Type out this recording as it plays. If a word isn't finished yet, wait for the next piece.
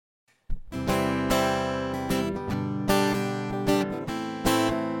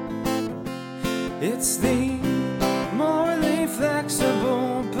It's the Morally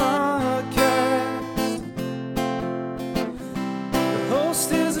Flexible Podcast. The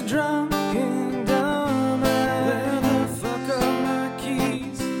host is a drunken dumbass. Where the fuck are my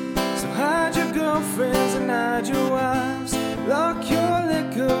keys? So hide your girlfriends and hide your wives. Lock your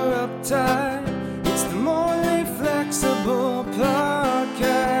liquor up tight. It's the Morally Flexible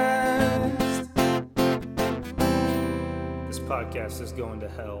Podcast. This podcast is going to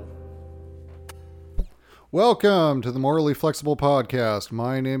hell. Welcome to the Morally Flexible Podcast.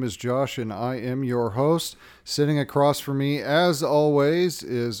 My name is Josh and I am your host. Sitting across from me, as always,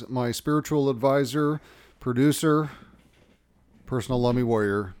 is my spiritual advisor, producer, personal lummy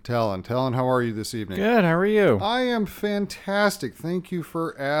warrior, Talon. Talon, how are you this evening? Good, how are you? I am fantastic. Thank you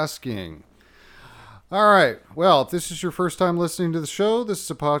for asking. All right. Well, if this is your first time listening to the show, this is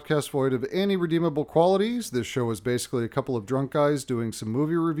a podcast void of any redeemable qualities. This show is basically a couple of drunk guys doing some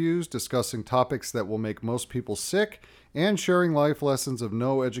movie reviews, discussing topics that will make most people sick, and sharing life lessons of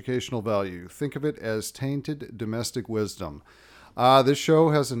no educational value. Think of it as tainted domestic wisdom. This show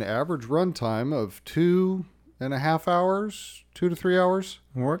has an average runtime of 2.5 hours, 2 to 3 hours.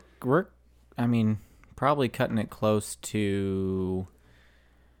 We're probably cutting it close to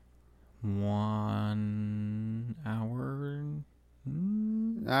 1 hour,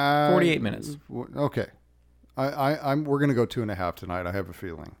 48 minutes. Okay. We're going to go 2.5 tonight. I have a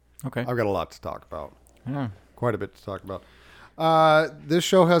feeling. Okay. I've got a lot to talk about. Yeah. Quite a bit to talk about. This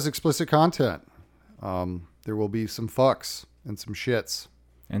show has explicit content. There will be some fucks and some shits.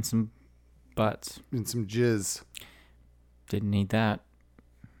 And some butts. And some jizz. Didn't need that.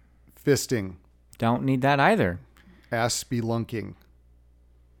 Fisting. Don't need that either. Ass spelunking.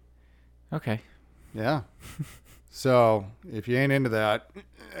 Okay. Yeah. So, if you ain't into that,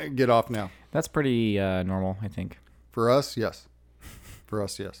 get off now. That's pretty normal, I think. For us, yes. For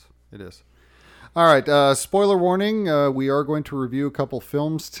us, yes. It is. All right. Spoiler warning. We are going to review a couple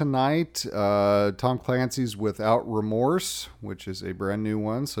films tonight. Tom Clancy's Without Remorse, which is a brand new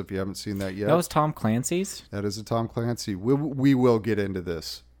one. So, if you haven't seen that yet. That was Tom Clancy's? That is a Tom Clancy. We will get into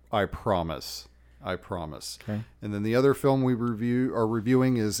this. I promise. Okay. And then the other film we are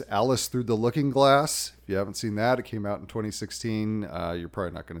reviewing is Alice Through the Looking Glass. If you haven't seen that, it came out in 2016. You're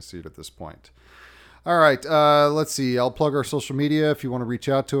probably not going to see it at this point. All right. Let's see. I'll plug our social media. If you want to reach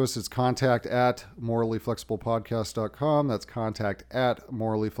out to us, it's contact@morallyflexiblepodcast.com. That's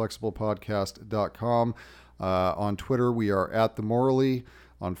contact@morallyflexiblepodcast.com. On Twitter, we are @themorally.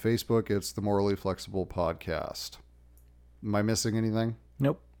 On Facebook, it's the Morally Flexible Podcast. Am I missing anything?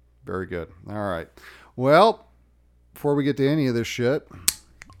 Nope. Very good. All right. Well, before we get to any of this shit.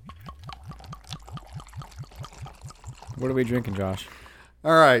 What are we drinking, Josh?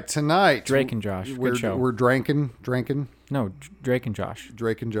 All right. Tonight. Drake and Josh. Good show. We're drinking. No, Drake and Josh.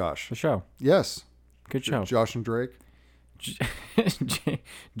 Drake and Josh. The show. Yes. Good show. Josh and Drake. Jake and Jake.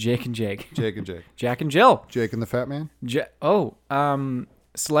 Jake and Jake. Jack and Jill. Jake and the Fat Man.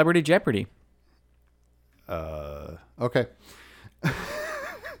 Celebrity Jeopardy. Okay.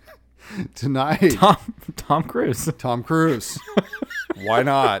 Tonight, Tom Cruise. Tom Cruise. Why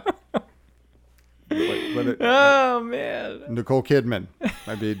not? Oh man. Nicole Kidman.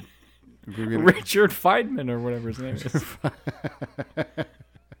 I mean, Richard Feynman or whatever his name is.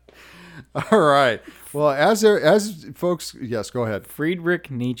 All right. Well, as folks, yes, go ahead.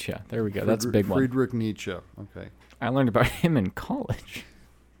 Friedrich Nietzsche. There we go. That's a big one. Friedrich Nietzsche. Okay. I learned about him in college.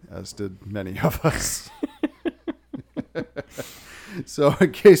 As did many of us. So,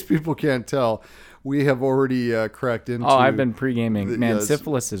 in case people can't tell, we have already cracked into... Oh, I've been pre-gaming. Man,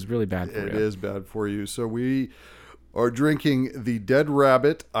 syphilis is really bad for you. It is bad for you. So, we are drinking the Dead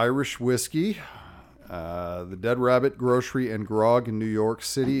Rabbit Irish Whiskey. The Dead Rabbit Grocery and Grog in New York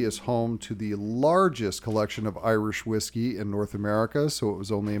City is home to the largest collection of Irish whiskey in North America, so it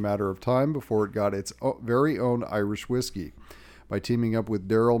was only a matter of time before it got its very own Irish whiskey. By teaming up with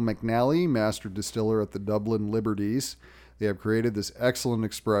Daryl McNally, master distiller at the Dublin Liberties, they have created this excellent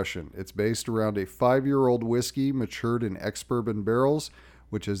expression. It's based around a 5-year-old whiskey matured in ex-bourbon barrels,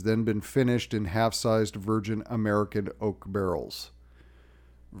 which has then been finished in half-sized virgin American oak barrels.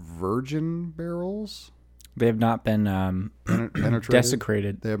 Virgin barrels? They have not been penetrated?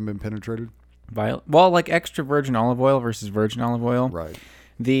 Desecrated. They haven't been penetrated? Well, like extra virgin olive oil versus virgin olive oil. Right.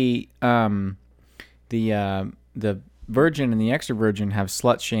 The virgin and the extra virgin have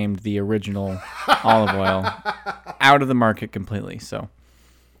slut-shamed the original olive oil out of the market completely. So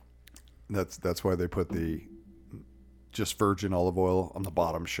that's why they put the just virgin olive oil on the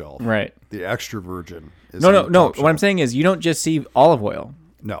bottom shelf. Right. The extra virgin is no. What I'm saying is you don't just see olive oil.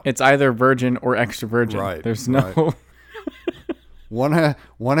 No. It's either virgin or extra virgin. Right. There's no... One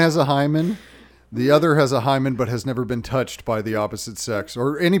has a hymen. The other has a hymen but has never been touched by the opposite sex,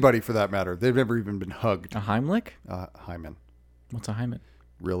 or anybody for that matter. They've never even been hugged. A Heimlich? Hymen. What's a hymen?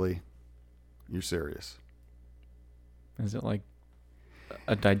 Really? You're serious? Is it like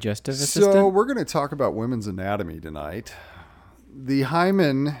a digestive assistant? So we're going to talk about women's anatomy tonight. The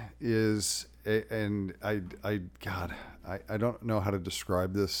hymen is, and I don't know how to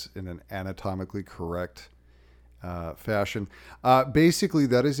describe this in an anatomically correct fashion. Basically,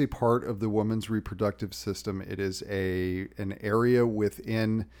 that is a part of the woman's reproductive system. It is an area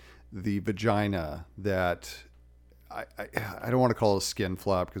within the vagina that I don't want to call it a skin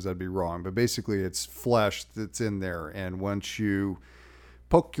flap because that'd be wrong, but basically it's flesh that's in there. And once you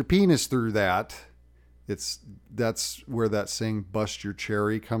poke your penis through that, that's where that saying "bust your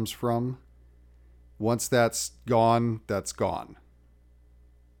cherry" comes from. Once that's gone, that's gone.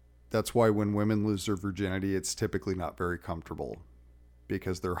 That's why when women lose their virginity, it's typically not very comfortable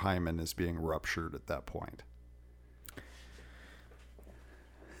because their hymen is being ruptured at that point.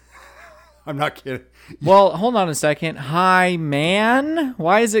 I'm not kidding. Well, hold on a second. Hi, man.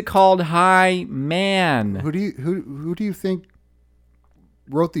 Why is it called Hi, man? Who do you think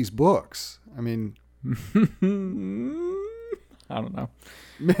wrote these books? I mean, I don't know.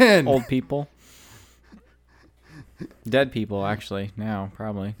 Men. Old people. Dead people, actually, now,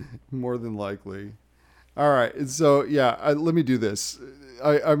 probably. More than likely. All right. So, yeah, let me do this.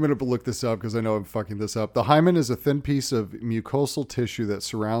 I'm going to look this up because I know I'm fucking this up. The hymen is a thin piece of mucosal tissue that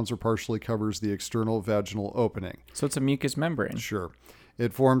surrounds or partially covers the external vaginal opening. So it's a mucous membrane. Sure.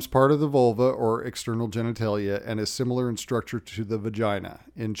 It forms part of the vulva or external genitalia and is similar in structure to the vagina.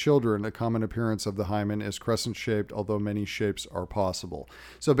 In children, a common appearance of the hymen is crescent-shaped, although many shapes are possible.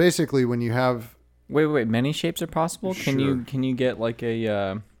 So basically, when you have... Wait. Many shapes are possible? Sure. Can you get like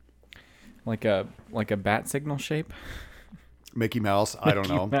a bat signal shape? Mickey Mouse? I don't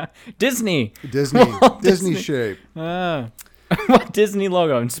know. Disney Disney shape. What Disney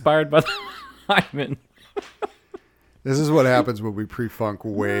logo inspired by the hymen? This is what happens when we pre-funk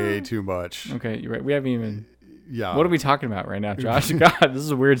way too much. Okay, you're right. We haven't even... Yeah. What are we talking about right now, Josh? God, this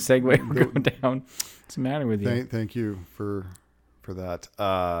is a weird segue we're going down. What's the matter with you? Thank you for that.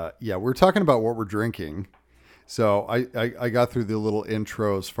 Yeah, we're talking about what we're drinking. So I got through the little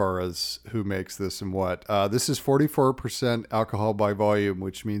intro as far as who makes this and what. This is 44% alcohol by volume,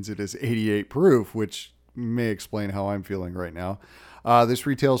 which means it is 88 proof, which may explain how I'm feeling right now. This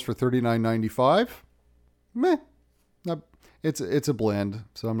retails for $39.95. Meh. It's a blend,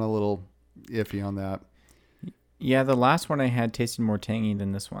 so I'm a little iffy on that. Yeah, the last one I had tasted more tangy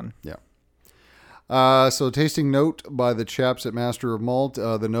than this one. Yeah. So tasting note by the chaps at Master of Malt.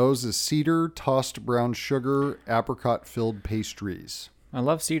 The nose is cedar, tossed brown sugar, apricot-filled pastries. I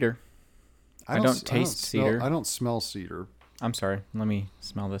love cedar. I don't taste cedar. I don't smell cedar. I'm sorry. Let me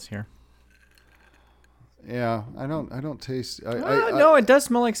smell this here. Yeah, I don't taste. No, it does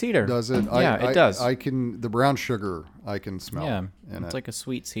smell like cedar. Does it? Yeah, it does. The brown sugar I can smell. Yeah, it's like a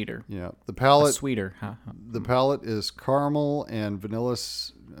sweet cedar. Yeah, the palate. Sweeter. The palate is caramel and vanilla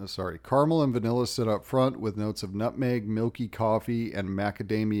sit up front with notes of nutmeg, milky coffee, and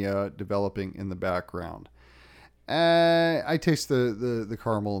macadamia developing in the background. I taste the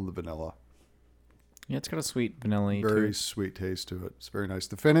caramel and the vanilla. Yeah, it's got a sweet vanilla. Very sweet taste to it. It's very nice.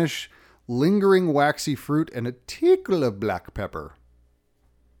 The finish, lingering waxy fruit and a tickle of black pepper.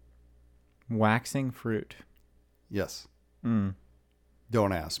 Waxing fruit. Yes. Mm.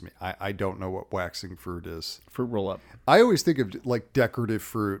 Don't ask me. I don't know what waxing fruit is. Fruit roll up. I always think of like decorative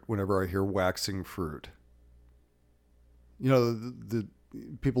fruit whenever I hear waxing fruit. You know, the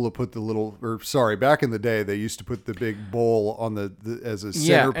people that put back in the day, they used to put the big bowl on as a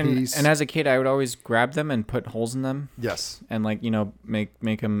centerpiece. And as a kid, I would always grab them and put holes in them. Yes. And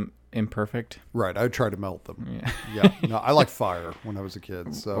make them imperfect. Right. I would try to melt them. Yeah. Yeah. No, I like fire when I was a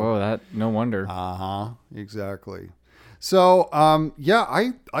kid. So. No wonder. Exactly. So, I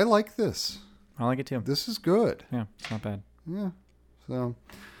like this. I like it too. This is good. Yeah, it's not bad. Yeah. So,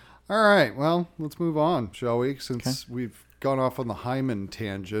 all right. Well, let's move on, shall we? Since we've gone off on the hymen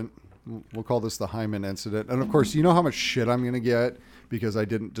tangent, we'll call this the hymen incident. And of course, you know how much shit I'm going to get because I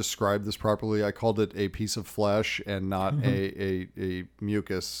didn't describe this properly. I called it a piece of flesh and not a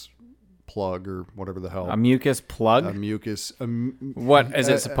mucus plug or whatever the hell. A mucus plug? A mucus. What is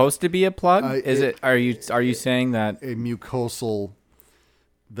it supposed to be a plug? Are you saying that a mucosal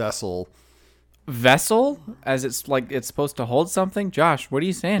vessel? Vessel? As it's supposed to hold something? Josh, what are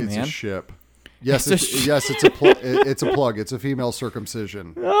you saying, man? It's a ship. Yes, it's a plug. It's a plug. It's a female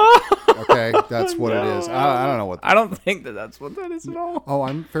circumcision. Okay, that's what it is. I don't know what. I don't think that's what that is at all. Oh,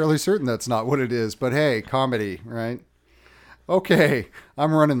 I'm fairly certain that's not what it is. But hey, comedy, right? Okay,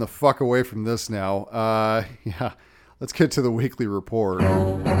 I'm running the fuck away from this now. Yeah, let's get to the weekly report.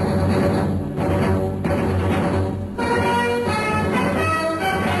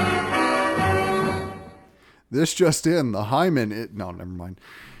 This just in, the Hymen. No, never mind.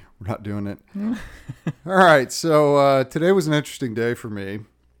 We're not doing it. All right, so today was an interesting day for me.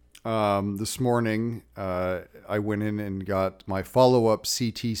 This morning, I went in and got my follow-up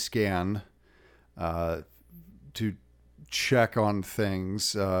CT scan to check on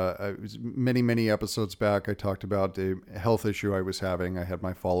things. Many episodes back, I talked about a health issue I was having. I had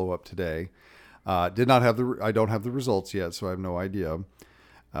my follow-up today. I don't have the results yet, so I have no idea.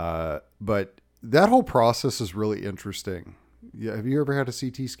 But that whole process is really interesting. Yeah, have you ever had a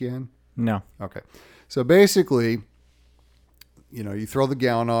CT scan? No. Okay. So basically, you throw the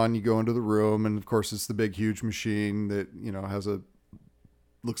gown on, you go into the room, and of course it's the big, huge machine that,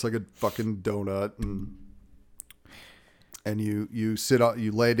 looks like a fucking donut, and you sit up,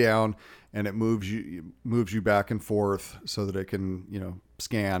 you lay down, and it moves you back and forth so that it can,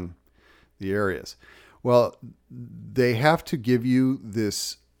 scan the areas. Well, they have to give you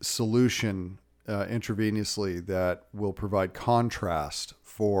this solution intravenously that will provide contrast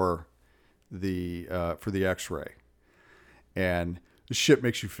for the X-ray, and the shit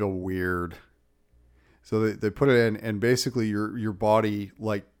makes you feel weird. So they put it in, and basically your body,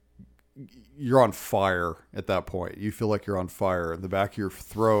 like, you're on fire at that point. You feel like you're on fire. In the back of your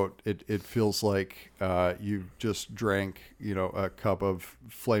throat, it feels like you just drank a cup of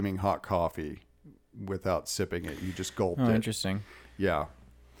flaming hot coffee without sipping it. You just gulped it. Oh, interesting. Yeah.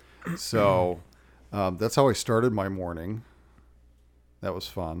 So that's how I started my morning. That was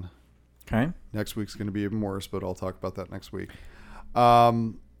fun. Okay. Next week's going to be even worse, but I'll talk about that next week.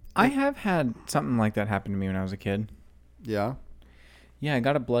 I have had something like that happen to me when I was a kid. Yeah? Yeah, I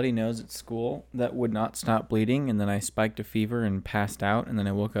got a bloody nose at school that would not stop bleeding, and then I spiked a fever and passed out, and then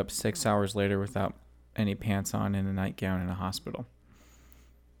I woke up 6 hours later without any pants on in a nightgown in a hospital.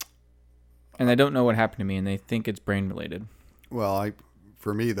 And I don't know what happened to me, and they think it's brain-related. Well,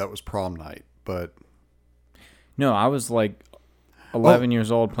 for me, that was prom night, but... No, I was like 11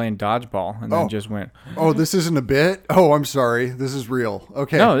 years old playing dodgeball, and then just went... Oh, this isn't a bit? Oh, I'm sorry. This is real.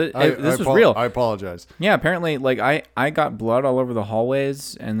 Okay. No, this was real. I apologize. Yeah, apparently, like, I got blood all over the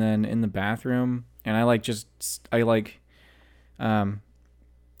hallways, and then in the bathroom, and I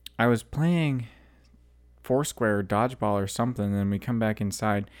was playing Foursquare or dodgeball or something, and then we come back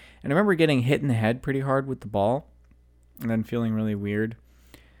inside, and I remember getting hit in the head pretty hard with the ball, and then feeling really weird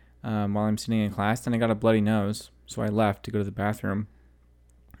while I'm sitting in class. Then I got a bloody nose, so I left to go to the bathroom,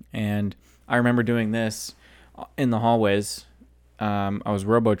 and I remember doing this in the hallways. I was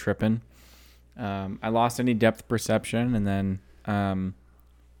robo-tripping. I lost any depth perception, and then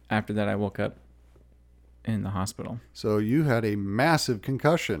after that I woke up in the hospital. So you had a massive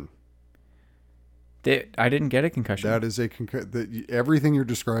concussion. I didn't get a concussion. That is a concussion. Everything you're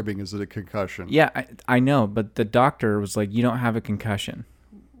describing is a concussion. Yeah, I know, but the doctor was like, you don't have a concussion.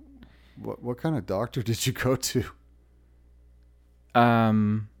 What kind of doctor did you go to? I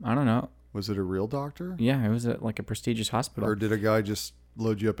don't know. Was it a real doctor? Yeah, it was at like a prestigious hospital. Or did a guy just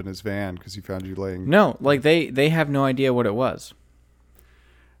load you up in his van because he found you laying? No, like they have no idea what it was.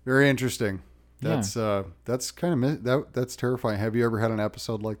 Very interesting. That's That's kind of that's terrifying. Have you ever had an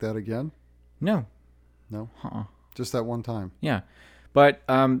episode like that again? No. No. Just that one time. Yeah, but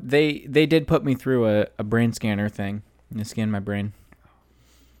they did put me through a brain scanner thing. And they scanned my brain.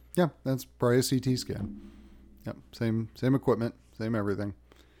 Yeah, that's probably a CT scan. Yep, same equipment, same everything.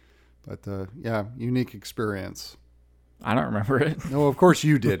 But yeah, unique experience. I don't remember it. No, of course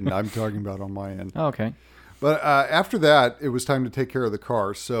you didn't. I'm talking about on my end. Oh, okay. But after that, it was time to take care of the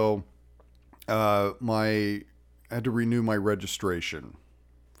car. So I had to renew my registration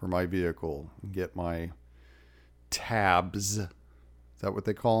for my vehicle and get my tabs. Is that what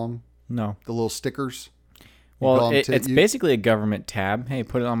they call them? No. The little stickers? Well, it's basically a government tab. Hey,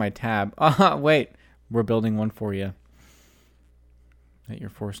 put it on my tab. Wait, we're building one for you that you're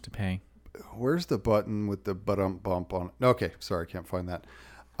forced to pay. Where's the button with the bump on it? Okay, sorry, I can't find that.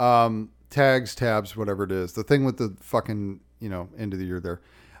 Tags, tabs, whatever it is. The thing with the fucking, end of the year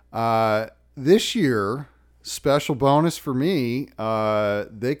there. This year, special bonus for me,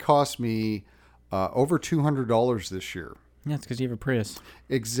 they cost me over $200 this year. Yeah, it's because you have a Prius.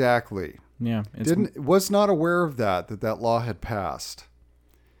 Exactly. Yeah. Was not aware of that law had passed.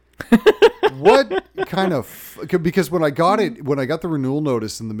 What kind of... Because when I got the renewal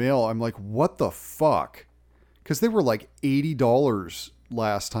notice in the mail, I'm like, what the fuck? Because they were like $80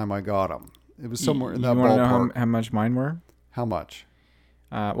 last time I got them. It was somewhere in that ballpark. Know how much mine were? How much?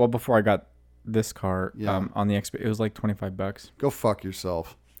 Well, before I got this car on the it was like $25. Go fuck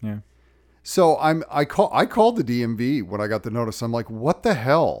yourself. Yeah. So I called the DMV when I got the notice. I'm like, what the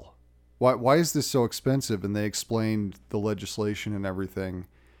hell? Why is this so expensive? And they explained the legislation and everything.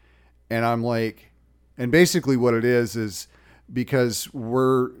 And I'm like, and basically what it is because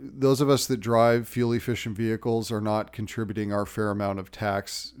those of us that drive fuel efficient vehicles are not contributing our fair amount of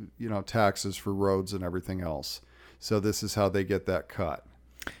taxes for roads and everything else. So this is how they get that cut.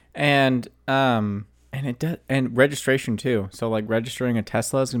 And it does, and registration too. So like registering a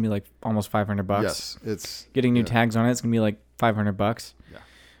Tesla is gonna be like almost $500. Yes, it's getting new tags on it. It's gonna be like $500. Yeah.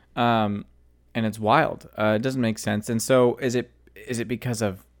 And it's wild. It doesn't make sense. And so is it because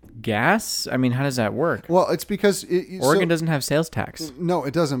of gas? I mean, how does that work? Well, it's because Oregon doesn't have sales tax. No,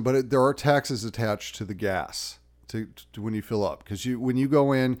 it doesn't. But there are taxes attached to the gas to when you fill up. Because when you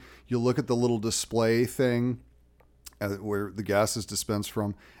go in, you look at the little display thing where the gas is dispensed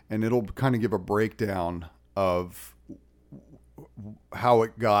from, and it'll kind of give a breakdown of how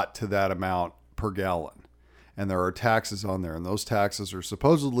it got to that amount per gallon. And there are taxes on there, and those taxes are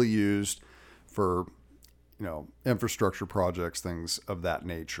supposedly used for infrastructure projects, things of that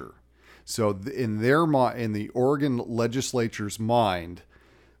nature. So in the Oregon legislature's mind,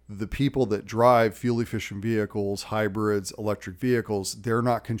 the people that drive fuel efficient vehicles, hybrids, electric vehicles, they're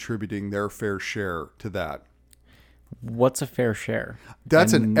not contributing their fair share to that. What's a fair share?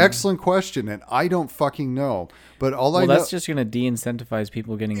 That's an excellent question, and I don't fucking know. But that's just going to de-incentivize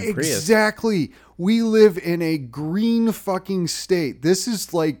people getting a Prius. Exactly. We live in a green fucking state. This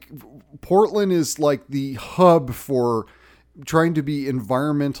is like Portland is like the hub for trying to be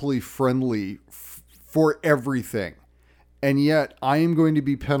environmentally friendly for everything. And yet I am going to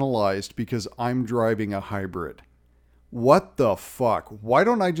be penalized because I'm driving a hybrid. What the fuck? Why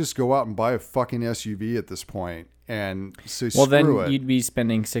don't I just go out and buy a fucking SUV at this point and say screw it? Well, then you'd be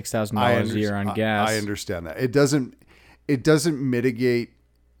spending $6,000 a year on gas. I understand that. It doesn't mitigate,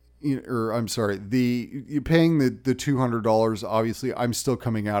 or I'm sorry, you're paying the $200. Obviously, I'm still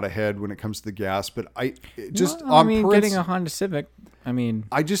coming out ahead when it comes to the gas, but getting a Honda Civic,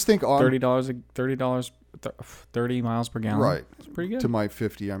 I just think on $30 miles per gallon. Right. It's pretty good. To my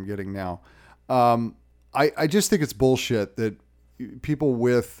 50 I'm getting now. I just think it's bullshit that people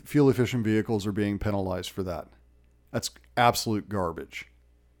with fuel efficient vehicles are being penalized for that. That's absolute garbage.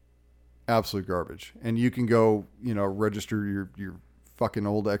 Absolute garbage. And you can go, register your fucking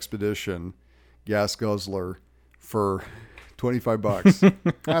old Expedition gas guzzler for $25.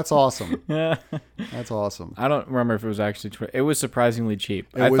 That's awesome. Yeah. That's awesome. I don't remember if it was actually it was surprisingly cheap.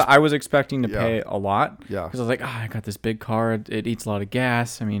 I was expecting to pay a lot. Yeah. Because I was like, I got this big car. It eats a lot of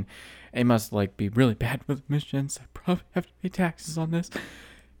gas. It must be really bad with emissions. I probably have to pay taxes on this.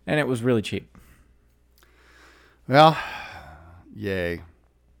 And it was really cheap. Well, yay.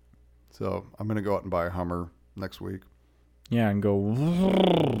 So I'm going to go out and buy a Hummer next week. Yeah, and go.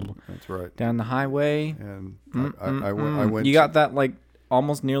 That's right. Down the highway. And I went. You got that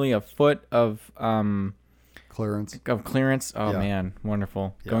almost nearly a foot of clearance. Oh, yeah. Man,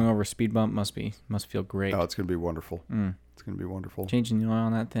 wonderful. Yeah. Going over a speed bump must feel great. Oh, it's going to be wonderful. It's going to be wonderful. Changing the oil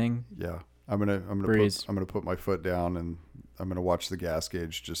on that thing. Yeah. I'm gonna put my foot down and I'm gonna watch the gas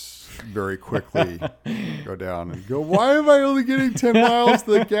gauge just very quickly go down and go, why am I only getting 10 miles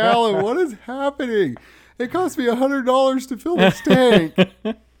to the gallon? What is happening? It cost me $100 to fill this tank.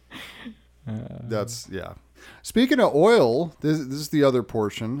 That's yeah. Speaking of oil, this is the other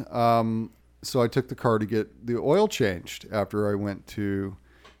portion. So I took the car to get the oil changed after I went to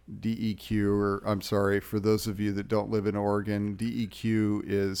DEQ, or I'm sorry, for those of you that don't live in Oregon, DEQ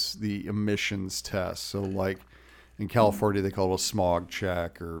is the emissions test. So like in California, they call it a smog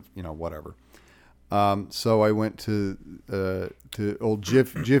check or, whatever. So I went to old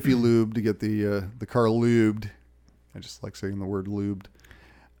Jiffy Lube to get the car lubed. I just like saying the word lubed.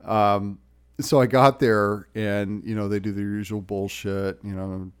 So I got there and, they do the usual bullshit,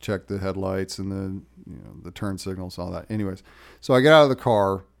 check the headlights and the turn signals, all that. Anyways, so I get out of the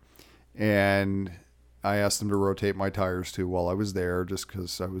car and I asked them to rotate my tires too while I was there, just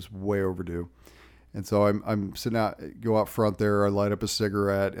because I was way overdue. And so I'm sitting out, go out front there. I light up a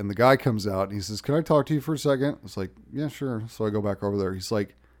cigarette and the guy comes out and he says, "Can I talk to you for a second?" I was like, "Yeah, sure." So I go back over there. He's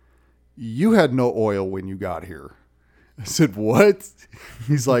like, "You had no oil when you got here." I said, "What?"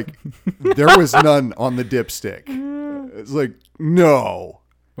 He's like, "There was none on the dipstick." It's like, "No."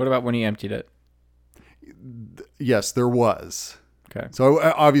 What about when he emptied it? Yes, there was. Okay. So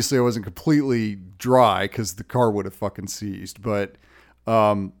obviously I wasn't completely dry because the car would have fucking seized. But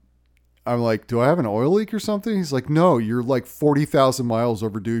I'm like, "Do I have an oil leak or something?" He's like, "No, you're like 40,000 miles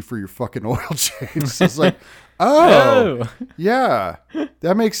overdue for your fucking oil change." So it's like, oh, yeah,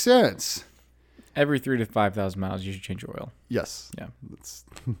 that makes sense. Every 3,000 to 5,000 miles, you should change your oil. Yes. Yeah. That's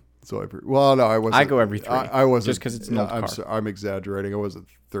so well, no, I wasn't. I go every 3. I wasn't. Just because it's an old car. I'm exaggerating. I wasn't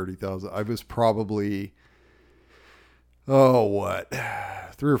 30,000. I was probably, 3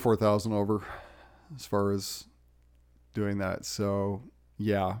 or 4,000 over as far as doing that. So,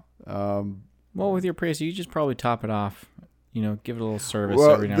 yeah. Well, with your Prius, you just probably top it off. Give it a little service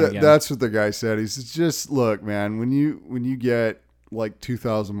every now and again. That's what the guy said. He says, just look, man, when you get like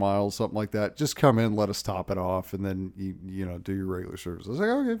 2,000 miles, something like that, just come in, let us top it off, and then you do your regular service. I was like,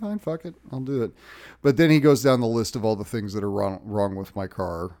 okay, fine, fuck it, I'll do it. But then he goes down the list of all the things that are wrong with my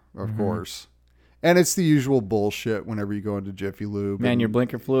car, of course. And it's the usual bullshit whenever you go into Jiffy Lube. Man, your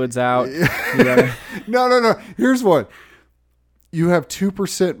blinker fluid's out. No. Here's one. You have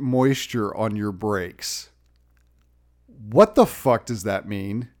 2% moisture on your brakes. What the fuck does that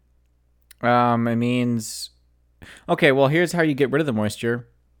mean? It means... Okay, well, here's how you get rid of the moisture.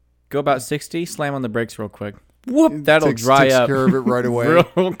 Go about 60, slam on the brakes real quick. Whoop, that'll dry takes up. Care of it right away.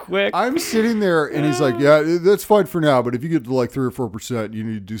 Real quick. I'm sitting there, and he's like, yeah, that's fine for now, but if you get to like 3 or 4%, you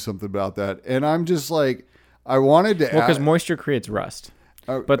need to do something about that. And I'm just like, I wanted to... Well, because moisture creates rust.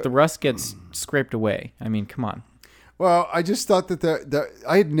 But the rust gets scraped away. I mean, come on. Well, I just thought that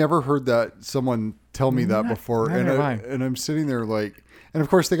I had never heard that someone tell me that before. And I'm sitting there like... And of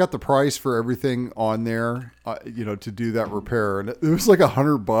course, they got the price for everything on there, to do that repair. And it was like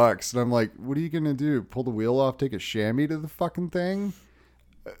 $100. And I'm like, what are you going to do? Pull the wheel off, take a chamois to the fucking thing?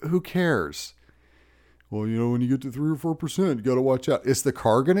 Who cares? Well, when you get to 3 or 4%, you got to watch out. Is the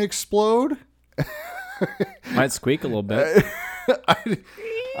car going to explode? Might squeak a little bit.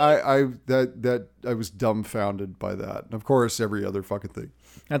 I was dumbfounded by that. And of course, every other fucking thing.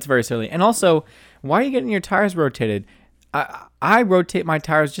 That's very silly. And also, why are you getting your tires rotated? I rotate my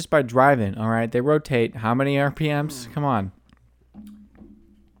tires just by driving, all right? They rotate how many RPMs? Come on.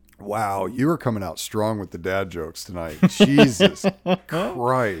 Wow, you are coming out strong with the dad jokes tonight. Jesus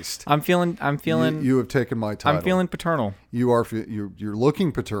Christ. I'm feeling you have taken my title. I'm feeling paternal. You're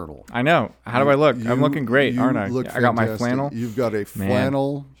looking paternal. I know. How do I look? I'm looking great, aren't I? I got my flannel. You've got a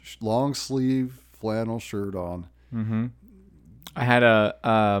flannel, long sleeve flannel shirt on. Mm-hmm. I had a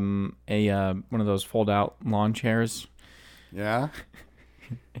one of those fold out lawn chairs. Yeah.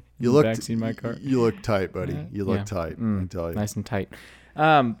 You look backseat my car. You look tight, buddy. You look tight. I tell you. Nice and tight.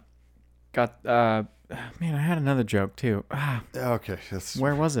 Man, I had another joke too. Okay.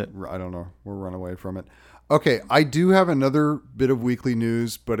 Where was it? I don't know. We'll run away from it. Okay. I do have another bit of weekly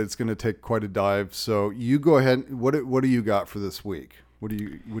news, but it's going to take quite a dive. So you go ahead. What do you got for this week? What do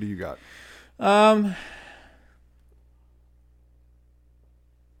you got?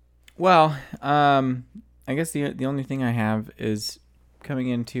 Well, I guess the only thing I have is coming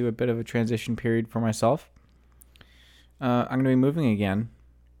into a bit of a transition period for myself. I'm going to be moving again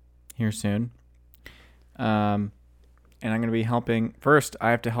here soon. And I'm going to be helping. First,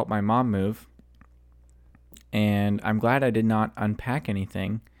 I have to help my mom move. And I'm glad I did not unpack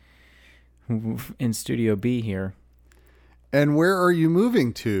anything in Studio B here. And where are you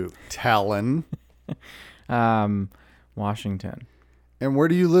moving to, Talon? Washington. And where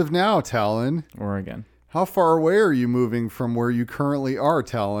do you live now, Talon? Oregon. How far away are you moving from where you currently are,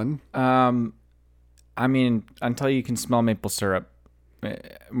 Talon? I mean, until you can smell maple syrup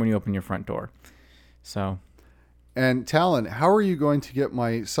when you open your front door. So. And Talon, how are you going to get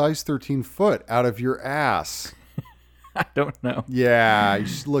my size 13 foot out of your ass? I don't know. Yeah, you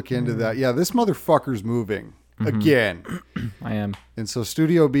should look into that. Yeah, this motherfucker's moving again. I am. And so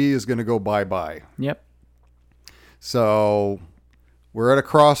Studio B is going to go bye-bye. Yep. So we're at a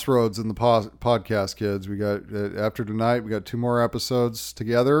crossroads in the podcast, kids. We got, after tonight, we got 2 more episodes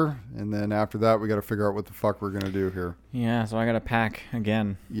together. And then after that, we got to figure out what the fuck we're going to do here. Yeah, so I got to pack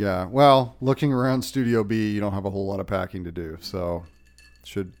again. Yeah, well, looking around Studio B, you don't have a whole lot of packing to do. So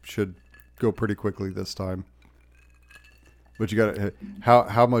should go pretty quickly this time. But you got to,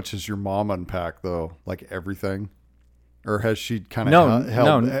 how much has your mom unpacked, though? Like everything? Or has she kind of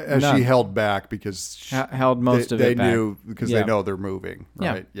she held back because held most of it back? They knew because they know they're moving,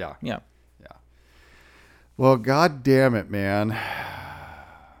 right? Yeah. Well, God damn it, man!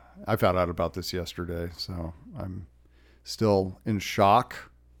 I found out about this yesterday, so I'm still in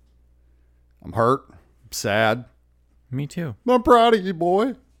shock. I'm hurt. I'm sad. Me too. I'm proud of you,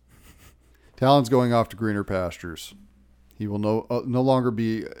 boy. Talon's going off to greener pastures. He will no longer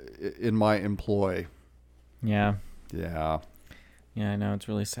be in my employ. Yeah. Yeah. Yeah, I know. It's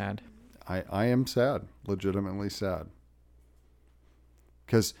really sad. I am sad. Legitimately sad.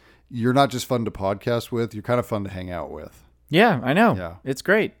 Because you're not just fun to podcast with. You're kind of fun to hang out with. Yeah, I know. Yeah. It's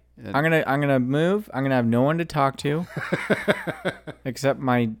great. And I'm gonna move. I'm gonna have no one to talk to except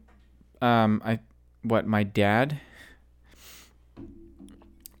my My dad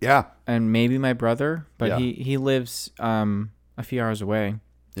Yeah. and maybe my brother, but Yeah. he lives a few hours away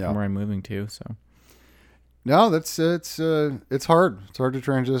from where I'm moving to. So No, it's hard. It's hard to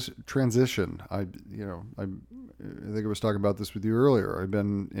transition. I think I was talking about this with you earlier. I've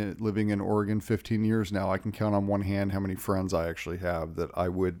been living in Oregon 15 years now. I can count on one hand how many friends I actually have that I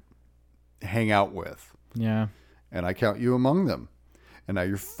would hang out with. yeah, And I count you among them. And now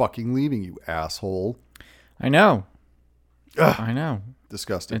you're fucking leaving, you asshole. I know. Ugh. I know.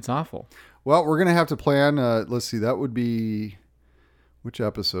 Disgusting. It's awful. Well, we're going to have to plan. Let's see. That would be... Which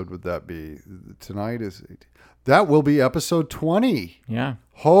episode would that be? Tonight is... That will be episode 20. Yeah.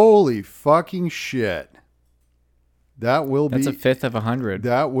 Holy fucking shit. That's a fifth of 100.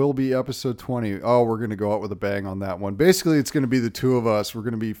 That will be episode 20. Oh, we're going to go out with a bang on that one. Basically, it's going to be the two of us. We're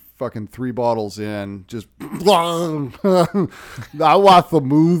going to be fucking 3 bottles in. Just, I want the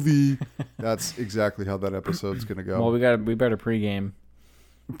movie. That's exactly how that episode's going to go. Well, we better pregame.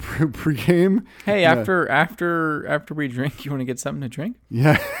 Pre-game? Hey, Yeah. after we drink, you want to get something to drink?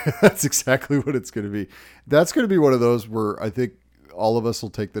 Yeah, that's exactly what it's going to be. That's going to be one of those where I think all of us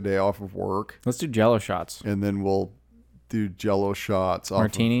will take the day off of work. Let's do Jello shots. And then we'll do Jello shots.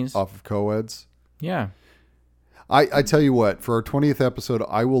 Martinis. Off of co-eds. Yeah. I tell you what, for our 20th episode,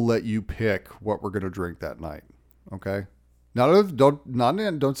 I will let you pick what we're going to drink that night. Okay?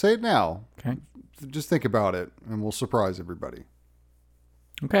 Don't say it now. Okay. Just think about it, and we'll surprise everybody.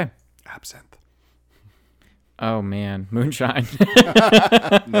 Okay. Absinthe. Oh, man. Moonshine.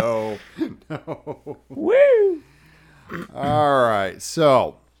 No. Woo! All right.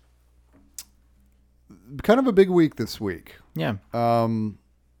 So, kind of a big week this week. Yeah.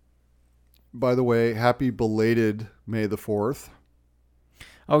 By the way, happy belated May the 4th.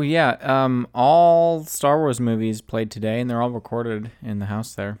 Oh, yeah. All Star Wars movies played today, and they're all recorded in the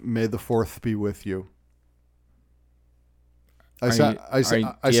house there. May the 4th be with you. Do you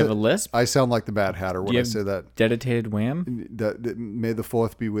have a lisp? I sound like the Mad Hatter when I say that. Dedicated wham? That may the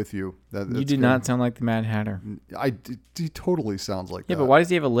 4th be with you. You do not sound like the Mad Hatter. He totally sounds like that. Yeah, but why does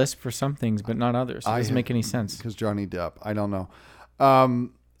he have a lisp for some things but not others? It doesn't make any sense. Because Johnny Depp. I don't know.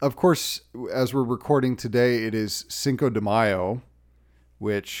 Of course, as we're recording today, it is Cinco de Mayo,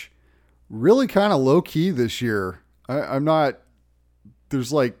 which really kind of low key this year. I'm not.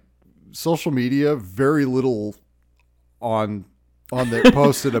 There's like social media, very little on there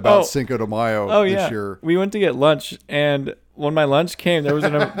posted about Cinco de Mayo this year. We went to get lunch, and when my lunch came, there was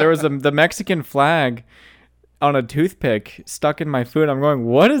the Mexican flag on a toothpick stuck in my food. I'm going,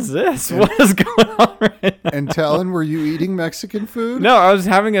 what is this? What is going on right now? And Talon, were you eating Mexican food? No, I was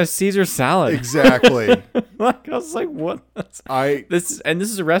having a Caesar salad. Exactly. I was like, what? This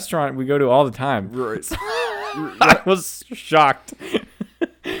is a restaurant we go to all the time. Right. I was shocked.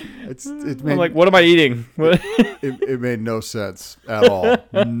 I'm like, what am I eating? It made no sense at all.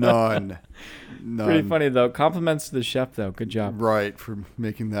 None. Pretty funny, though. Compliments to the chef, though. Good job. Right, for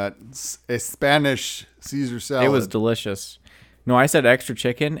making that a Spanish Caesar salad. It was delicious. No, I said extra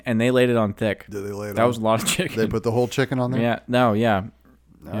chicken, and they laid it on thick. Did they lay it on? That was a lot of chicken. They put the whole chicken on there? Yeah. No, yeah.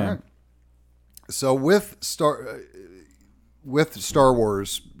 All right. So with Star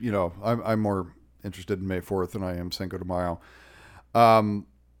Wars, I'm more interested in May 4th than I am Cinco de Mayo.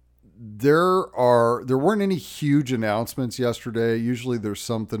 There weren't any huge announcements yesterday. Usually there's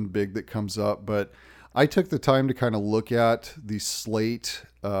something big that comes up, but I took the time to kind of look at the slate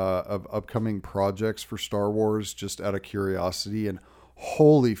of upcoming projects for Star Wars just out of curiosity, and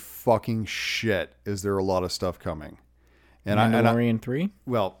holy fucking shit, is there a lot of stuff coming. And Mandalorian 3?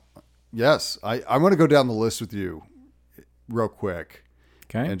 Well, yes. I'm going to go down the list with you real quick.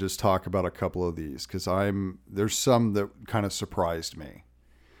 Okay. And just talk about a couple of these, because there's some that kind of surprised me.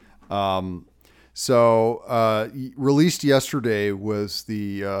 Released yesterday was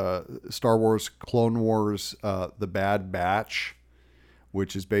the Star Wars Clone Wars The Bad Batch,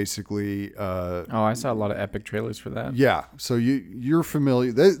 which is basically I saw a lot of epic trailers for that. Yeah, so you're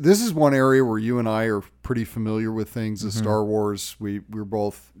familiar. This is one area where you and I are pretty familiar with things as Star Wars. We're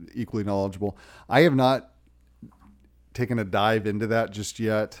both equally knowledgeable. I have not taken a dive into that just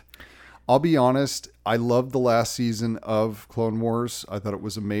yet. I'll be honest, I loved the last season of Clone Wars. I thought it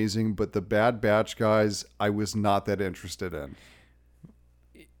was amazing, but the Bad Batch guys, I was not that interested in.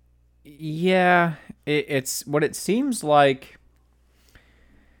 Yeah, it's what it seems like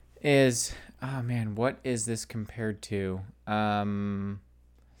is, oh man, what is this compared to?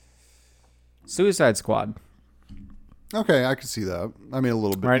 Suicide Squad. Okay, I can see that. I mean, a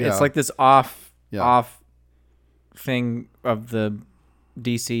little bit. Right, yeah. it's like this off thing of the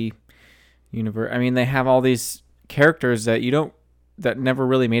DC universe. I mean, they have all these characters that that never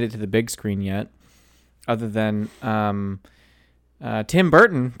really made it to the big screen yet, other than Tim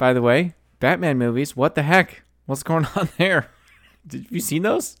Burton, by the way. Batman movies. What the heck? What's going on there? Have you seen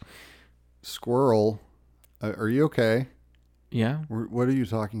those? Squirrel, are you okay? Yeah. What are you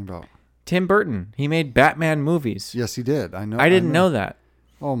talking about? Tim Burton. He made Batman movies. Yes, he did. I know. I didn't know that.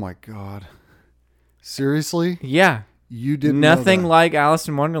 Oh my God. Seriously? Yeah. You didn't Nothing know that? like Alice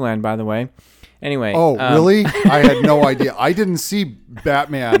in Wonderland, by the way. Anyway. Oh, really? I had no idea. I didn't see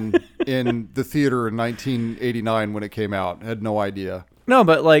Batman in the theater in 1989 when it came out. I had no idea. No,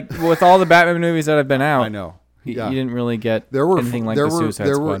 but like with all the Batman movies that have been out, I know. you Yeah. didn't really get anything like there the were, Suicide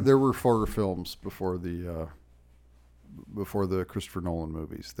there Squad. Were, there were 4 films before the Christopher Nolan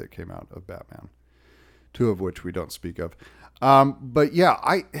movies that came out of Batman, 2 of which we don't speak of. But yeah,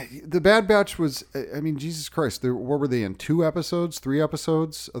 the Bad Batch was, I mean, Jesus Christ, what were they in? 3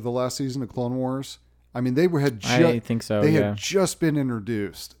 episodes of the last season of Clone Wars? I mean, I think so. They yeah. had just been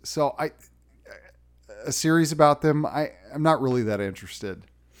introduced. So a series about them, I'm not really that interested.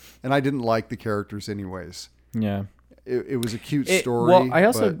 And I didn't like the characters anyways. Yeah. It was a cute story. Well, I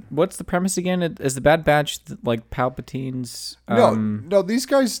also, what's the premise again? Is the Bad Batch like Palpatine's? No,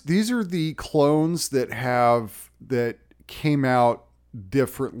 these are the clones that came out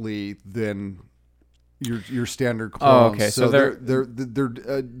differently than your standard clones. Oh, okay. So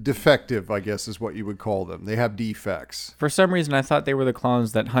they're defective, I guess, is what you would call them. They have defects. For some reason, I thought they were the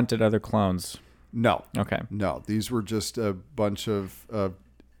clones that hunted other clones. No. Okay. No, these were just a bunch of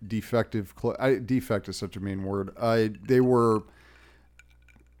defective. Defect is such a mean word. They were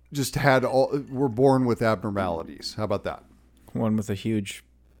were born with abnormalities. How about that? One with a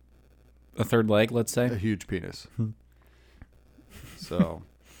third leg, let's say. A huge penis. So,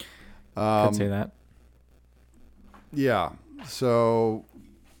 Could say that. Yeah. So,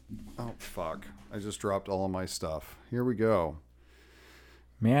 oh fuck! I just dropped all of my stuff. Here we go.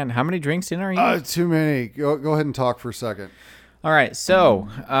 Man, how many drinks in are you? Too many. Go ahead and talk for a second. All right. So,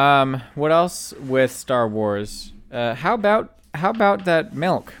 what else with Star Wars? How about that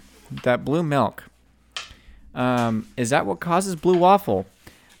milk, that blue milk? Is that what causes blue waffle?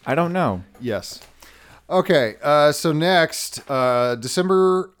 I don't know. Yes. Okay. So next,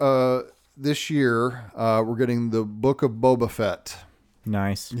 December this year, we're getting the Book of Boba Fett.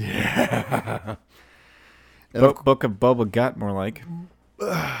 Nice. Yeah. Book of Boba Gut, more like.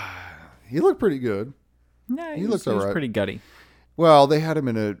 He looked pretty good. Yeah, he looked all right. Pretty gutty. Well, they had him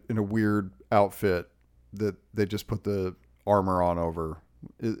in a weird outfit that they just put the armor on over.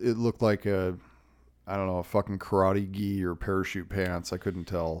 It looked like a fucking karate gi or parachute pants. I couldn't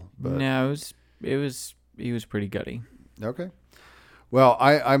tell. But No, he was pretty gutty. Okay. Well,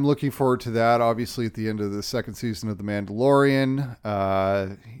 I'm looking forward to that. Obviously, at the end of the 2nd season of The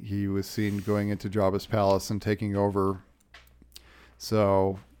Mandalorian, he was seen going into Jabba's palace and taking over.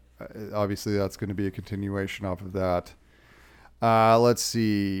 So, obviously, that's going to be a continuation off of that. Let's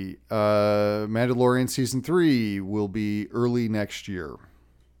see. Mandalorian Season 3 will be early next year.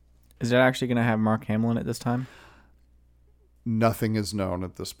 Is it actually going to have Mark Hamill in it this time? Nothing is known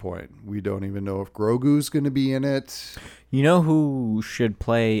at this point. We don't even know if Grogu's going to be in it. You know who should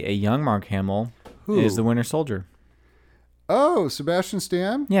play a young Mark Hamill? Who? Is the Winter Soldier. Oh, Sebastian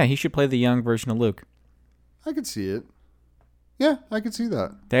Stan? Yeah, he should play the young version of Luke. I could see it. Yeah, I could see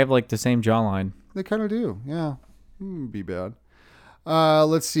that. They have like the same jawline. They kind of do, yeah. Be bad.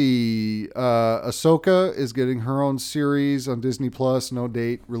 Let's see. Ahsoka is getting her own series on Disney Plus. No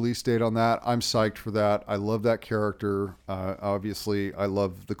release date on that. I'm psyched for that. I love that character. Obviously, I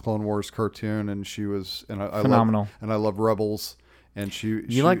love the Clone Wars cartoon, and she was phenomenal. I love Rebels, and she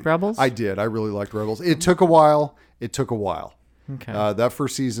liked Rebels? I did. I really liked Rebels. It took a while. Okay. That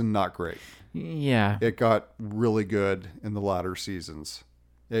first season, not great. Yeah. It got really good in the latter seasons.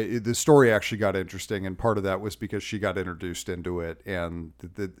 The story actually got interesting, and part of that was because she got introduced into it, and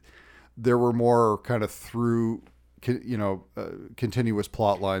there were more kind of continuous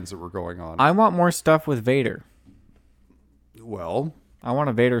plot lines that were going on. I want more stuff with Vader. Well, I want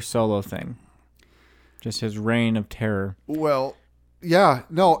a Vader solo thing. Just his reign of terror. Well, yeah,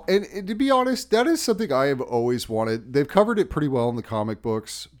 no, and to be honest, that is something I have always wanted. They've covered it pretty well in the comic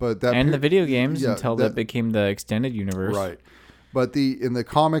books, but the video games until that became the extended universe. Right. But in the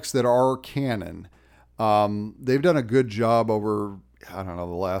comics that are canon, they've done a good job over, I don't know,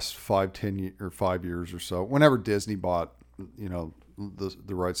 the last 5 years or so. Whenever Disney bought, the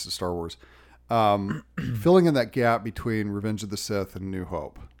rights to Star Wars, filling in that gap between Revenge of the Sith and New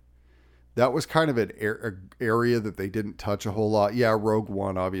Hope. That was kind of an area that they didn't touch a whole lot. Yeah, Rogue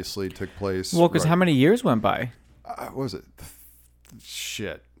One obviously took place. Well, because how many years went by? Was it?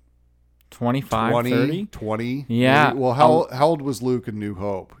 Shit. 25, 30? 20. Yeah. Maybe. Well, how old was Luke in New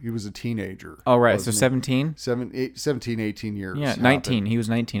Hope? He was a teenager. Oh, right. So wasn't he? 17? 17, 18 years. Yeah, happened. 19. He was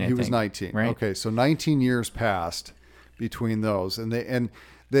 19, I He think. was 19. Right? Okay, so 19 years passed between those, and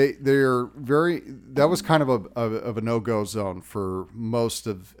they're very. That was kind of a no-go zone for most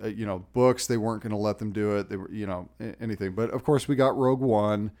of books. They weren't going to let them do it. They were anything. But of course, we got Rogue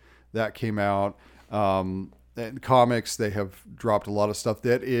One that came out. And comics, they have dropped a lot of stuff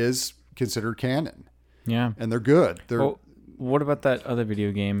that is considered canon. Yeah. And they're good. What about that other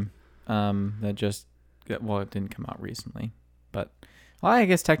video game that just, well, it didn't come out recently, but I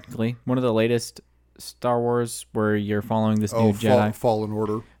guess technically one of the latest Star Wars where you're following this new Jedi. Fallen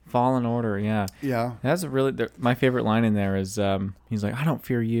Order. Fallen Order, yeah. Yeah. That's really, my favorite line in there is, he's like, I don't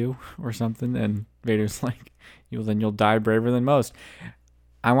fear you, or something, and Vader's like, you'll die braver than most.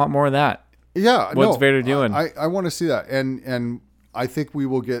 I want more of that. Yeah. What's Vader doing? I want to see that. And I think we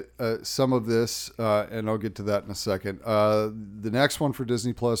will get some of this, and I'll get to that in a second. The next one for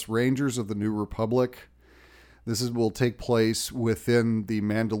Disney Plus, Rangers of the New Republic. Will take place within the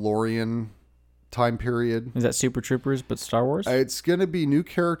Mandalorian time period. Is that Super Troopers, but Star Wars? It's going to be new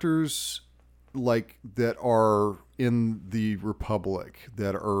characters like that are in the Republic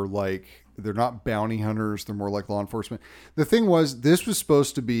that are like, they're not bounty hunters. They're more like law enforcement. The thing was, this was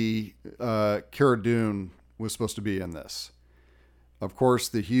supposed to be, Cara Dune was supposed to be in this. Of course,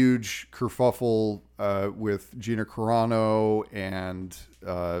 the huge kerfuffle with Gina Carano and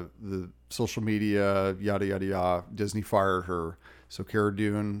the social media, yada, yada, yada. Disney fired her. So Cara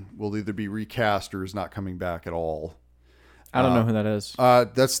Dune will either be recast or is not coming back at all. I don't know who that is.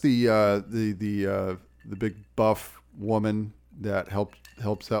 That's the big buff woman that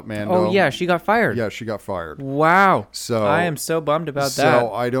helps out Mando. Oh, yeah, she got fired. Yeah, she got fired. Wow. So I am so bummed about that.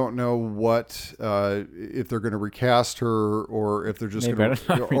 So I don't know what if they're going to recast her or if they're just going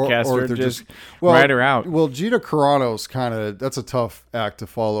to recast her, if they're just write her out. Well, Gina Carano's that's a tough act to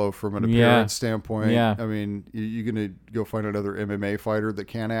follow from an appearance standpoint. Yeah. I mean, you're going to go find another MMA fighter that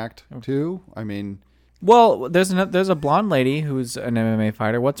can act too. I mean, well, there's a blonde lady who's an MMA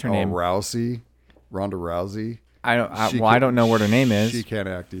fighter. What's her name? Ronda Rousey. I don't know what her name is. She can't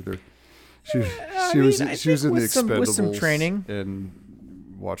act either. She was in the Expendables with some training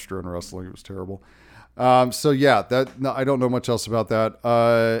and watched her in wrestling. It was terrible. So yeah, I don't know much else about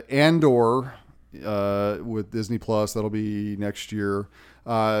that. Andor with Disney Plus, that'll be next year.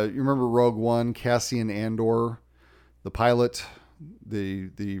 You remember Rogue One, Cassian Andor, the pilot,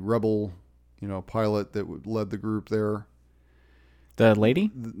 the rebel, pilot that led the group there. The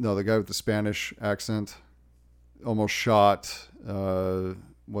lady? No, the guy with the Spanish accent. Almost shot.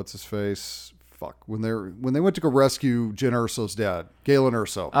 What's his face? Fuck. When they went to go rescue Jen Erso's dad, Galen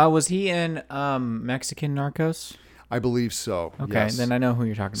Erso. Was he in Mexican Narcos? I believe so. Okay, yes. Then I know who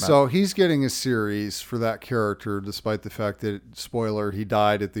you're talking about. So he's getting a series for that character, despite the fact that, spoiler, he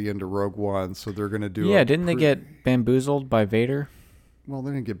died at the end of Rogue One. So they're going to do. Yeah, didn't they get bamboozled by Vader? Well, they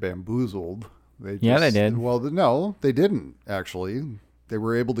didn't get bamboozled. They did. Well, no, they didn't actually. They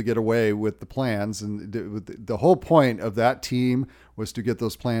were able to get away with the plans, and the whole point of that team was to get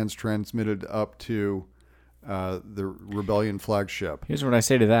those plans transmitted up to the Rebellion flagship. Here's what I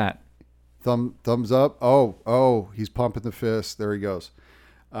say to that. Thumbs up. Oh, he's pumping the fist. There he goes.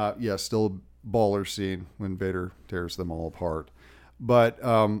 Yeah, still a baller scene when Vader tears them all apart. But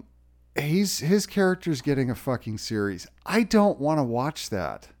his character's getting a fucking series. I don't want to watch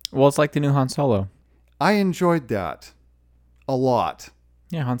that. Well, it's like the new Han Solo. I enjoyed that a lot.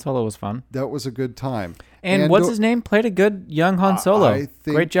 Yeah, Han Solo was fun. That was a good time. And what's his name? Played a good young Han Solo.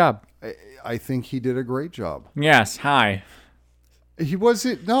 Great job. I think he did a great job. Yes. Hi. He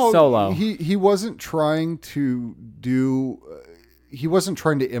wasn't Solo. He wasn't trying to do. He wasn't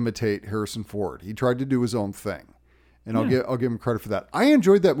trying to imitate Harrison Ford. He tried to do his own thing, and I'll give him credit for that. I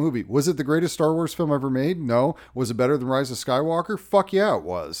enjoyed that movie. Was it the greatest Star Wars film ever made? No. Was it better than Rise of Skywalker? Fuck yeah, it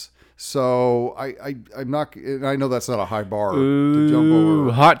was. So I'm not. And I know that's not a high bar to jump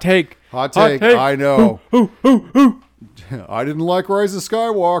over. Hot take. Hot take. I know. I didn't like Rise of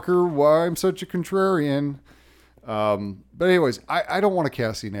Skywalker. Why I'm such a contrarian. But anyways, I don't want a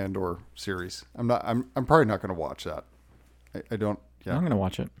Cassian Andor series. I'm probably not going to watch that. I don't. Yeah. I'm going to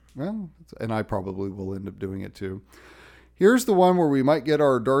watch it. Well, and I probably will end up doing it too. Here's the one where we might get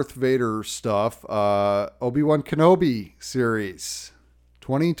our Darth Vader stuff. Obi-Wan Kenobi series.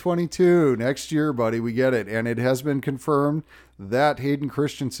 2022, next year, buddy. We get it. And it has been confirmed that Hayden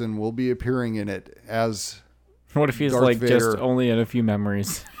Christensen will be appearing in it as what if he's Darth like Vader. Just only in a few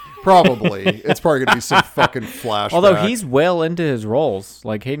memories? Probably. It's probably going to be some fucking flashback. Although he's well into his roles.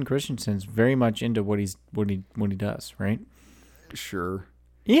 Like Hayden Christensen's very much into what he does, right? Sure.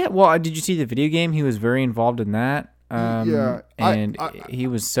 Yeah, well, did you see the video game? He was very involved in that. Yeah, and he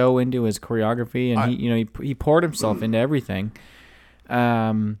was so into his choreography, and he poured himself into everything.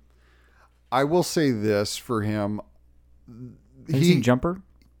 I will say this for him. Have you seen Jumper?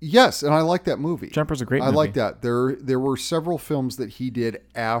 Yes, and I like that movie. Jumper's a great movie. I like that. There were several films that he did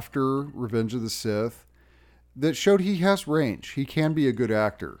after Revenge of the Sith that showed he has range. He can be a good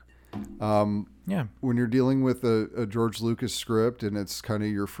actor. Yeah. When you're dealing with a George Lucas script and it's kind of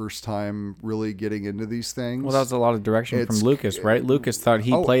your first time really getting into these things. Well, that was a lot of direction from Lucas, right? Lucas thought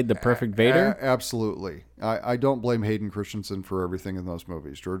he played the perfect Vader. Absolutely. I don't blame Hayden Christensen for everything in those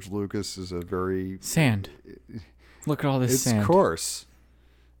movies. George Lucas is a very... Sand. Look at all this sand. Of course.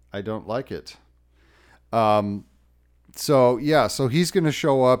 I don't like it. So he's going to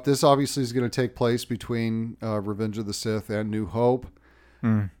show up. This obviously is going to take place between Revenge of the Sith and New Hope.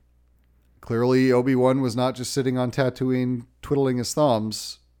 Mm. Clearly, Obi-Wan was not just sitting on Tatooine twiddling his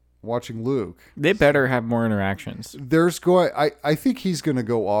thumbs watching Luke. They better have more interactions. I think he's going to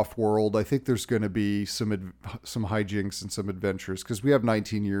go off-world. I think there's going to be some hijinks and some adventures because we have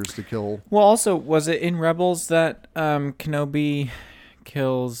 19 years to kill. Well, also, was it in Rebels that Kenobi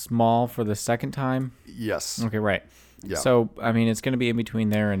kills Maul for the second time? Yes. Okay, right. Yeah. So, I mean, it's going to be in between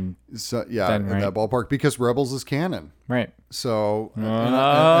there and in that ballpark because Rebels is canon. Right. So,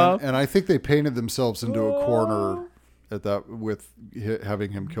 and I think they painted themselves into a corner at that with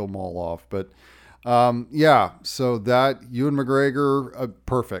having him kill Maul off. But, so that Ewan McGregor,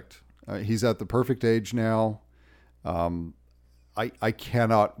 perfect. He's at the perfect age now. I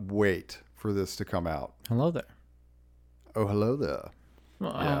cannot wait for this to come out. Hello there. Oh, hello there.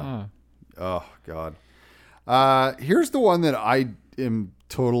 Yeah. Oh, God. Here's the one that I am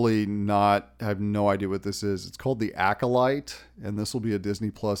totally I have no idea what this is. It's called The Acolyte, and this will be a Disney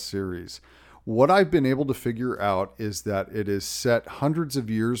Plus series. What I've been able to figure out is that it is set hundreds of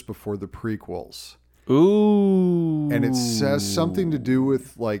years before the prequels. Ooh. And it says something to do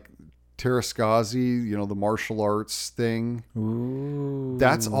with like Terraskazi, the martial arts thing. Ooh.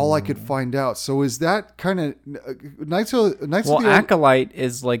 That's all I could find out. So is that kind of Knights of the Acolyte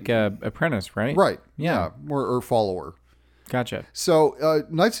is like a apprentice, right? Right. Yeah. Or follower. Gotcha. So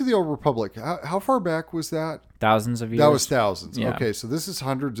Knights of the Old Republic, how far back was that? Thousands of years. That was thousands. Yeah. Okay, so this is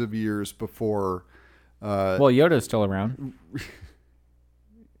hundreds of years before. Well, Yoda's still around.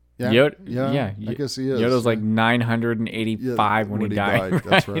 Yeah, yeah. I guess he is. Yoda's like 985 when he died. Right?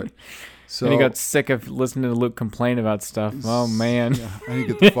 That's right. So, and he got sick of listening to Luke complain about stuff. Oh, man. Yeah, I need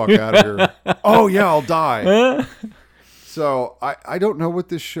to get the fuck out of here. Oh, yeah, I'll die. So I don't know what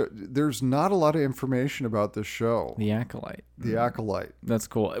this show... There's not a lot of information about this show. The Acolyte. The Acolyte. That's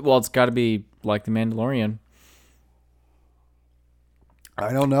cool. Well, it's got to be like The Mandalorian.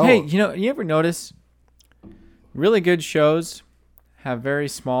 I don't know. Hey, you ever notice really good shows have very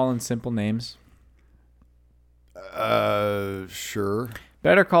small and simple names? Sure.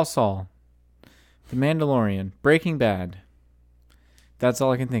 Better Call Saul. The Mandalorian. Breaking Bad. That's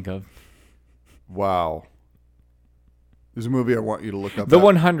all I can think of. Wow. There's a movie I want you to look up. The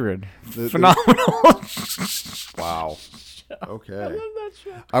 100. Phenomenal. Wow. Okay. I love that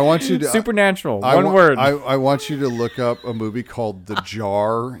show. I want you to... Supernatural. One word. I want you to look up a movie called The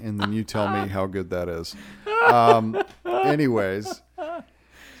Jar, and then you tell me how good that is. Anyways.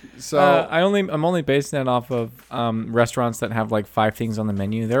 So I'm only basing that off of restaurants that have like 5 things on the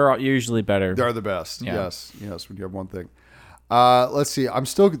menu. They're usually better. They're the best. Yeah. Yes. When you have one thing. Let's see.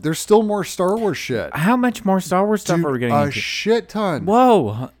 There's still more Star Wars shit. How much more Star Wars stuff are we getting into? A shit ton.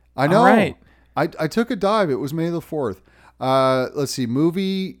 Whoa. I know. All right. I took a dive. It was May the 4th. Let's see.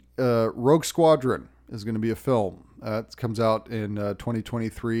 Movie Rogue Squadron is going to be a film. It comes out in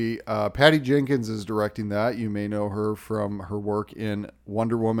 2023. Patty Jenkins is directing that. You may know her from her work in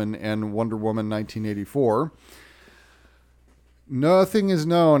Wonder Woman and Wonder Woman 1984. Nothing is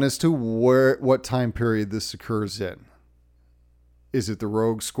known as to what time period this occurs in. Is it the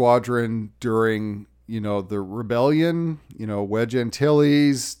Rogue Squadron during, the rebellion, Wedge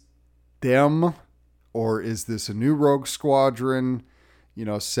Antilles, them? Or is this a new Rogue Squadron,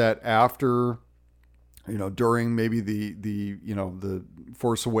 set after, during maybe the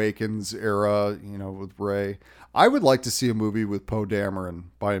Force Awakens era, with Rey? I would like to see a movie with Poe Dameron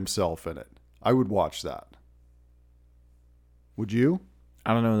by himself in it. I would watch that. Would you?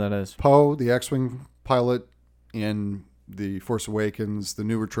 I don't know who that is. Poe, the X-Wing pilot in the Force Awakens, the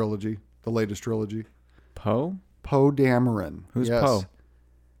newer trilogy, the latest trilogy. Poe? Poe Dameron. Who's Poe?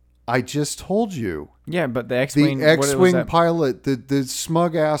 I just told you. Yeah, but the X-Wing... The X-Wing pilot, the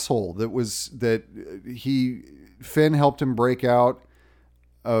smug asshole Finn helped him break out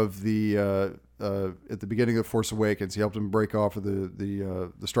of the at the beginning of Force Awakens. He helped him break off of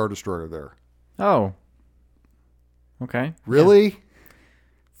the Star Destroyer there. Oh. Okay. Really? Yeah.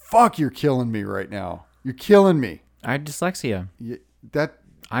 Fuck! You're killing me right now. You're killing me. I have dyslexia. That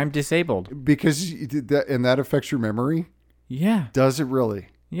I'm disabled because you did that, and that affects your memory. Yeah. Does it really?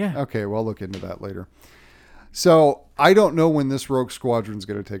 Yeah. Okay. Well, I'll look into that later. So I don't know when this Rogue Squadron is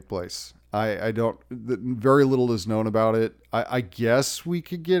going to take place. I don't. Very little is known about it. I guess we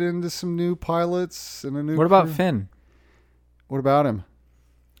could get into some new pilots and a new. What about Finn? What about him?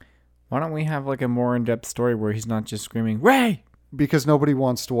 Why don't we have like a more in-depth story where he's not just screaming Rey? Because nobody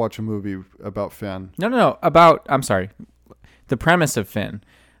wants to watch a movie about Finn. No. I'm sorry. The premise of Finn.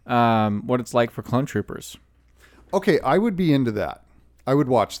 What it's like for clone troopers. Okay, I would be into that. I would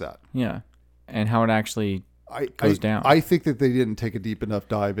watch that. Yeah, and how it actually goes down. I think that they didn't take a deep enough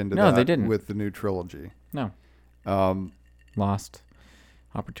dive into that. No, they didn't. With the new trilogy. No. Lost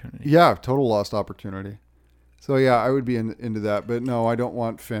opportunity. Yeah, total lost opportunity. So yeah, I would be into that, but no, I don't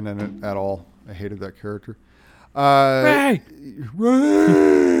want Finn in it at all. I hated that character. Rey!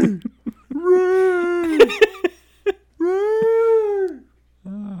 Rey! Rey! Rey!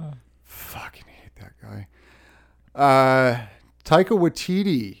 Fucking hate that guy. Taika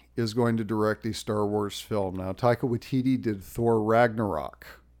Waititi is going to direct a Star Wars film. Now, Taika Waititi did Thor Ragnarok.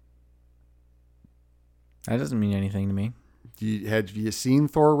 That doesn't mean anything to me. Have you seen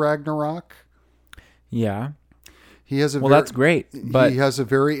Thor Ragnarok? Yeah. He has that's great. But he has a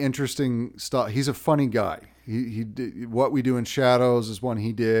very interesting style. He's a funny guy. He did, What We Do in Shadows is one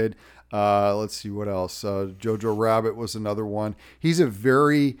he did. Let's see what else. Jojo Rabbit was another one. He's a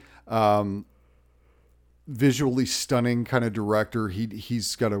very visually stunning kind of director.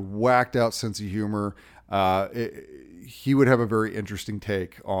 He's got a whacked out sense of humor. He would have a very interesting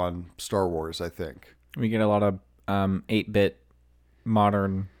take on Star Wars, I think. We get a lot of 8-bit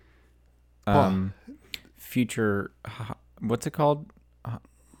modern future. What's it called?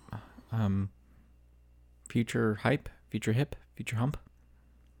 Future hype, future hip, future hump.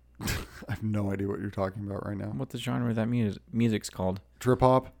 I have no idea what you're talking about right now. What the genre of that music's called? Trip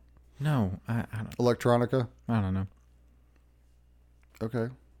hop? No, I don't. Electronica? I don't know. Okay,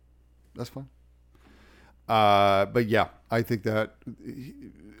 that's fine. But yeah, I think that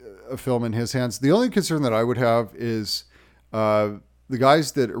a film in his hands. The only concern that I would have is the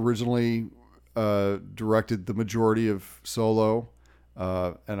guys that originally directed the majority of Solo.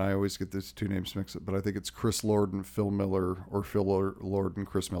 And I always get these two names mixed up, but I think it's Chris Lord and Phil Miller, or Phil Lord and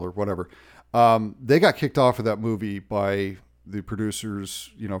Chris Miller, whatever. They got kicked off of that movie by the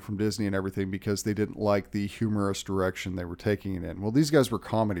producers, from Disney and everything, because they didn't like the humorous direction they were taking it in. Well, these guys were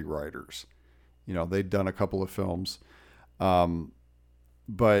comedy writers. They'd done a couple of films,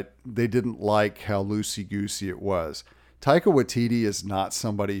 but they didn't like how loosey-goosey it was. Taika Waititi is not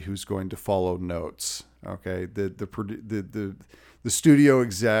somebody who's going to follow notes. Okay, the studio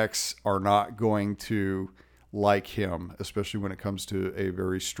execs are not going to like him, especially when it comes to a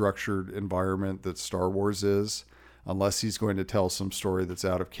very structured environment that Star Wars is, unless he's going to tell some story that's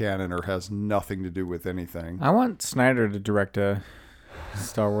out of canon or has nothing to do with anything. I want Snyder to direct a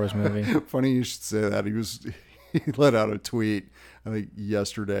Star Wars movie. Funny you should say that. He let out a tweet, I think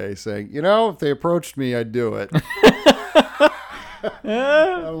yesterday, saying, if they approached me, I'd do it.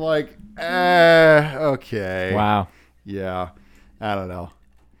 I'm like, okay. Wow. Yeah. I don't know.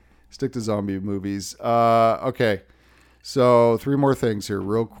 Stick to zombie movies. Okay. So 3 more things here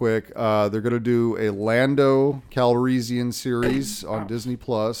real quick. They're going to do a Lando Calrissian series on Disney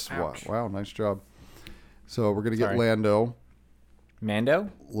Plus. Wow. Nice job. So we're going to get Lando. Lando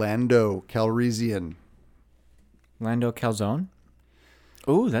Calrissian. Lando Calzone?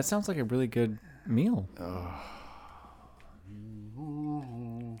 Ooh, that sounds like a really good meal.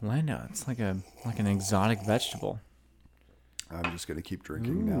 Lando, it's like an exotic vegetable. I'm just going to keep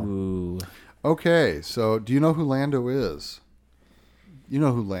drinking Ooh. now. Okay, so do you know who Lando is? You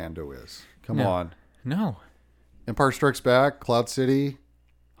know who Lando is. Come on. No. Empire Strikes Back, Cloud City,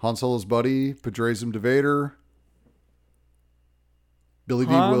 Han Solo's buddy, portrays him to Vader. Billy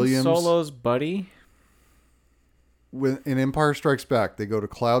D. Williams. Han Solo's buddy? In Empire Strikes Back, they go to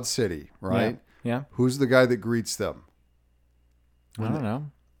Cloud City, right? Yeah. Who's the guy that greets them? I don't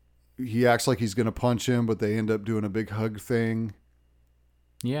know. He acts like he's going to punch him, but they end up doing a big hug thing.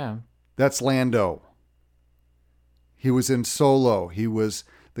 Yeah. That's Lando. He was in Solo. He was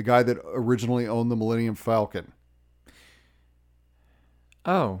the guy that originally owned the Millennium Falcon.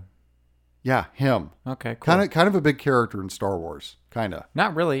 Oh. Yeah, him. Okay, cool. Kind of a big character in Star Wars. Kind of.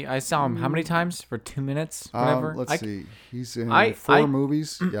 Not really. I saw him how many times? For 2 minutes? Whatever. Let's see. He's in 4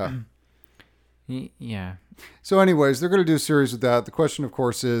 movies. Yeah. Yeah. So anyways, they're going to do a series with that. The question, of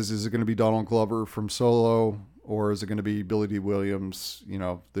course, is it going to be Donald Glover from Solo, or is it going to be Billy D. Williams,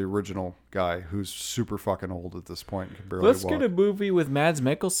 the original guy who's super fucking old at this point and can barely Let's walk. get a movie with Mads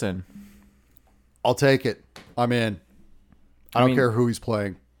Mikkelsen. I'll take it. I'm in. I don't care who he's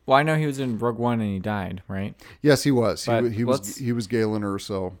playing. Well, I know he was in Rogue One and he died, right? Yes, he was. But He was Galen or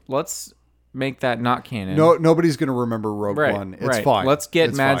so. Let's make that not canon. No, nobody's going to remember Rogue One. It's fine. Let's get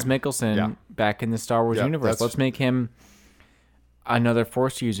it's Mads fine. Mikkelsen back in the Star Wars universe. Let's make him another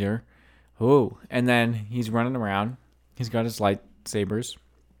Force user. Ooh, and then he's running around. He's got his lightsabers.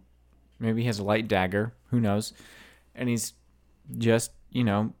 Maybe he has a light dagger. Who knows? And he's just,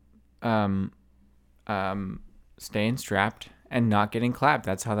 staying strapped and not getting clapped.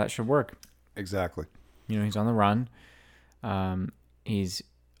 That's how that should work. Exactly. He's on the run.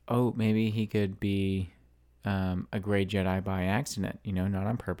 Maybe he could be a gray Jedi by accident, not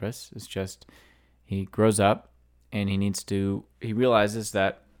on purpose. It's just he grows up and he realizes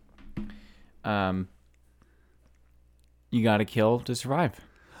that you got to kill to survive.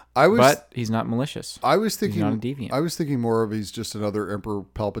 But he's not malicious. I was thinking he's not a deviant. I was thinking more of he's just another Emperor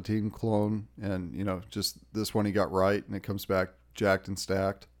Palpatine clone, and just this one he got right, and it comes back jacked and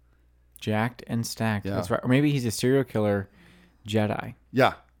stacked. Jacked and stacked. Yeah. That's right. Or maybe he's a serial killer Jedi.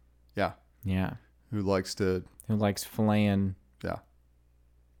 Yeah. Who likes filleting.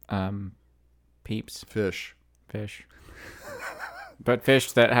 Yeah. Peeps. Fish. But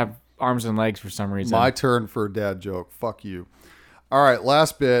fish that have arms and legs for some reason. My turn for a dad joke. Fuck you. All right,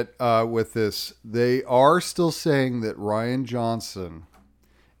 last bit with this. They are still saying that Rian Johnson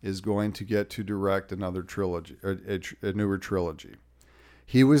is going to get to direct another trilogy, a newer trilogy.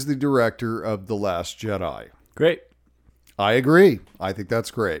 He was the director of The Last Jedi. Great. I agree. I think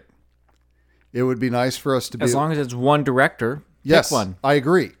that's great. It would be nice for us to be... As long as it's one director, yes, pick one. I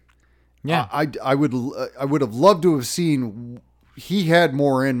agree. Yeah. I would have loved to have seen... He had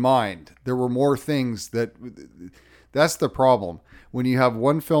more in mind. There were more things that... That's the problem. When you have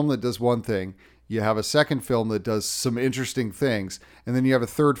one film that does one thing, you have a second film that does some interesting things, and then you have a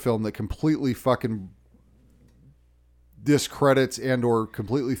third film that completely fucking discredits and or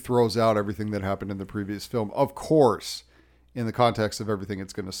completely throws out everything that happened in the previous film. Of course, in the context of everything,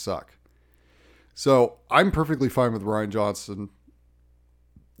 it's going to suck. So I'm perfectly fine with Rian Johnson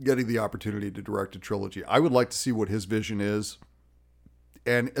getting the opportunity to direct a trilogy. I would like to see what his vision is,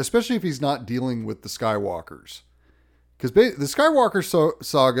 and especially if he's not dealing with the Skywalkers. Because the Skywalker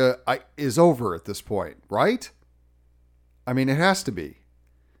saga is over at this point, right? I mean, it has to be.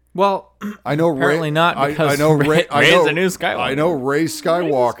 Well, I know apparently not, because Rey's a new Skywalker. I know Rey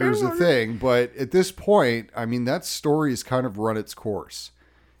Skywalker's a thing, but at this point, I mean, that story has kind of run its course.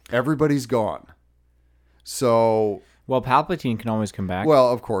 Everybody's gone. So... Well, Palpatine can always come back.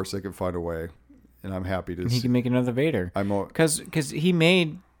 Well, of course, they can find a way, and I'm happy to... He can make another Vader. Because he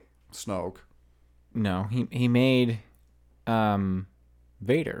made... Snoke. No, he made...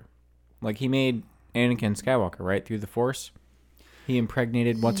 Vader. Like, he made Anakin Skywalker, right? Through the Force. He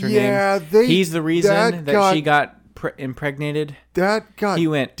impregnated, what's her name? He's the reason that she got impregnated. That got he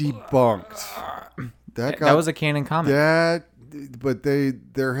went debunked. That was a canon comic. But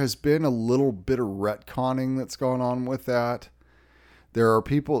there has been a little bit of retconning that's gone on with that. There are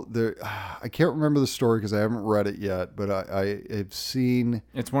people there. I can't remember the story because I haven't read it yet, but I have seen.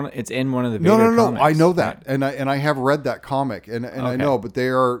 It's in one of the Vader comics. I know that, right? and I have read that comic, and okay. I know, but they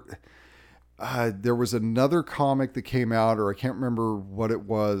are. There was another comic that came out, or I can't remember what it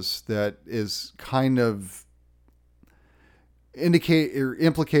was, that is kind of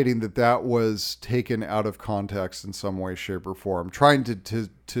implicating that was taken out of context in some way, shape, or form, trying to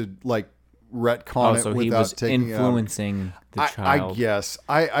like retcon it so without he was taking influencing the child. I guess.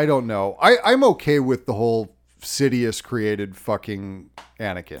 I don't know. I'm okay with the whole Sidious created fucking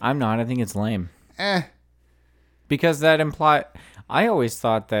Anakin. I'm not. I think it's lame. Because that implied... I always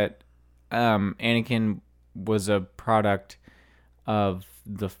thought that Anakin was a product of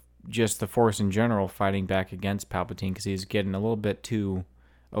just the Force in general fighting back against Palpatine because he's getting a little bit too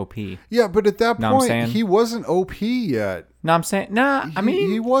OP. Yeah, but at that point, he wasn't OP yet. No, I'm saying... Nah, I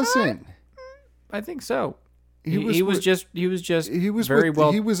mean... He wasn't. I think so. He was very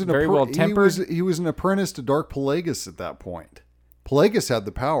well tempered. He was an apprentice to Dark Plagueis at that point. Plagueis had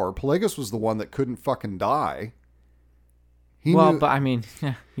the power. Plagueis was the one that couldn't fucking die. But I mean,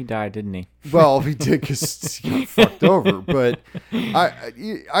 he died, didn't he? Well, he did because he got fucked over. But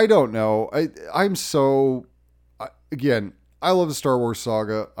I don't know. Again, I love the Star Wars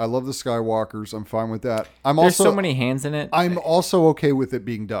saga. I love the Skywalkers. I'm fine with that. There's so many hands in it. I'm also okay with it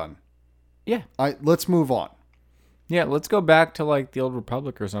being done. Yeah. Let's move on. Yeah, let's go back to like the Old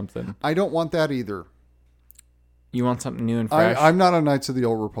Republic or something. I don't want that either. You want something new and fresh? I'm not a Knights of the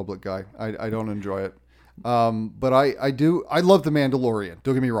Old Republic guy. I don't enjoy it. But I do. I love The Mandalorian.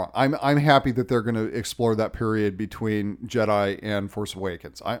 Don't get me wrong. I'm happy that they're going to explore that period between Jedi and Force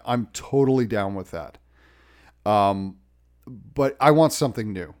Awakens. I'm totally down with that. But I want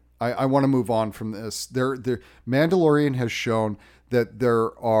something new. I want to move on from this. Mandalorian has shown that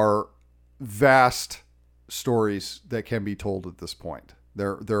there are vast stories that can be told at this point.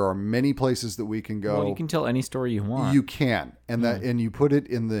 There are many places that we can go. Well, you can tell any story you want. You can, and you put it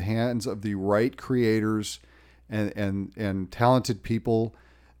in the hands of the right creators and talented people.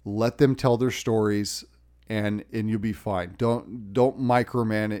 Let them tell their stories, and you'll be fine. Don't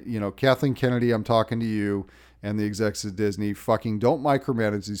micromanage. Kathleen Kennedy, I'm talking to you, and the execs at Disney. Fucking don't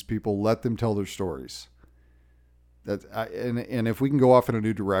micromanage these people. Let them tell their stories. And if we can go off in a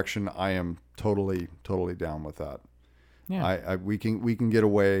new direction, I am totally down with that. Yeah. We can get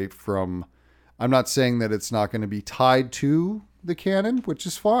away from. I'm not saying that it's not going to be tied to the canon, which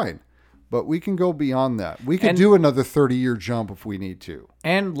is fine, but we can go beyond that. We could do another 30-year jump if we need to.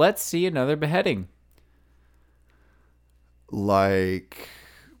 And let's see another beheading, like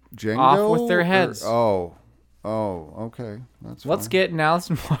Django, off with their heads. Oh, okay, that's. Let's get an Alice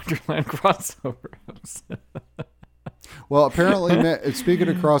in Wonderland crossover episode. Well, apparently, speaking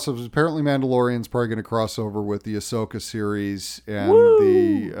of crossovers, apparently Mandalorian's probably going to cross over with the Ahsoka series and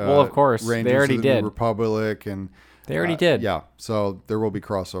the well, of course, Rangers they already of the did. New Republic, and they already did. Yeah, so there will be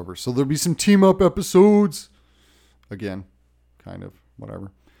crossovers. So there'll be some team up episodes. Again, kind of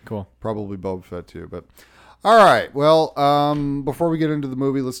whatever. Cool. Probably Boba Fett too, but all right. Well, before we get into the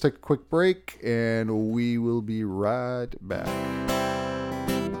movie, let's take a quick break, and we will be right back.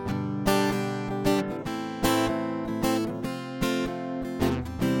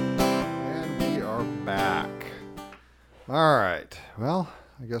 All right. Well,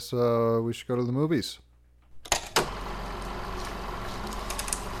 I guess we should go to the movies.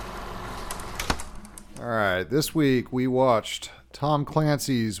 All right. This week we watched Tom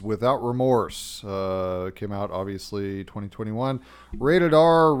Clancy's Without Remorse. Came out obviously 2021. Rated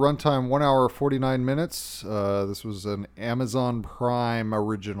R. Runtime 1 hour 49 minutes. This was an Amazon Prime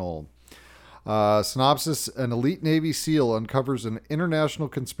original. Synopsis: an elite Navy SEAL uncovers an international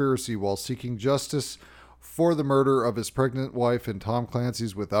conspiracy while seeking justice for the murder of his pregnant wife in Tom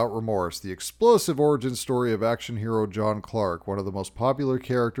Clancy's Without Remorse, the explosive origin story of action hero John Clark, one of the most popular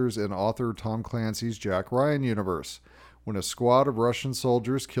characters in author Tom Clancy's Jack Ryan universe. When a squad of Russian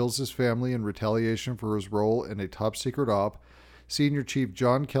soldiers kills his family in retaliation for his role in a top-secret op, Senior Chief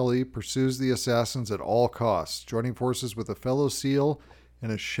John Kelly pursues the assassins at all costs, joining forces with a fellow SEAL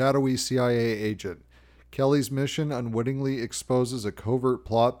and a shadowy CIA agent. Kelly's mission unwittingly exposes a covert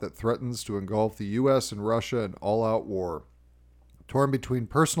plot that threatens to engulf the U.S. and Russia in all-out war. Torn between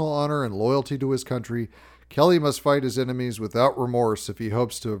personal honor and loyalty to his country, Kelly must fight his enemies without remorse if he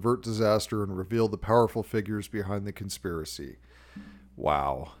hopes to avert disaster and reveal the powerful figures behind the conspiracy.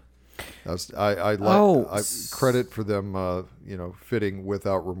 Wow. That's I credit for them fitting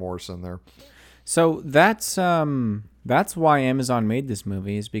Without Remorse in there. So that's why Amazon made this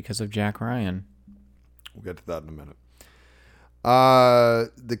movie, is because of Jack Ryan. We'll get to that in a minute.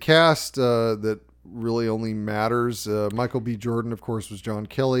 The cast that really only matters. Michael B. Jordan, of course, was John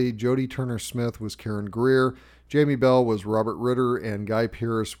Kelly. Jodie Turner-Smith was Karen Greer. Jamie Bell was Robert Ritter. And Guy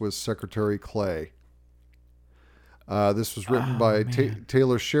Pearce was Secretary Clay. This was written by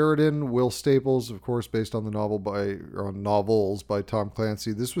Taylor Sheridan. Will Staples, of course, based on the novels by Tom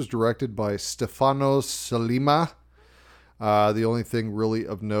Clancy. This was directed by Stefano Sollima. The only thing really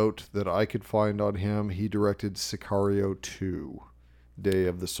of note that I could find on him, he directed Sicario 2, Day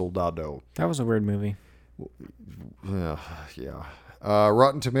of the Soldado. That was a weird movie. Yeah.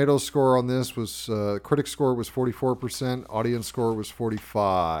 Rotten Tomatoes score on this was, critic score was 44%, audience score was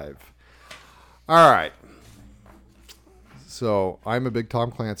 45%. All right. So I'm a big Tom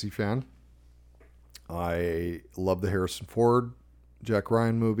Clancy fan. I love the Harrison Ford Jack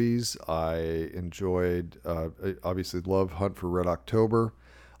Ryan movies. I enjoyed, obviously love Hunt for Red October.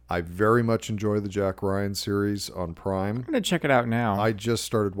 I very much enjoy the Jack Ryan series on Prime. I'm going to check it out now. I just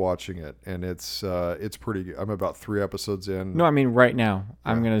started watching it, and it's pretty good. I'm about 3 episodes in. No, I mean right now.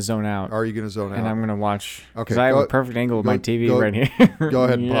 Yeah. I'm going to zone out. Are you going to zone out? And I'm going to watch. Okay. Because I have a perfect angle of my TV right here. Go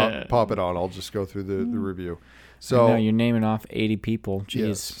ahead and pop it on. I'll just go through the review. So now you're naming off 80 people.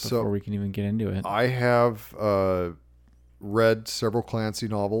 Jeez, before we can even get into it. I have read several Clancy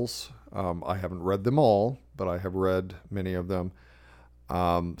novels. I haven't read them all, but I have read many of them.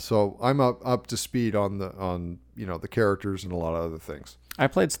 So I'm up to speed on the characters and a lot of other things. I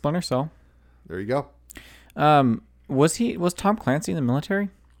played Splinter Cell. There you go. Was Tom Clancy in the military?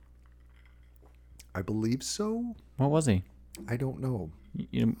 I believe so. What was he? I don't know.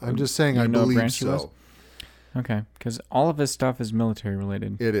 You, I'm just saying I know what believe branch he was? so. Okay, because all of his stuff is military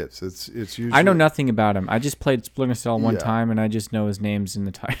related. It is. It's usually. I know nothing about him. I just played Splinter Cell one Yeah. time, and I just know his name's in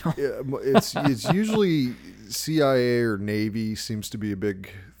the title. It's usually CIA or Navy seems to be a big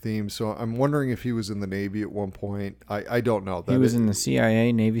theme. So I'm wondering if he was in the Navy at one point. I don't know. He was in the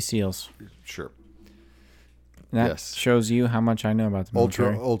CIA, Navy SEALs. Sure. That Yes. shows you how much I know about the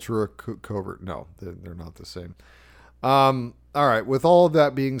military. Ultra covert. No, they're not the same. All right. With all of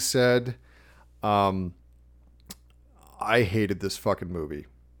that being said, I hated this fucking movie.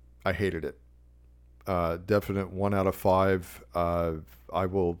 I hated it. Definite 1 out of 5. I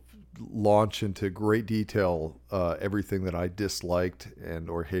will launch into great detail everything that I disliked and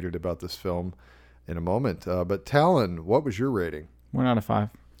or hated about this film in a moment. But Talon, what was your rating? 1 out of 5.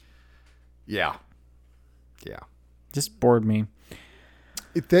 Yeah. Just bored me.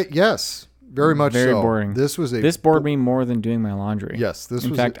 Yes, very much Very so. boring. This bored me more than doing my laundry. Yes,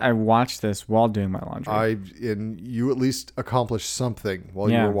 In fact, I watched this while doing my laundry. And you at least accomplished something while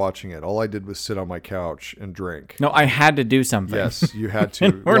you were watching it. All I did was sit on my couch and drink. No, I had to do something. Yes, you had to.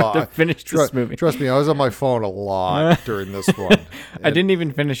 in order to finish this movie. Trust me, I was on my phone a lot during this one. I didn't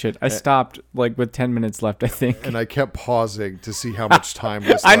even finish it. I stopped with 10 minutes left, I think. And I kept pausing to see how much time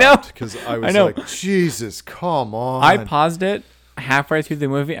was I know. left. Because I was like, Jesus, come on. I paused it halfway through the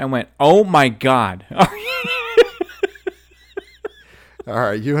movie and went, oh my God. All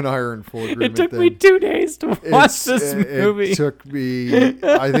right, you and I are in full agreement. It took me 2 days to watch this movie. It took me,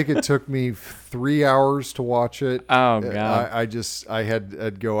 I think it took me 3 hours to watch it. Oh, God.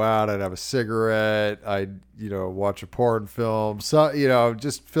 I'd go out, I'd have a cigarette, I'd, watch a porn film. So,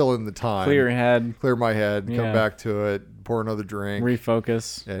 just fill in the time. Clear your head. Clear my head, come Yeah. back to it, pour another drink.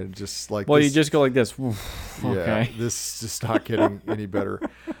 Refocus. And just like Well, this, you just go like this. Okay. Yeah, this is just not getting any better.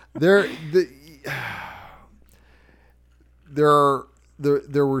 There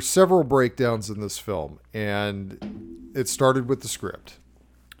were several breakdowns in this film, and it started with the script.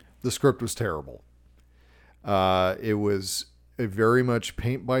 The script was terrible. It was a very much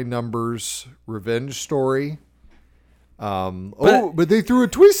paint by numbers revenge story. But they threw a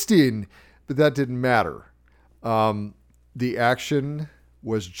twist in, but that didn't matter. The action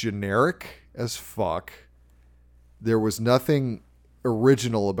was generic as fuck. There was nothing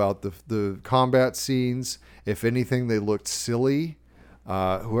original about the combat scenes. If anything, they looked silly.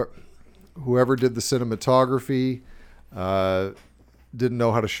 Whoever did the cinematography didn't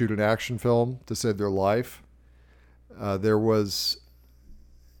know how to shoot an action film to save their life. There was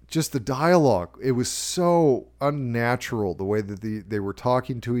just the dialogue. It was so unnatural the way that they were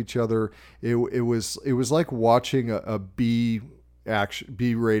talking to each other. It was like watching a B-rated,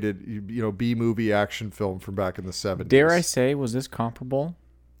 B movie action film from back in the 70s. Dare I say, was this comparable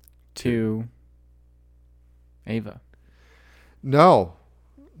to Ava? No.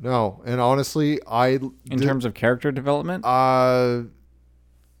 And honestly, in terms of character development, I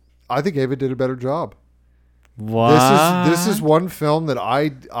think Ava did a better job. What? This is one film that I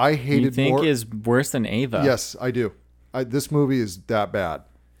hated you think more. is worse than Ava? Yes, I do. This movie is that bad.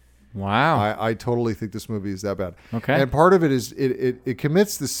 Wow. I totally think this movie is that bad. Okay. And part of it is it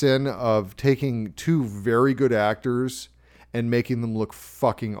commits the sin of taking two very good actors and making them look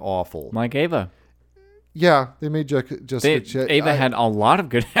fucking awful. Like Ava. Yeah, they made Jessica. Ava had a lot of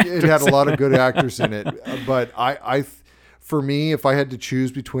good actors. It had a lot of good actors in it, but for me, if I had to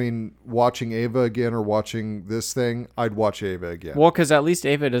choose between watching Ava again or watching this thing, I'd watch Ava again. Well, because at least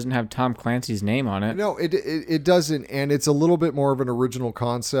Ava doesn't have Tom Clancy's name on it. No, it doesn't, and it's a little bit more of an original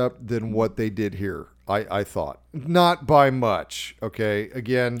concept than what they did here. I thought, not by much. Okay,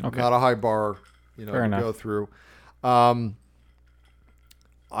 again, not a high bar, to go through.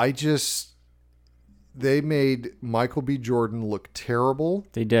 They made Michael B. Jordan look terrible.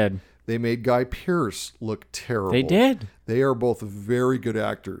 They did. They made Guy Pearce look terrible. They did. They are both very good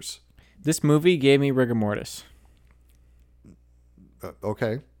actors. This movie gave me rigor mortis.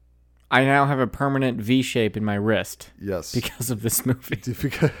 Okay. I now have a permanent V shape in my wrist. Yes. Because of this movie.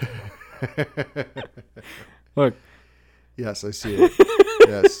 Look. Yes, I see it.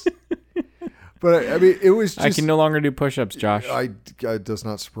 Yes. But I mean, it was just... I can no longer do push-ups, Josh. It does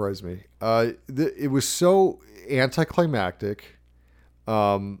not surprise me. It was so anticlimactic.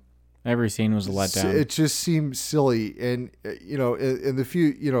 Every scene was a letdown. It just seemed silly. And, in the few,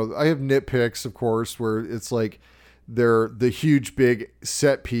 I have nitpicks, of course, where it's like the huge, big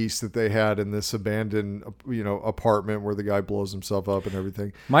set piece that they had in this abandoned, apartment where the guy blows himself up and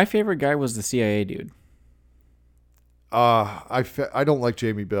everything. My favorite guy was the CIA dude. I don't like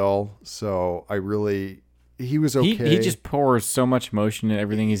Jamie Bell, so I really he was okay. He just pours so much emotion in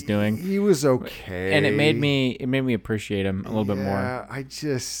everything he's doing. He was okay. And it made me appreciate him a little bit more.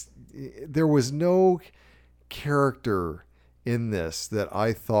 There was no character in this that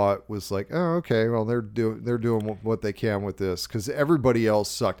I thought was like, oh, okay, well, they're doing what they can with this, because everybody else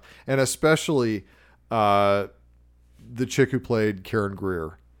sucked, and especially the chick who played Karen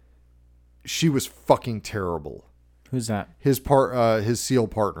Greer. She was fucking terrible. Who's that? His SEAL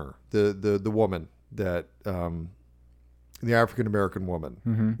partner, the woman that the African American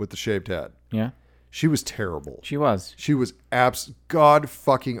woman with the shaved head. Yeah. She was terrible. She was god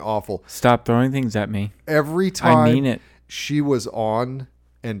fucking awful. Stop throwing things at me. Every time I mean it. She was on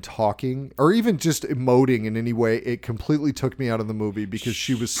and talking, or even just emoting in any way, it completely took me out of the movie because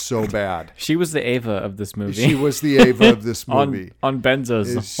she was so bad. She was the Ava of this movie. She was the Ava of this movie. on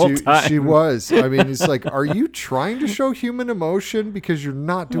benzos the whole time. She was. I mean, it's like, are you trying to show human emotion? Because you're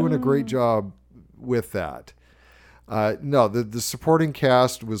not doing a great job with that. No, the supporting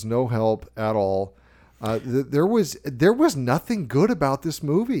cast was no help at all. There was nothing good about this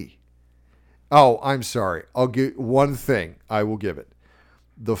movie. Oh, I'm sorry. I'll give one thing. I will give it.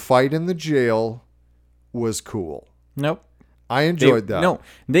 The fight in the jail was cool. Nope. I enjoyed that. No,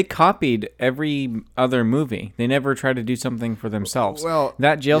 they copied every other movie. They never tried to do something for themselves. Well,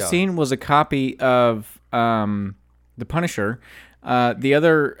 that jail scene was a copy of The Punisher.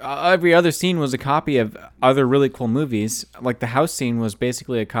 Every other scene was a copy of other really cool movies. Like the house scene was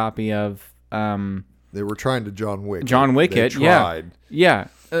basically a copy of. They were trying to John Wick. John Wick. They tried. Yeah.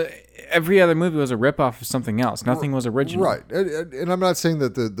 Every other movie was a ripoff of something else. Nothing was original. Right. And I'm not saying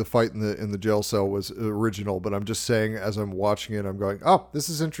that the fight in the jail cell was original, but I'm just saying as I'm watching it, I'm going, oh, this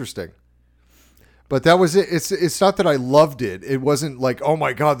is interesting. But that was it. It's not that I loved it. It wasn't like, oh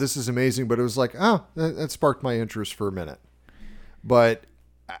my God, this is amazing. But it was like, oh, that sparked my interest for a minute. But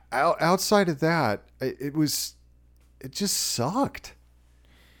outside of that, it just sucked.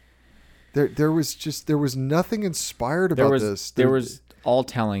 There was nothing inspired about this. There was all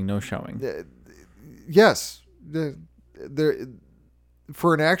telling, no showing. Yes.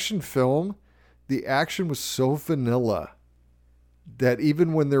 For an action film, the action was so vanilla that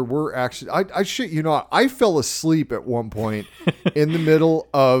even when there were action, I shit you not, I fell asleep at one point in the middle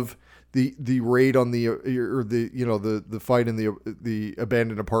of the raid on the fight in the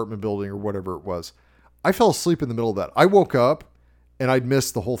abandoned apartment building or whatever it was. I fell asleep in the middle of that. I woke up and I'd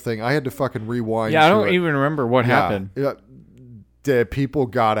missed the whole thing. I had to fucking rewind. Yeah, I don't even remember what happened. Yeah. The people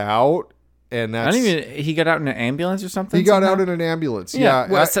got out, and that's... he got out in an ambulance or something? He got out in an ambulance, yeah.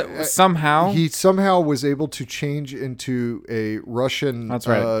 Well, somehow? He somehow was able to change into a Russian... That's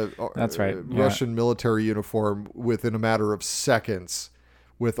right. Russian military uniform within a matter of seconds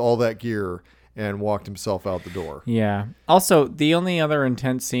with all that gear and walked himself out the door. Yeah. Also, the only other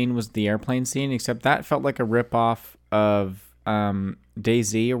intense scene was the airplane scene, except that felt like a ripoff of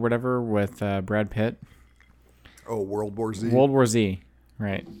DayZ or whatever with Brad Pitt. Oh, World War Z. World War Z,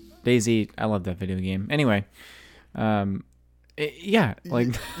 right? DayZ. I love that video game. Anyway, there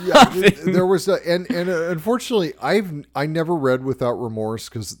was and unfortunately, I never read Without Remorse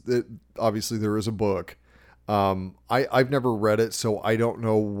because obviously there is a book. I've never read it, so I don't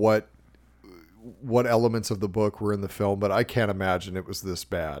know what elements of the book were in the film, but I can't imagine it was this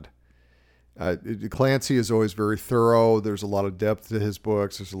bad. Clancy is always very thorough. There's a lot of depth to his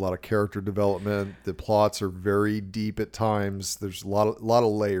books. There's a lot of character development. The plots are very deep at times. There's a lot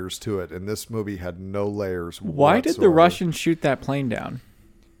of layers to it, and this movie had no layers. Why did the Russians shoot that plane down?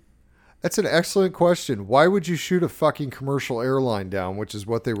 That's an excellent question. Why would you shoot a fucking commercial airline down, which is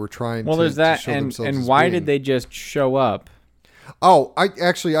what they were trying to there's that, show themselves and as why being. did they just show up? Oh, I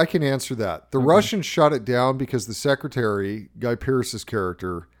can answer that. The Russians shot it down because the secretary, Guy Pearce's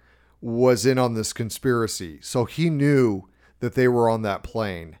character, was in on this conspiracy. So he knew that they were on that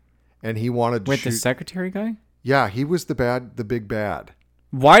plane and he wanted to shoot. The secretary guy? Yeah, he was the big bad.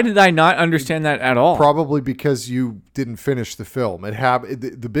 Why did I not understand that at all? Probably because you didn't finish the film.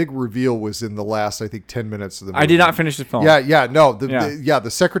 The big reveal was in the last, I think, 10 minutes of the movie. I did not finish the film. The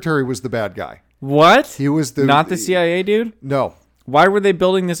secretary was the bad guy. What? He was not the CIA dude? No. Why were they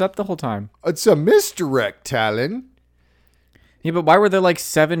building this up the whole time? It's a misdirect, Talon. Yeah, but why were there like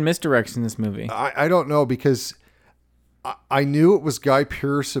 7 misdirects in this movie? I don't know, because I knew it was Guy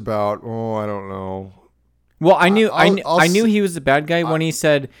Pearce about, I don't know. Well, I knew he was the bad guy when he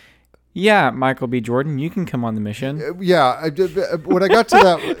said, yeah, Michael B. Jordan, you can come on the mission. Yeah. When I got to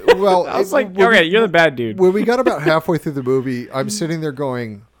that, well... I was like, okay, you're the bad dude. When we got about halfway through the movie, I'm sitting there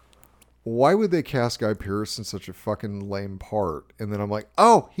going, why would they cast Guy Pearce in such a fucking lame part? And then I'm like,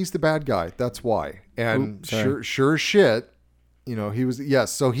 oh, he's the bad guy. That's why. And sure as shit, he was...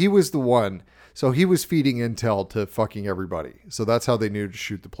 Yes, so he was the one. So he was feeding intel to fucking everybody. So that's how they knew to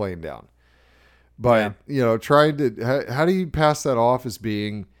shoot the plane down. But, trying to, how do you pass that off as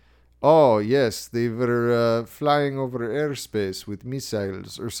being, oh, yes, they were flying over airspace with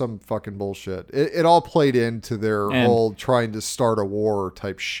missiles or some fucking bullshit. It all played into their whole trying to start a war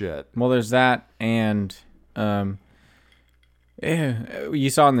type shit. Well, there's that, and you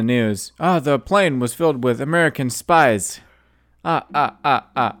saw in the news, the plane was filled with American spies.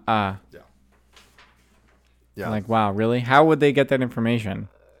 Yeah. Like, wow, really? How would they get that information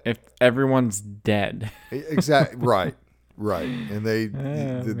if everyone's dead? Exactly. Right. And they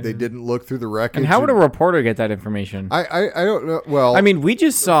didn't look through the wreckage. And how would a reporter get that information? I don't know. Well, I mean, we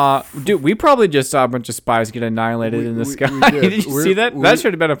probably just saw a bunch of spies get annihilated in the sky. Did you see that? That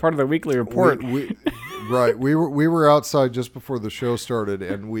should have been a part of the weekly report. Right. We were outside just before the show started,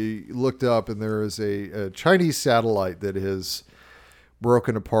 and we looked up, and there is a Chinese satellite that has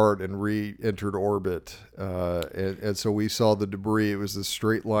broken apart and re-entered orbit. And so we saw the debris. It was a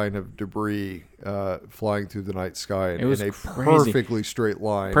straight line of debris flying through the night sky in a crazy. perfectly straight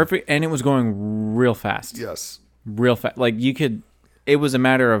line. Perfect. And it was going real fast. Yes. Real fast. Like it was a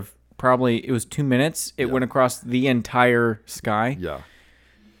matter of it was 2 minutes. It went across the entire sky. Yeah.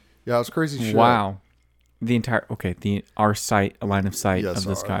 Yeah, it was crazy shit. Wow. Our sight, a line of sight of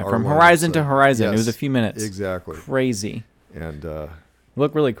the sky. Our From line horizon of to sight. horizon. Yes, It was a few minutes. Exactly. Crazy. And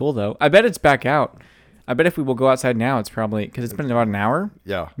Look really cool, though. I bet it's back out. I bet if we will go outside now, it's probably, because it's been about an hour.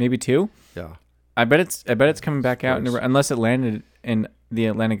 Yeah. Maybe 2. Yeah. I bet it's coming back out, unless it landed in the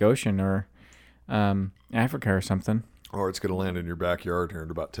Atlantic Ocean or Africa or something. Or it's going to land in your backyard here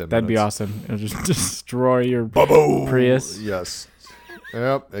in about 10 minutes. That'd be awesome. It'll just destroy your Prius. Yes.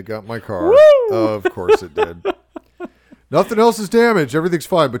 Yep, it got my car. Woo! Of course it did. Nothing else is damaged. Everything's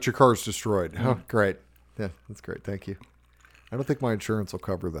fine, but your car's destroyed. Oh, great. Yeah, that's great. Thank you. I don't think my insurance will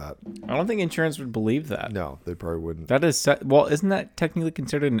cover that. I don't think insurance would believe that. No, they probably wouldn't. That is isn't that technically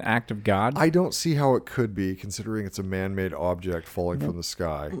considered an act of God? I don't see how it could be, considering it's a man-made object falling from the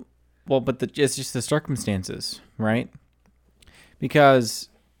sky. Well, but it's just the circumstances, right? Because,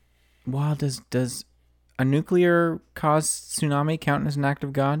 does a nuclear caused tsunami count as an act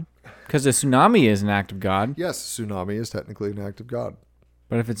of God? Because a tsunami is an act of God. Yes, tsunami is technically an act of God.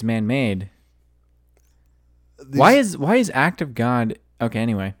 But if it's man-made, why is act of God? Okay,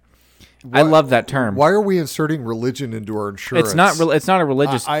 anyway, I love that term. Why are we inserting religion into our insurance? It's not a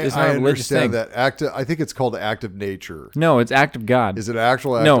religious. It's not a religious thing. That I think it's called act of nature. No, it's act of God. Is it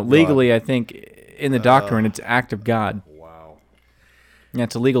actual act? No, of legally, God? I think in the doctrine, it's act of God. Wow. Yeah,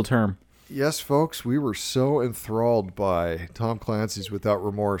 it's a legal term. Yes, folks, we were so enthralled by Tom Clancy's Without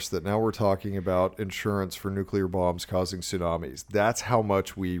Remorse that now we're talking about insurance for nuclear bombs causing tsunamis. That's how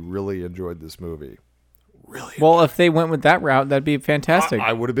much we really enjoyed this movie. Really? Well, if they went with that route, that'd be fantastic.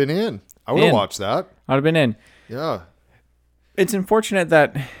 I would have been in. I would have watched that. I'd have been in. Yeah. It's unfortunate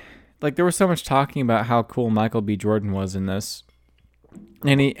that, there was so much talking about how cool Michael B. Jordan was in this,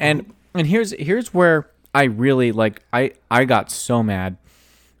 and here's where I really I got so mad.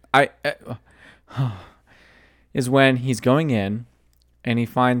 Is when he's going in, and he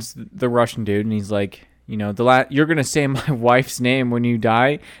finds the Russian dude, and he's like, you're gonna say my wife's name when you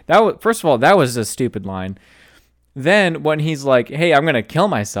die. First of all, that was a stupid line. Then when he's like, hey, I'm gonna kill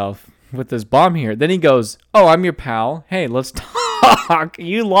myself with this bomb here, then he goes, oh, I'm your pal. Hey, let's talk.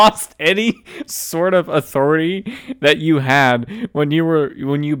 You lost any sort of authority that you had when you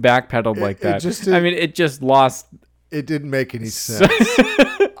backpedaled like that. It just lost. It didn't make any sense.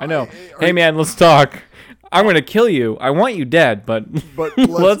 I know. Hey, man, let's talk. I'm gonna kill you. I want you dead, but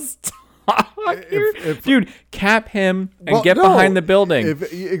let's talk. Dude, cap him and get behind the building.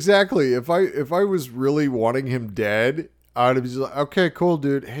 Exactly. If I was really wanting him dead, I'd be like, okay, cool,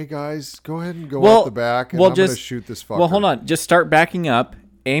 dude. Hey guys, go ahead and go out the back, and I'm gonna shoot this fucker. Well, hold on. Just start backing up.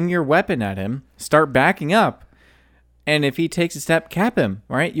 Aim your weapon at him. Start backing up. And if he takes a step, cap him.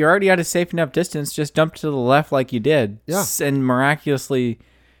 Right? You're already at a safe enough distance. Just dump to the left like you did. Yeah. And miraculously,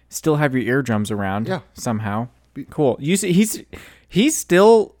 still have your eardrums around. Yeah. Somehow. Cool. You see, he's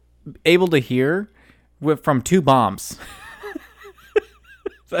still able to hear from 2 bombs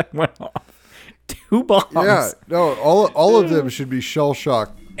that went off. 2 bombs. Yeah, no, all of them should be shell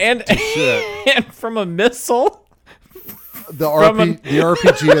shocked and shit. And from a missile. The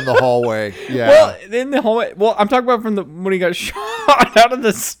RPG in the hallway. Yeah. Well, in the hallway. Well, I'm talking about when he got shot out of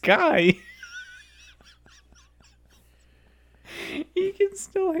the sky. He can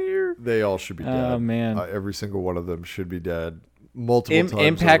still hear. They all should be dead. Oh man, every single one of them should be dead. Multiple times.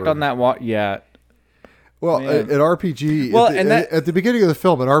 Impact over. on that wall. Yeah. Well, Man. an RPG. Well, at the beginning of the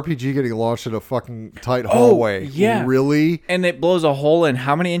film, an RPG getting launched in a fucking tight hallway. Yeah. Really? And it blows a hole in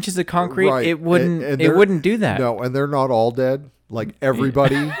how many inches of concrete? Right. It wouldn't. And It wouldn't do that. No, and they're not all dead. Like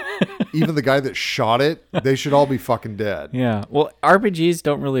everybody, even the guy that shot it, they should all be fucking dead. Yeah. Well, RPGs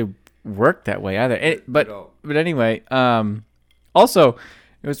don't really work that way either. But anyway, also,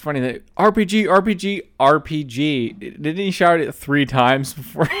 it was funny that RPG. Didn't he shout it 3 times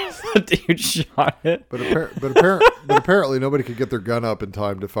before the dude shot it? But apparently nobody could get their gun up in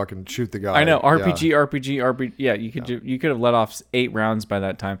time to fucking shoot the guy. I know. RPG. Yeah, you could have let off 8 rounds by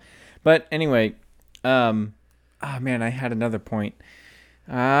that time. But anyway, oh man, I had another point.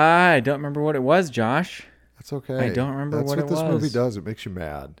 I don't remember what it was, Josh. That's okay. I don't remember what it was. That's what this movie does. It makes you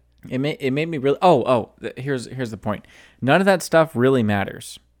mad. It made me really. Here's the point. None of that stuff really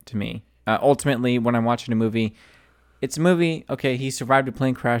matters to me. Ultimately, when I'm watching a movie, it's a movie. Okay, he survived a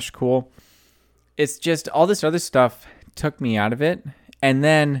plane crash. Cool. It's just all this other stuff took me out of it, and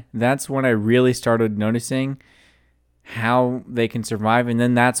then that's when I really started noticing how they can survive, and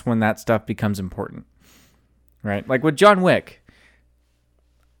then that's when that stuff becomes important. Right, like with John Wick.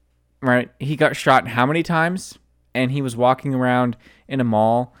 Right, he got shot how many times, and he was walking around in a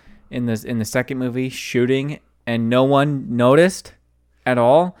mall in the second movie shooting, and no one noticed at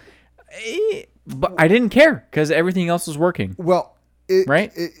all. But I didn't care because everything else was working. Well,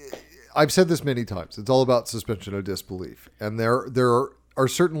 right? I've said this many times. It's all about suspension of disbelief, and there are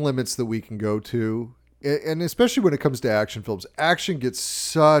certain limits that we can go to, and especially when it comes to action films. Action gets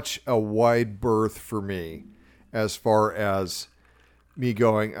such a wide berth for me, as far as me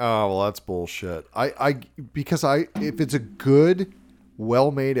going, oh well, that's bullshit. Because if it's a good,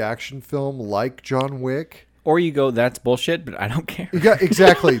 well-made action film like John Wick, or you go, that's bullshit, but I don't care. Yeah,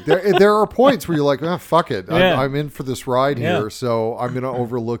 exactly. There are points where you're like, oh, fuck it. Yeah. I'm in for this ride here, so I'm going to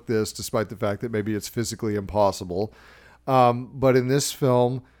overlook this, despite the fact that maybe it's physically impossible. But in this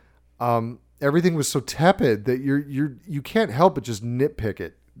film, everything was so tepid that you can't help but just nitpick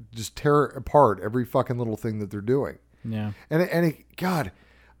it, just tear apart every fucking little thing that they're doing. Yeah. God,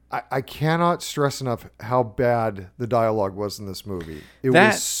 I cannot stress enough how bad the dialogue was in this movie. It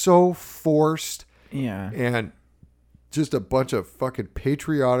was so forced. Yeah. And just a bunch of fucking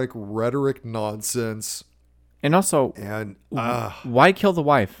patriotic rhetoric nonsense. And also, why kill the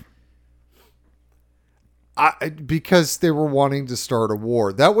wife? Because they were wanting to start a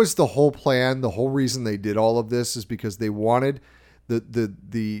war. That was the whole plan. The whole reason they did all of this is because they wanted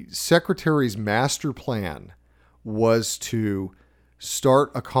the secretary's master plan was to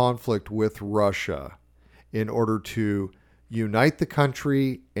start a conflict with Russia in order to unite the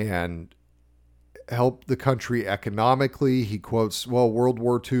country and help the country economically. He quotes, well, World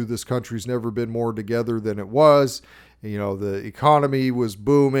War II, this country's never been more together than it was. You know, the economy was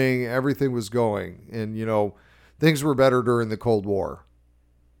booming, everything was going, and, you know, things were better during the Cold War.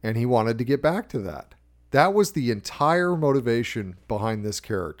 And he wanted to get back to that. That was the entire motivation behind this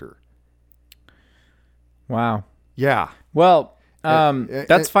character. Wow. Yeah. Well,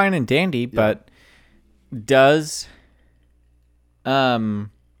 that's fine and dandy, but does a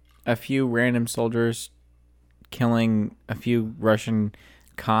few random soldiers killing a few Russian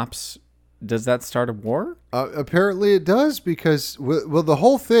cops, does that start a war? Apparently it does, because the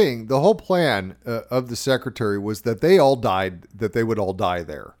whole plan of the secretary was that they would all die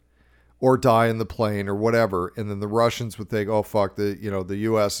there, or die in the plane or whatever, and then the Russians would think, oh fuck, the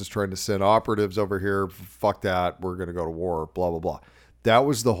U.S. is trying to send operatives over here, fuck that, we're going to go to war, blah blah blah. That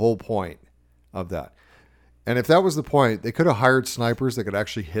was the whole point of that. And if that was the point, they could have hired snipers that could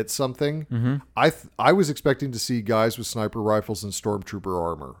actually hit something. Mm-hmm. I was expecting to see guys with sniper rifles and stormtrooper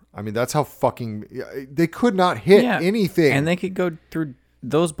armor. I mean, that's how fucking... They could not hit anything. And they could go through...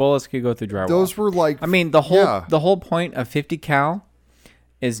 Those bullets could go through drywall. Those were like... I mean, the whole point of 50 cal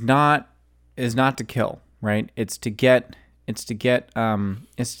is not to kill, right? It's to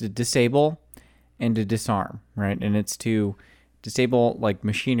disable and to disarm, right? And it's to disable like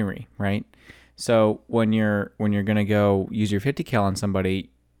machinery, right? So when you're going to go use your 50 cal on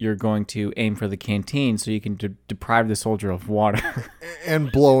somebody, you're going to aim for the canteen so you can deprive the soldier of water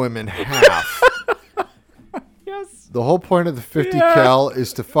and blow him in half. Yes. The whole point of the 50 cal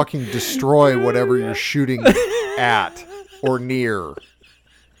is to fucking destroy whatever you're shooting at or near.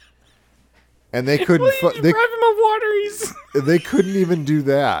 And they couldn't deprive him of water. They couldn't even do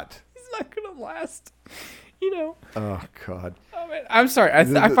that. He's not going to last. You know. Oh God. Oh, man. I'm sorry.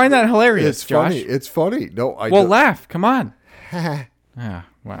 I find that hilarious. It's Josh. funny. It's funny. No, laugh. Come on. Wow.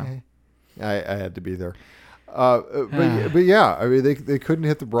 I had to be there. But yeah, I mean, they couldn't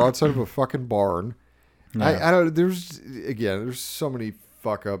hit the broadside of a fucking barn. No. I don't. There's so many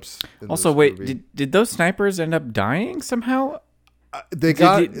fuck ups. Also, wait, did those snipers end up dying somehow? They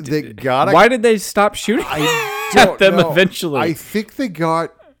got. Why did they stop shooting at them eventually? I think they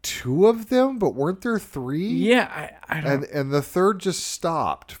got 2 of them, but weren't there 3? Yeah, I don't. And the third just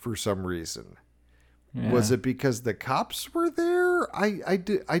stopped for some reason. Yeah. Was it because the cops were there? I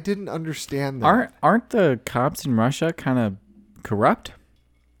didn't understand that. Aren't the cops in Russia kind of corrupt?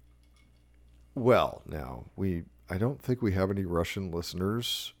 Well, now I don't think we have any Russian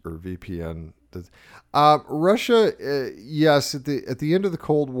listeners or VPN. Russia, yes, at the end of the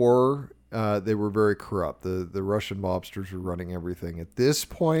Cold War, they were very corrupt. The Russian mobsters were running everything. At this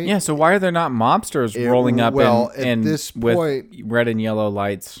point, yeah. So why are there not mobsters rolling up with red and yellow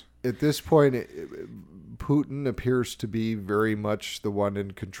lights? At this point, Putin appears to be very much the one in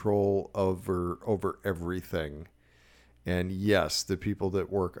control over everything. And yes, the people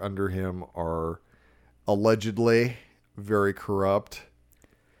that work under him are allegedly very corrupt.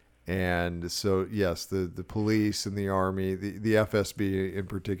 And so, yes, the police and the army, the FSB in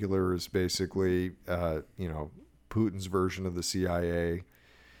particular is basically, Putin's version of the CIA.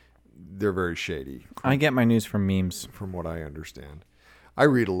 They're very shady. I get my news from memes. From what I understand. I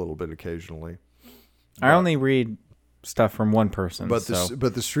read a little bit occasionally. I only read stuff from one person. But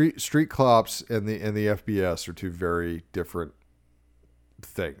the street cops and the FBS are 2 very different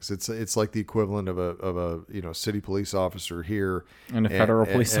things. It's like the equivalent of a city police officer here and a federal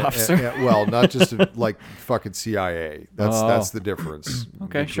police officer. Well, not just like fucking CIA. That's the difference.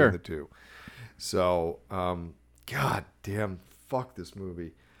 Okay, between sure. The 2. So, god damn, fuck this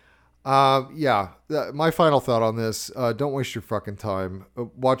movie. My final thought on this: don't waste your fucking time.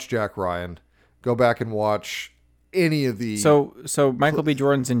 Watch Jack Ryan. Go back and watch any of the. So Michael B.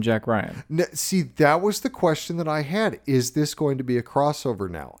 Jordan's in Jack Ryan. See, that was the question that I had. Is this going to be a crossover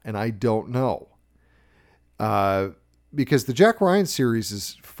now? And I don't know. Because the Jack Ryan series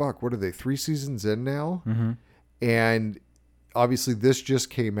is what are they? 3 seasons in now, and obviously this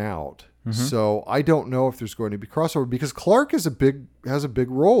just came out. So I don't know if there's going to be crossover because Clark has a big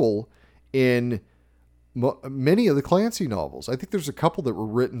role in many of the Clancy novels. I think there's a couple that were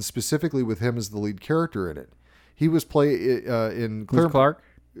written specifically with him as the lead character in it. He was in Clark?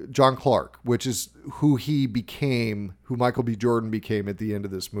 John Clark, which is who Michael B. Jordan became at the end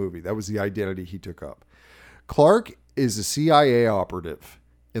of this movie. That was the identity he took up. Clark is a CIA operative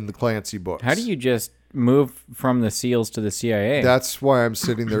in the Clancy books. How do you just move from the SEALs to the CIA? That's why I'm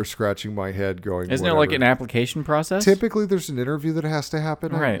sitting there scratching my head going, Isn't it like an application process? Typically, there's an interview that has to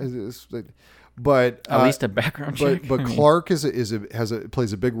happen. Right. But at least a background check. But Clark plays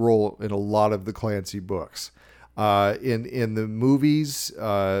a big role in a lot of the Clancy books. In the movies,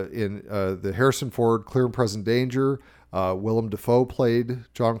 in the Harrison Ford Clear and Present Danger, Willem Dafoe played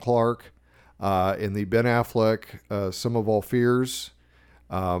John Clark. In the Ben Affleck Sum of All Fears,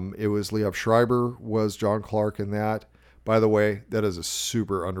 it was Liev Schreiber was John Clark in that. By the way, that is a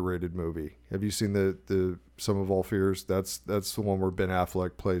super underrated movie. Have you seen the Sum of All Fears? That's the one where Ben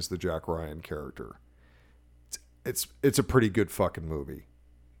Affleck plays the Jack Ryan character. It's a pretty good fucking movie.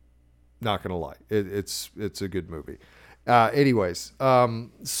 Not gonna lie, it's a good movie. Anyways,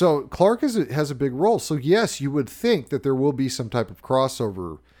 so Clark has a big role. So yes, you would think that there will be some type of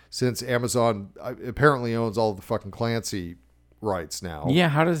crossover since Amazon apparently owns all of the fucking Clancy rights now. Yeah,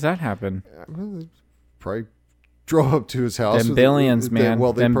 how does that happen? Probably drove up to his house. Them billions, man.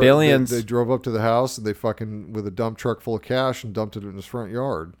 Them billions. They drove up to the house and they fucking with a dump truck full of cash and dumped it in his front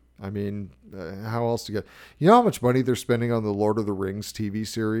yard. I mean, how else to get? You know how much money they're spending on the Lord of the Rings TV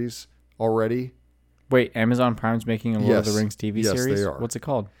series already? Wait, Amazon Prime's making a Lord of the Rings TV series? Yes, they are. What's it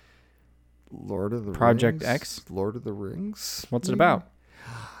called? Lord of the Project Rings? X? Lord of the Rings? What's it about?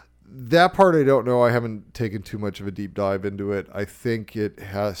 That part I don't know. I haven't taken too much of a deep dive into it. I think it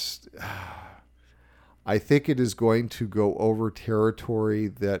is going to go over territory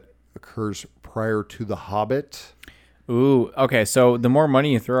that occurs prior to The Hobbit. Ooh, okay. So the more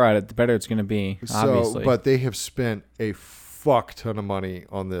money you throw at it, the better it's going to be, obviously. But they have spent a fuck ton of money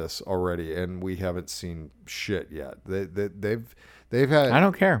on this already, and we haven't seen shit yet. They've had. I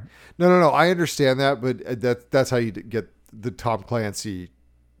don't care. No. I understand that, but that's how you get the Tom Clancy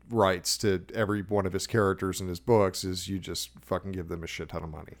rights to every one of his characters in his books. Is you just fucking give them a shit ton of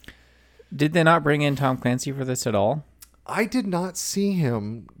money. Did they not bring in Tom Clancy for this at all? I did not see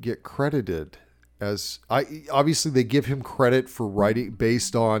him get credited as obviously they give him credit for writing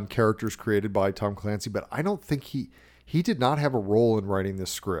based on characters created by Tom Clancy, but I don't think he did not have a role in writing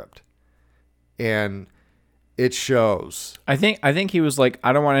this script. And it shows. I think he was like,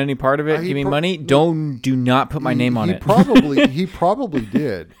 I don't want any part of it. Give me money. Do not put my name on it. He probably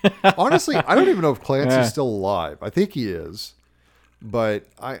did. Honestly, I don't even know if Clancy's still alive. I think he is. But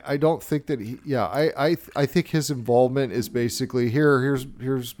I don't think that I think his involvement is basically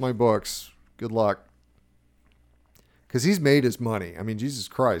here's my books. Good luck. Because he's made his money. I mean, Jesus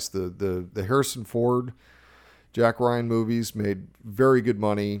Christ, the Harrison Ford, Jack Ryan movies made very good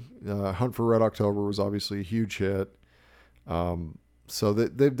money. Hunt for Red October was obviously a huge hit. So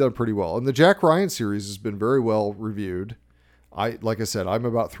they've done pretty well. And the Jack Ryan series has been very well reviewed. Like I said, I'm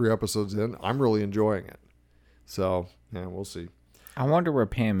about 3 episodes in. I'm really enjoying it. So, yeah, we'll see. I wonder where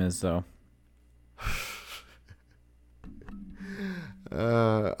Pam is, though.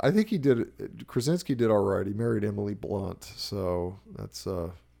 I think Krasinski did all right. He married Emily Blunt. So that's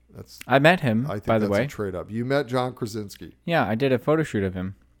I met him, I think by the that's way. a trade up. You met John Krasinski. Yeah, I did a photo shoot of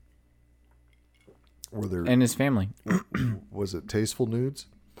him. Were there And his family. was it tasteful nudes?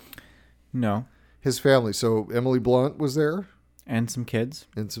 No. His family. So Emily Blunt was there And some kids.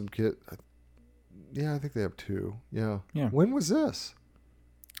 and some kid. Yeah, I think they have 2. Yeah. Yeah. When was this?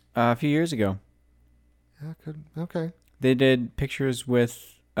 A few years ago. Yeah, okay. They did pictures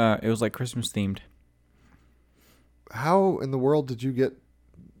with, it was like Christmas themed. How in the world did you get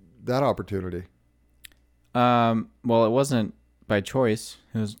that opportunity? Well, it wasn't by choice.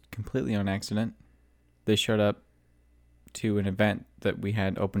 It was completely on accident. They showed up to an event that we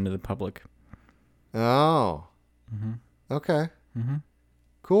had open to the public. Oh. Mm-hmm. Okay. Mm-hmm.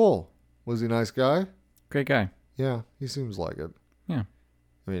 Cool. Was he a nice guy? Great guy. Yeah, he seems like it. Yeah.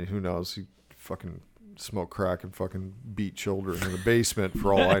 I mean, who knows? He fucking smoked crack and fucking beat children in the basement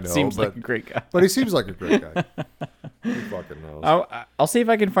for all I know. Seems like a great guy. But he seems like a great guy. Who fucking knows? I'll see if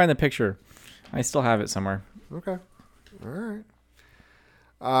I can find the picture. I still have it somewhere. Okay. All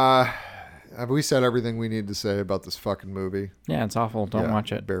right. Have we said everything we need to say about this fucking movie? Yeah, it's awful. Don't Yeah,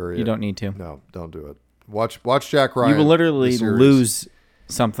 watch it. bury You it. don't need to. No, don't do it. Watch Jack Ryan. You will literally the series. lose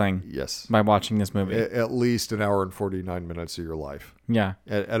something Yes. by watching this movie. At least an hour and 49 minutes of your life. Yeah.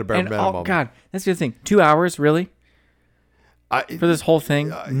 At a bare And minimum. oh god, that's the other thing. 2 hours, really? For this whole thing?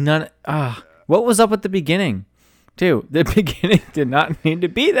 What was up at the beginning? Too. The beginning did not need to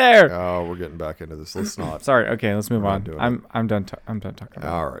be there. Oh, we're getting back into this. Let's not. Sorry. Okay, let's move on. doing I'm done. I'm done talking about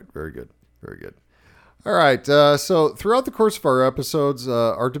it. All right. Very good. Very good. All right. So throughout the course of our episodes,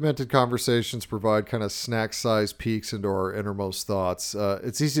 our demented conversations provide kind of snack-sized peeks into our innermost thoughts.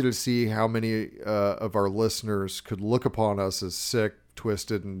 It's easy to see how many of our listeners could look upon us as sick,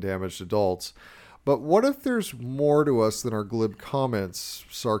 twisted, and damaged adults. But what if there's more to us than our glib comments,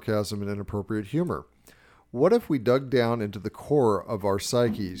 sarcasm, and inappropriate humor? What if we dug down into the core of our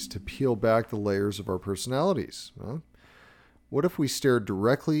psyches to peel back the layers of our personalities? What if we stared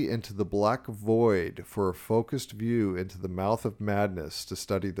directly into the black void for a focused view into the mouth of madness to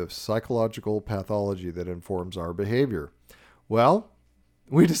study the psychological pathology that informs our behavior? Well,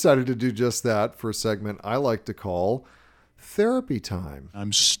 we decided to do just that for a segment I like to call Therapy Time.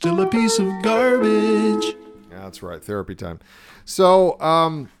 I'm still a piece of garbage. Yeah, that's right, therapy time. So,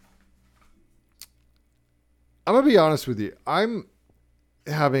 I'm going to be honest with you. I'm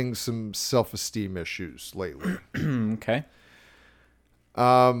having some self-esteem issues lately. Okay.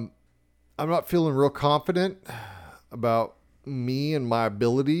 I'm not feeling real confident about me and my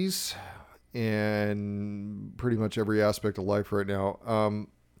abilities in pretty much every aspect of life right now.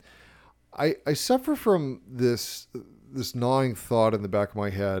 I suffer from this gnawing thought in the back of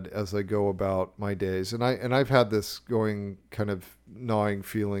my head as I go about my days. And I've had this going kind of gnawing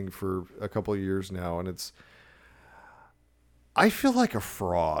feeling for a couple of years now. And I feel like a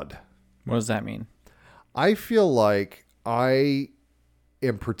fraud. What does that mean? I feel like I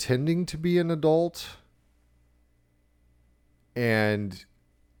am pretending to be an adult, and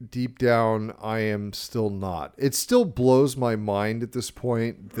deep down I am still not. It still blows my mind at this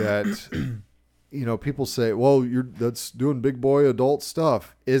point that people say, well, that's doing big boy adult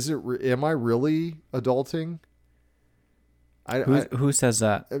stuff. Am I really adulting? Who says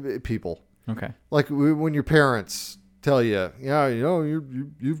that? People. Okay. Like when your parents tell you, yeah,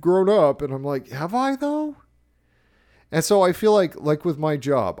 you've grown up, and I'm like, have I though? And so I feel like with my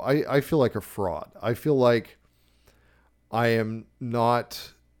job, I feel like a fraud. I feel like I am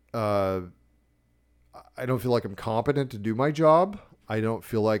not, I don't feel like I'm competent to do my job. I don't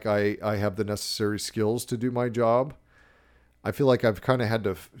feel like I have the necessary skills to do my job. I feel like I've kind of had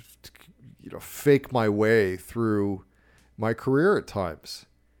to, fake my way through my career at times.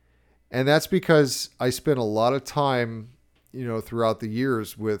 And that's because I spent a lot of time, throughout the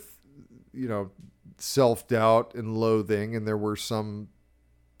years with, self-doubt and loathing. And there were some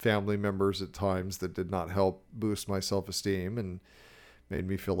family members at times that did not help boost my self-esteem and made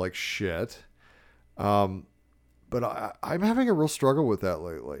me feel like shit. But I'm having a real struggle with that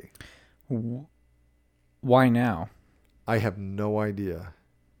lately. Why now? I have no idea.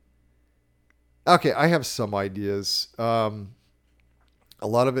 Okay, I have some ideas. A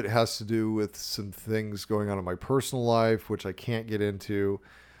lot of it has to do with some things going on in my personal life, which I can't get into.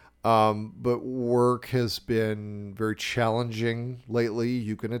 But work has been very challenging lately.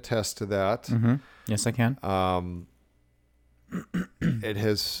 You can attest to that. Mm-hmm. Yes, I can. It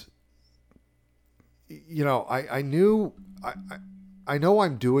has, I knew, I know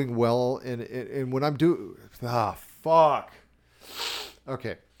I'm doing well and when I'm fuck.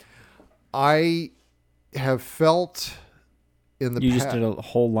 Okay. I have felt in the You just did a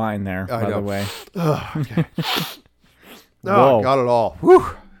whole line there, by the way. Okay. Whoa. Got it all. Whew.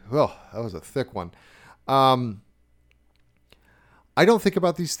 Well, that was a thick one. I don't think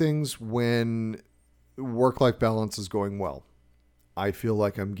about these things when work-life balance is going well. I feel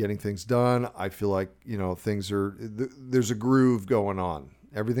like I'm getting things done. I feel like, there's a groove going on.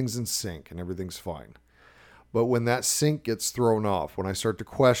 Everything's in sync and everything's fine. But when that sync gets thrown off, when I start to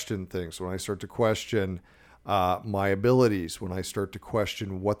question things, when I start to question my abilities, when I start to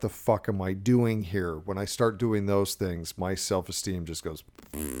question what the fuck am I doing here, when I start doing those things, my self-esteem just goes,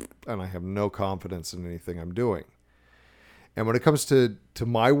 and I have no confidence in anything I'm doing. And when it comes to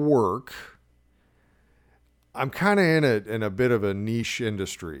my work, I'm kind of in a bit of a niche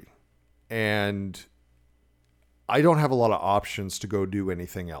industry, and I don't have a lot of options to go do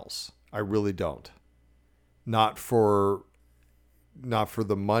anything else. I really don't. Not for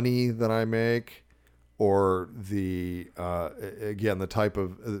the money that I make, or the type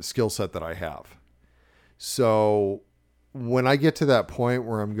of skill set that I have. So when I get to that point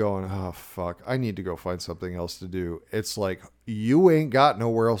where I'm going, oh fuck, I need to go find something else to do, it's like, you ain't got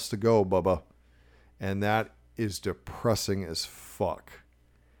nowhere else to go, Bubba. And that is depressing as fuck.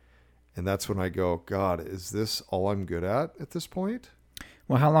 And that's when I go, God, is this all I'm good at this point?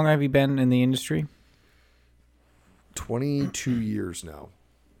 Well, how long have you been in the industry? 22 years now.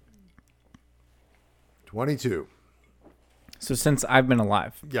 22. So since I've been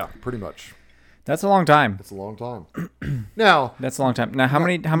alive. Yeah, pretty much. That's a long time. That's a long time. Now, that's a long time. Now, how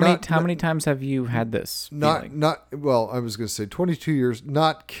many times have you had this? Well, I was going to say 22 years,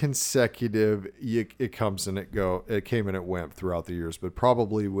 not consecutive. It comes and it came and it went throughout the years, but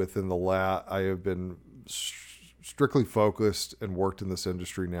probably within I have been strictly focused and worked in this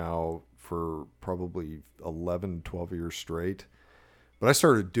industry now for probably 11, 12 years straight. But I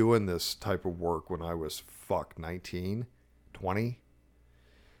started doing this type of work when I was 19, 20.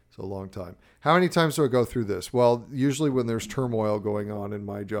 So a long time. How many times do I go through this? Well, usually when there's turmoil going on in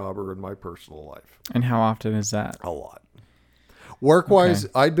my job or in my personal life. And how often is that? A lot. Work-wise,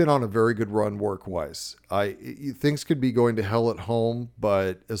 okay. I'd been on a very good run work-wise. Things could be going to hell at home,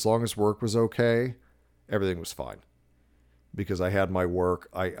 but as long as work was okay, everything was fine. Because I had my work,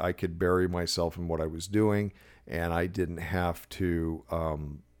 I could bury myself in what I was doing, and I didn't have to,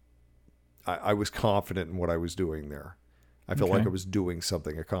 I was confident in what I was doing there. I felt like I was doing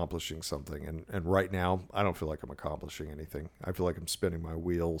something, accomplishing something. And right now, I don't feel like I'm accomplishing anything. I feel like I'm spinning my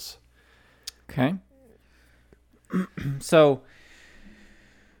wheels. Okay. So,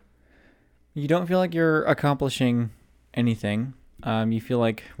 you don't feel like you're accomplishing anything. You feel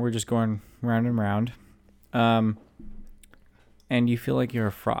like we're just going round and round. And you feel like you're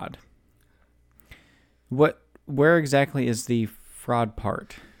a fraud. Where exactly is the fraud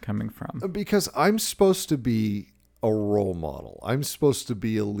part coming from? Because I'm supposed to be a role model. I'm supposed to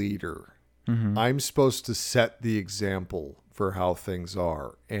be a leader. Mm-hmm. I'm supposed to set the example for how things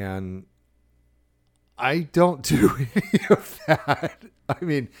are. And I don't do any of that. I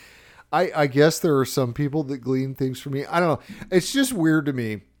mean, I guess there are some people that glean things from me. I don't know. It's just weird to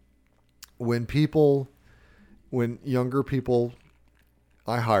me when younger people,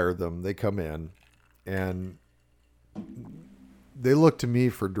 I hire them, they come in and they look to me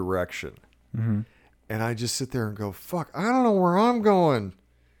for direction. Mm-hmm. And I just sit there and go, fuck, I don't know where I'm going.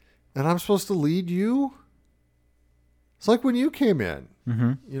 And I'm supposed to lead you? It's like when you came in.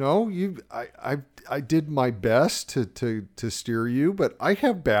 Mm-hmm. I did my best to steer you, but I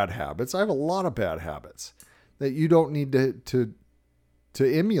have bad habits. I have a lot of bad habits that you don't need to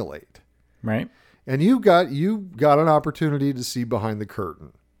emulate. Right. And you got an opportunity to see behind the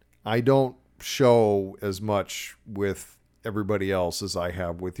curtain. I don't show as much with everybody else as I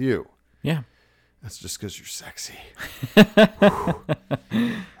have with you. Yeah. That's just because you're sexy.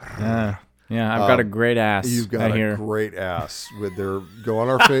 Yeah, I've got a great ass. You've got a great ass. Go on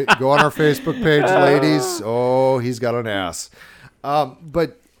our Facebook page, ladies. Oh, he's got an ass.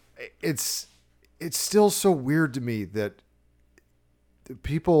 But it's still so weird to me that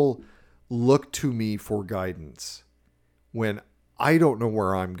people look to me for guidance when I don't know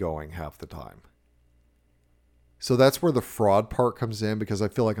where I'm going half the time. So that's where the fraud part comes in, because I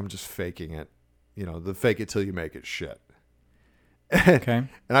feel like I'm just faking it. The fake it till you make it shit. Okay.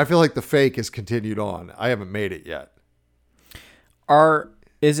 And I feel like the fake has continued on. I haven't made it yet.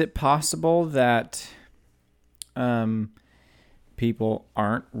 Is it possible that people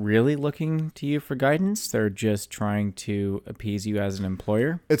aren't really looking to you for guidance? They're just trying to appease you as an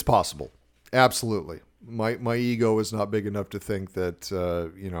employer? It's possible. Absolutely. My ego is not big enough to think that,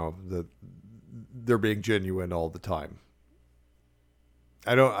 that they're being genuine all the time.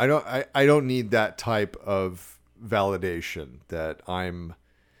 I don't need that type of validation that I'm,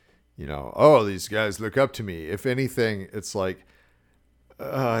 oh, these guys look up to me. If anything, it's like,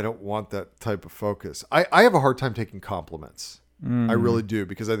 I don't want that type of focus. I have a hard time taking compliments. I really do,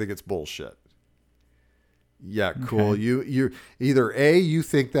 because I think it's bullshit. Yeah, cool. Okay. You either A, you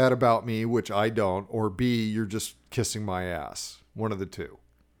think that about me, which I don't, or B, you're just kissing my ass. One of the two.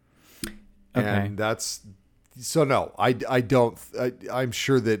 Okay. And so no, I don't. I'm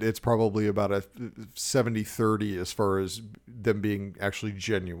sure that it's probably about a 70-30 as far as them being actually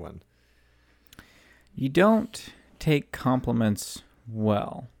genuine. You don't take compliments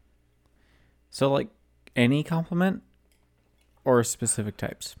well. So like any compliment or specific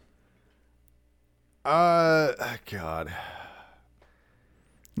types? God.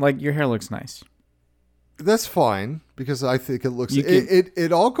 Like your hair looks nice. That's fine, because I think it looks,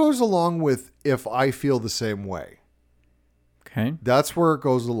 it all goes along with if I feel the same way. Okay. That's where it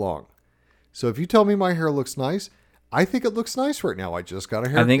goes along. So if you tell me my hair looks nice, I think it looks nice right now. I just got a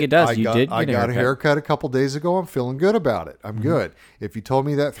haircut. I think it does. I got a haircut a couple days ago. I'm feeling good about it. I'm good. If you told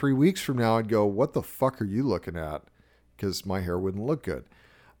me that 3 weeks from now, I'd go, what the fuck are you looking at? Because my hair wouldn't look good.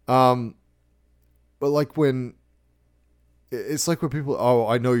 But like when people, oh,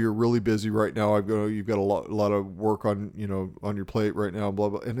 I know you're really busy right now. You've got a lot of work on your plate right now, blah,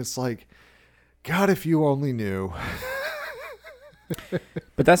 blah. And it's like, God, if you only knew.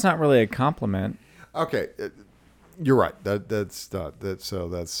 But that's not really a compliment. Okay. You're right. That's not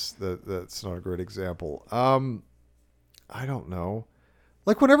a great example. I don't know.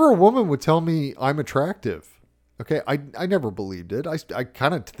 Like whenever a woman would tell me I'm attractive, okay, I never believed it. I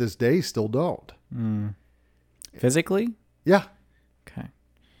kind of to this day still don't. Physically? Yeah. Okay.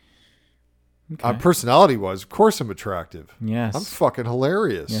 Personality-wise, of course I'm attractive. Yes. I'm fucking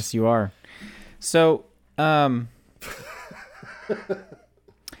hilarious. Yes, you are. So,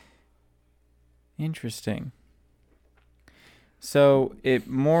 interesting. So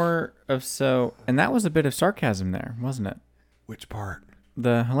and that was a bit of sarcasm there, wasn't it? Which part?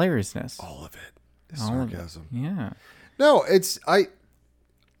 The hilariousness. All of it. It's All of it. sarcasm. Yeah. No, it's I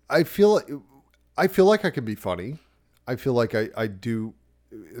feel like I can be funny. I feel like I do,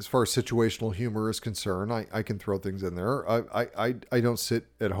 as far as situational humor is concerned. I can throw things in there. I don't sit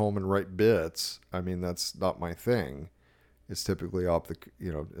at home and write bits. I mean, that's not my thing. It's typically off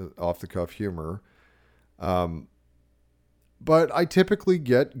the cuff humor. But I typically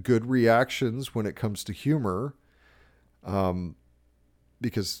get good reactions when it comes to humor,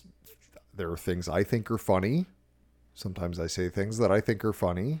 because there are things I think are funny. Sometimes I say things that I think are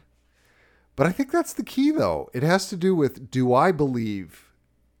funny. But I think that's the key, though. It has to do with, do I believe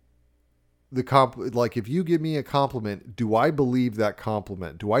like if you give me a compliment, do I believe that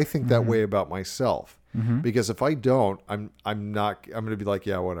compliment? Do I think that way about myself? Mm-hmm. Because if I don't, I'm going to be like,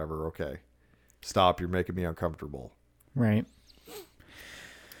 yeah, whatever. Okay. Stop. You're making me uncomfortable. Right.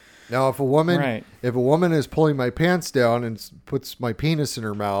 Now, if a woman is pulling my pants down and puts my penis in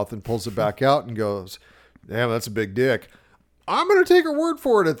her mouth and pulls it back out and goes, damn, that's a big dick, I'm going to take her word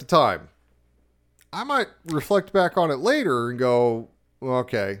for it at the time. I might reflect back on it later and go, well,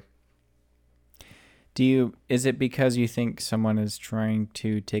 okay. Is it because you think someone is trying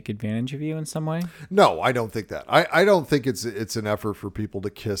to take advantage of you in some way? No, I don't think that. I don't think it's an effort for people to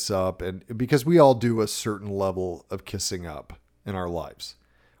kiss up, and because we all do a certain level of kissing up in our lives.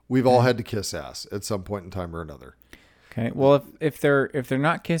 We've all had to kiss ass at some point in time or another. Okay. Well, if they're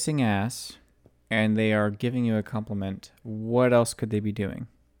not kissing ass and they are giving you a compliment, what else could they be doing?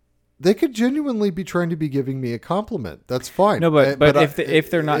 They could genuinely be trying to be giving me a compliment. That's fine. No, but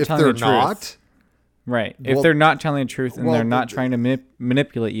if they're not telling the truth, right? If they're not telling the truth and they're not trying to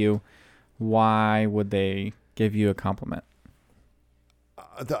manipulate you, why would they give you a compliment?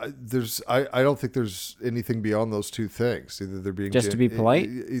 I don't think there's anything beyond those two things. Either they're being to be polite.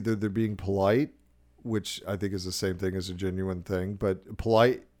 Either they're being polite, which I think is the same thing as a genuine thing. But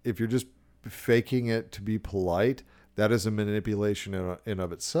polite, if you're just faking it to be polite, that is a manipulation in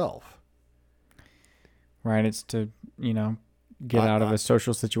of itself. Right. It's to, get out of a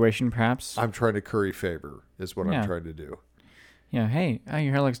social situation, perhaps. I'm trying to curry favor is what I'm trying to do. Yeah. Hey, oh,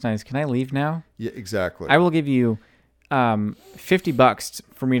 your hair looks nice. Can I leave now? Yeah, exactly. I will give you $50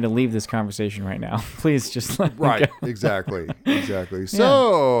 for me to leave this conversation right now. Please just let me Right. go. Exactly.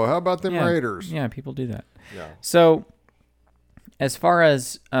 So, how about them Yeah. Raiders? Yeah, people do that. Yeah. So, as far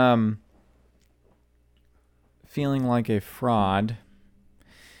as feeling like a fraud,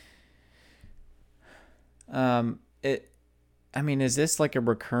 is this like a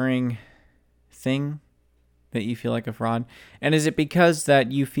recurring thing that you feel like a fraud? And is it because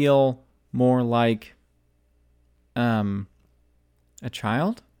that you feel more like a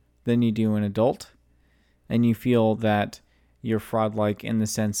child than you do an adult, and you feel that you're fraud-like in the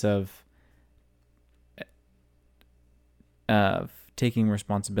sense of taking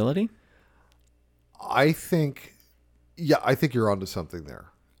responsibility? I think you're onto something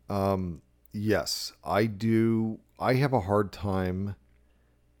there. Yes, I do. I have a hard time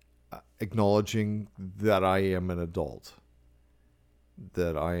acknowledging that I am an adult.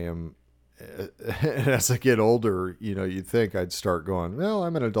 That I am, as I get older, you'd think I'd start going, well,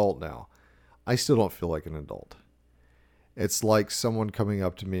 I'm an adult now. I still don't feel like an adult. It's like someone coming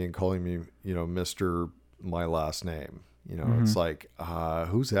up to me and calling me, Mr. my last name. It's like,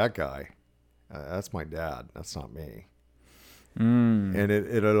 who's that guy? That's my dad. That's not me. And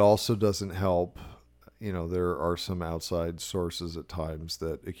it also doesn't help. There are some outside sources at times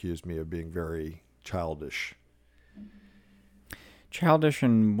that accuse me of being very childish. Childish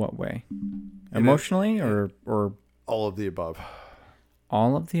in what way? Emotionally or all of the above?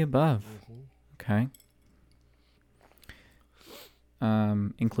 All of the above. Okay.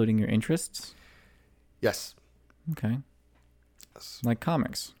 Including your interests? Yes. Okay. Yes. Like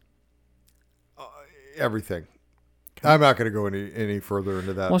comics? Everything. Okay. I'm not going to go any further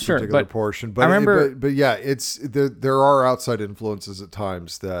into that particular portion, but I remember, but yeah, it's there are outside influences at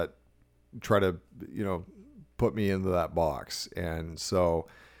times that try to put me into that box, and so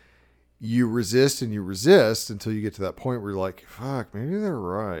you resist until you get to that point where you're like, fuck, maybe they're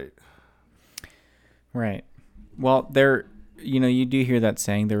right. Right. Well, you do hear that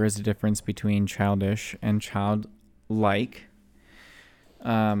saying, there is a difference between childish and childlike.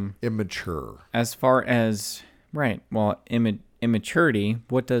 Immature. As far as, right. Well, immaturity,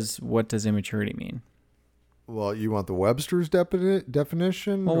 what does immaturity mean? Well, you want the Webster's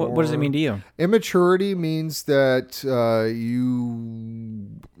definition? Well, what does it mean to you? Immaturity means that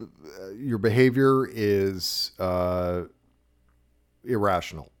your behavior is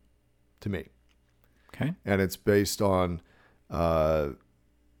irrational to me. Okay. And it's based on, an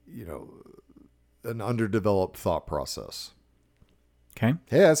underdeveloped thought process. Okay.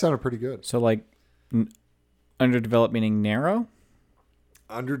 Hey, that sounded pretty good. So like underdeveloped meaning narrow?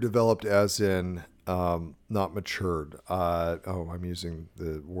 Underdeveloped as in not matured. I'm using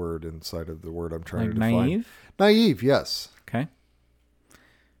the word inside of the word I'm trying to define. Naive? Naive, yes. Okay.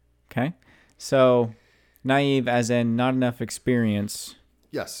 So naive as in not enough experience.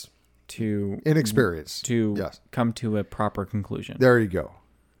 Yes. Inexperience to yes. come to a proper conclusion. There you go.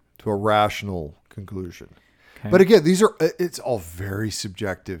 To a rational conclusion. Okay. But again, it's all very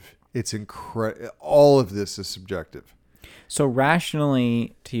subjective. It's incredible. All of this is subjective. So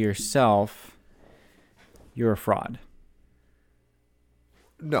rationally to yourself, you're a fraud.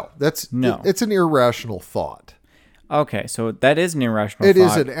 No. It's an irrational thought. Okay, so that is an irrational thought. It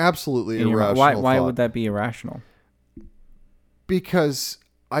is an absolutely irrational thought. Why would that be irrational? Because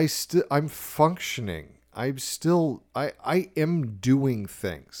I'm functioning. I am doing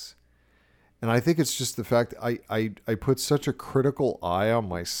things. And I think it's just the fact that I put such a critical eye on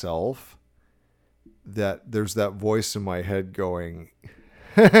myself that there's that voice in my head going,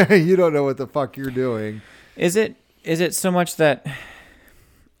 you don't know what the fuck you're doing. Is it so much that,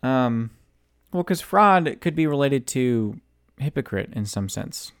 because fraud could be related to hypocrite in some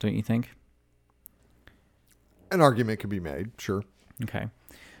sense, don't you think? An argument could be made, sure. Okay.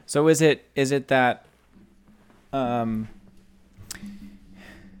 So is it that,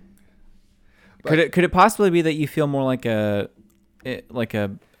 could it possibly be that you feel more like in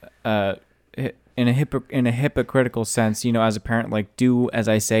a hypocritical sense, as a parent, like do as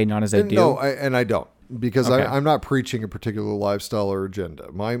I say, not as I do? No, I don't, because okay. I'm not preaching a particular lifestyle or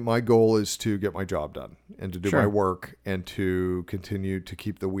agenda. My goal is to get my job done and to do my work and to continue to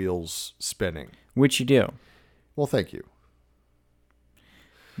keep the wheels spinning. Which you do. Well, thank you.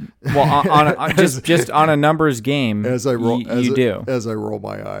 Well, just on a numbers game, as I roll, you do. As I roll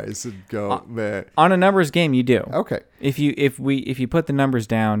my eyes and go, man. On a numbers game, you do. Okay. If you put the numbers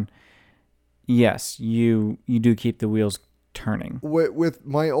down, yes, you do keep the wheels turning. With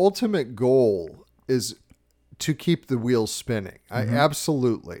my ultimate goal is to keep the wheels spinning. Mm-hmm.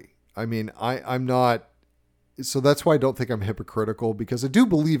 Absolutely. I mean, I'm not so that's why I don't think I'm hypocritical, because I do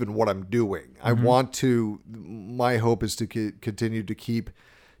believe in what I'm doing. I want to, my hope is to continue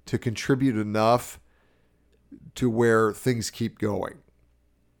to contribute enough to where things keep going.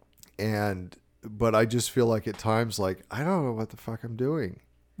 But I just feel like at times, like, I don't know what the fuck I'm doing.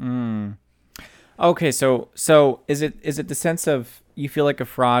 Okay. So is it the sense of you feel like a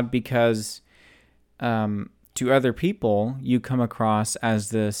fraud because, to other people, you come across as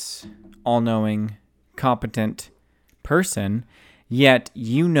this all-knowing, competent person, yet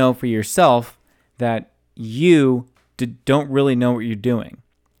you know for yourself that you don't really know what you're doing,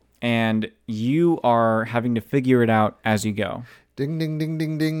 and you are having to figure it out as you go. Ding, ding, ding,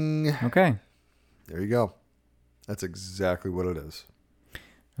 ding, ding. Okay. There you go. That's exactly what it is.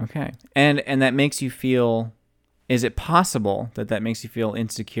 Okay. And that makes you feel, is it possible that makes you feel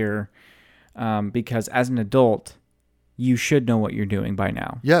insecure? Because as an adult, you should know what you're doing by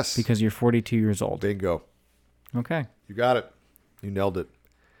now. Yes. Because you're 42 years old. Bingo. Okay. You got it. You nailed it.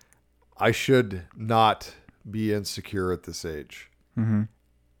 I should not be insecure at this age. Mm-hmm.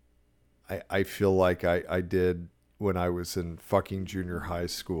 I feel like I did when I was in fucking junior high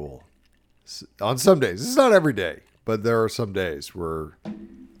school. On some days. It's not every day, but there are some days where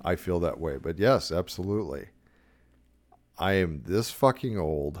I feel that way. But yes, absolutely. I am this fucking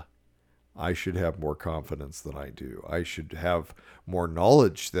old. I should have more confidence than I do. I should have more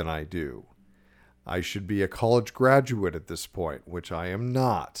knowledge than I do. I should be a college graduate at this point, which I am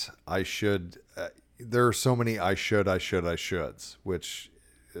not. I should. There are so many I shoulds, which,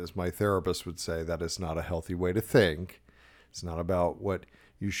 as my therapist would say, that is not a healthy way to think. It's not about what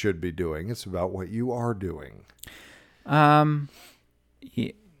you should be doing. It's about what you are doing.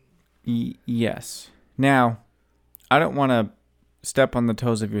 Yes. Now, I don't want to step on the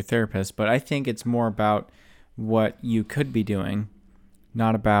toes of your therapist, but I think it's more about what you could be doing,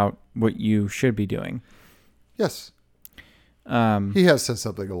 not about what you should be doing. Yes. He has said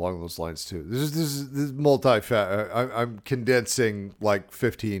something along those lines too. This is I'm condensing like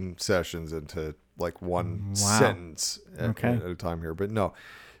 15 sessions into like one sentence at a time here, but no,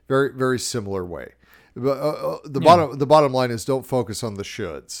 very, very similar way. But the bottom line is, don't focus on the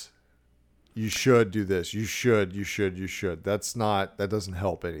shoulds. You should do this. You should. That doesn't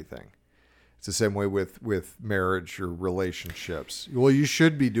help anything. It's the same way with marriage or relationships. Well, you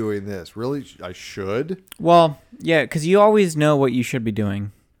should be doing this. Really? I should? Well, yeah, because you always know what you should be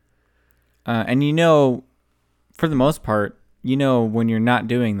doing. And you know, for the most part, you know when you're not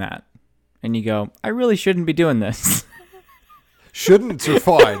doing that. And you go, I really shouldn't be doing this. Shouldn'ts are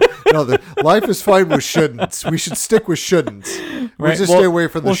fine. No, life is fine with shouldn'ts. We should stick with shouldn'ts. Right. Just stay away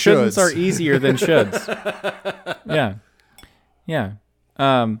from the shoulds. Shouldn'ts are easier than shoulds. Yeah. Yeah.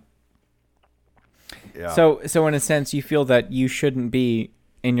 Yeah. So in a sense, you feel that you shouldn't be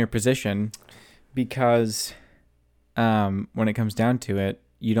in your position because when it comes down to it,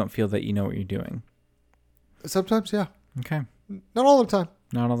 you don't feel that you know what you're doing. Sometimes, yeah. Okay. Not all the time.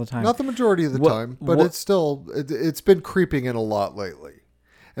 Not all the time. Not the majority of the time, but it's been creeping in a lot lately.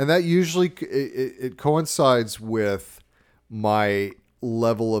 And that usually, it coincides with my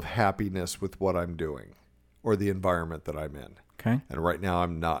level of happiness with what I'm doing or the environment that I'm in. Okay. And right now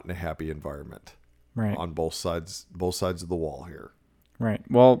I'm not in a happy environment. Right. On both sides of the wall here. Right.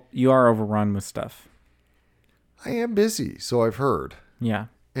 Well, you are overrun with stuff. I am busy, so I've heard. Yeah.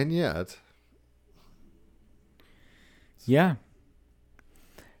 And yet. Yeah.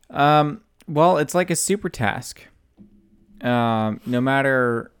 Well, it's like a super task. No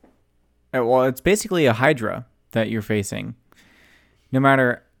matter, well, it's basically a hydra that you're facing. No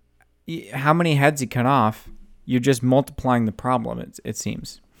matter how many heads you cut off, you're just multiplying the problem, it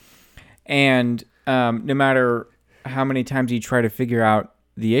seems. And no matter how many times you try to figure out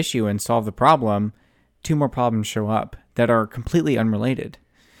the issue and solve the problem, 2 more problems show up that are completely unrelated.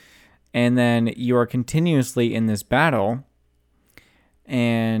 And then you are continuously in this battle,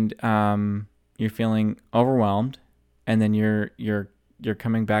 and you're feeling overwhelmed, and then you're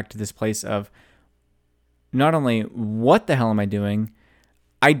coming back to this place of not only what the hell am I doing,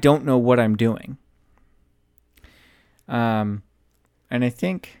 I don't know what I'm doing. And I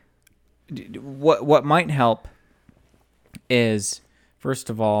think what might help is, first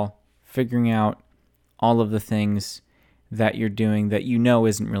of all, figuring out all of the things that you're doing that you know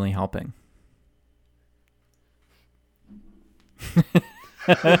isn't really helping.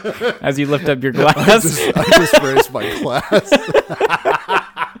 As you lift up your glass. I just raised my glass.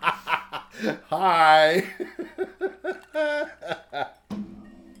 Hi.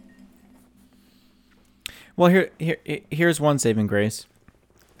 Well, here's one saving grace.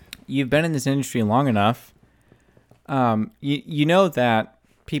 You've been in this industry long enough. You know that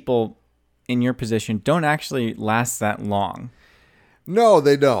people in your position don't actually last that long. No,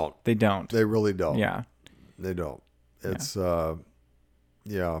 they don't. They don't. They really don't. Yeah. They don't. It's, I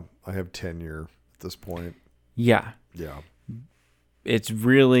have tenure at this point. Yeah. Yeah. It's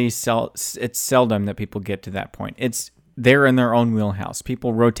really it's seldom that people get to that point. They're in their own wheelhouse.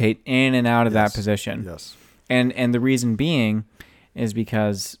 People rotate in and out of that position. Yes. And the reason being is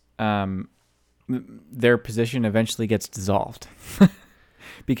because their position eventually gets dissolved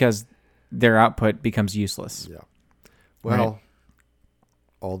because their output becomes useless. Yeah. Well, right?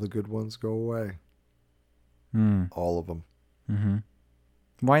 All the good ones go away. All of them. Mm-hmm.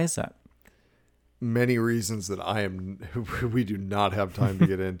 Why is that? Many reasons that we do not have time to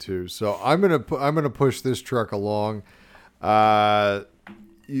get into. So I'm gonna push this truck along. Very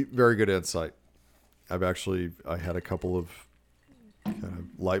good insight. I had a couple of kind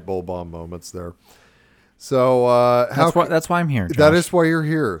of light bulb bomb moments there. So that's why I'm here, Josh. That is why you're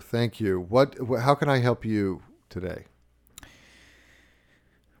here. Thank you. How can I help you today?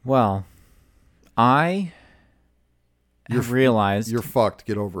 Well, I have realized you're fucked.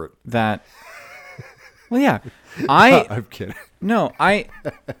 Get over it. That. Well, yeah, I'm kidding. No, I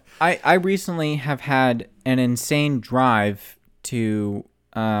recently have had an insane drive to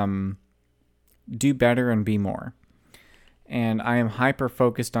do better and be more, and I am hyper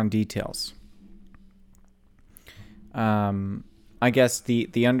focused on details. I guess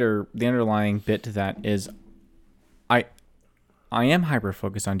the underlying bit to that is, I am hyper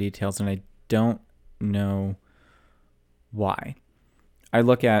focused on details, and I don't know why. I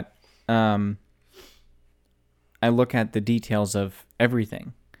look at the details of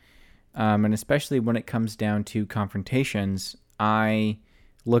everything. And especially when it comes down to confrontations, I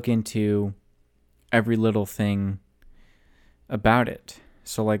look into every little thing about it.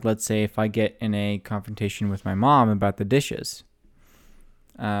 So, like, let's say if I get in a confrontation with my mom about the dishes,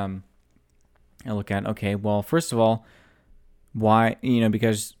 I look at, okay, well, first of all, why,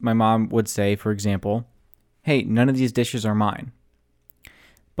 because my mom would say, for example, hey, none of these dishes are mine.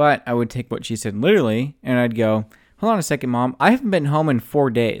 But I would take what she said literally, and I'd go, hold on a second, Mom. I haven't been home in 4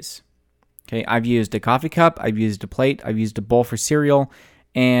 days. Okay, I've used a coffee cup, I've used a plate, I've used a bowl for cereal,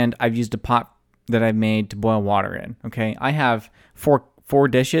 and I've used a pot that I've made to boil water in. Okay, I have four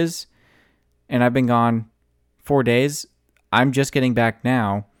dishes, and I've been gone 4 days. I'm just getting back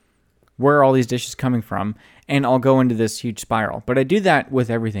now. Where are all these dishes coming from? And I'll go into this huge spiral. But I do that with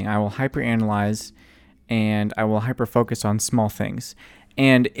everything. I will hyperanalyze, and I will hyper-focus on small things.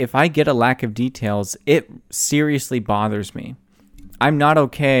 And if I get a lack of details, it seriously bothers me. I'm not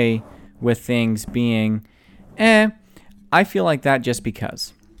okay with things being, I feel like that just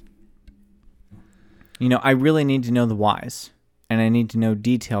because. I really need to know the whys, and I need to know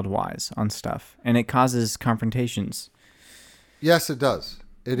detailed whys on stuff, and it causes confrontations. Yes, it does.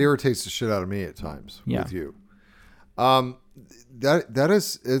 It irritates the shit out of me at times with you. It's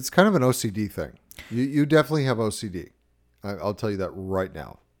kind of an OCD thing. You definitely have OCD. I'll tell you that right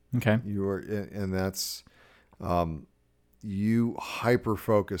now. Okay. And that's, you hyper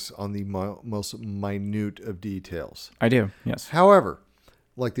focus on the most minute of details. I do. Yes. However,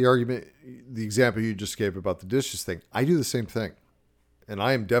 like the example you just gave about the dishes thing, I do the same thing, and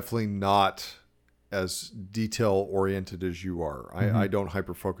I am definitely not as detail oriented as you are. Mm-hmm. I don't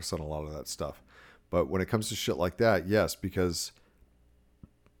hyper focus on a lot of that stuff, but when it comes to shit like that, yes, because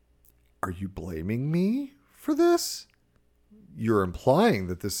are you blaming me for this? You're implying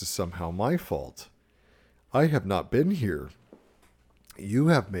that this is somehow my fault. I have not been here. You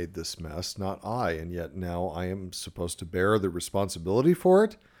have made this mess, not I, and yet now I am supposed to bear the responsibility for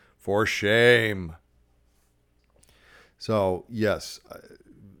it? For shame. So, yes,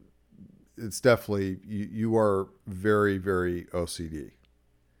 it's definitely, you are very, very OCD.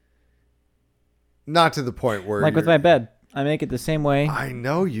 Not to the point where with my bed, I make it the same way. I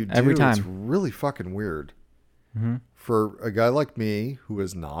know you do. Every time. It's really fucking weird. Mm-hmm. For a guy like me who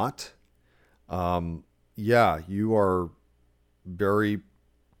is not, you are very,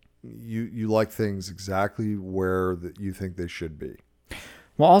 you like things exactly where that you think they should be.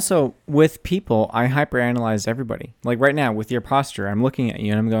 Well, also with people, I hyperanalyze everybody. Like right now with your posture, I'm looking at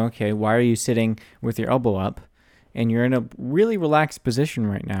you and I'm going, okay, why are you sitting with your elbow up? And you're in a really relaxed position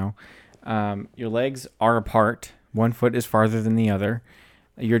right now. Your legs are apart. One foot is farther than the other.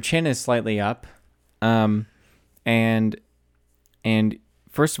 Your chin is slightly up. And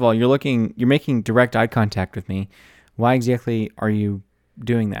first of all, you're making direct eye contact with me. Why exactly are you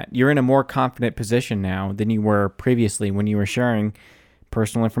doing that? You're in a more confident position now than you were previously when you were sharing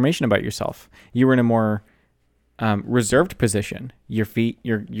personal information about yourself. You were in a more reserved position. Your feet,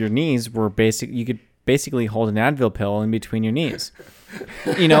 your knees were basic. You could basically hold an Advil pill in between your knees.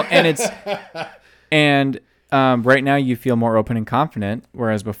 You know, and right now you feel more open and confident,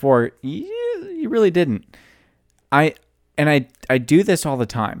 whereas before you really didn't. I do this all the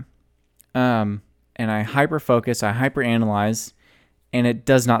time. And I hyper focus, I hyper analyze, and it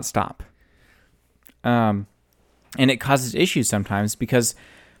does not stop. And it causes issues sometimes because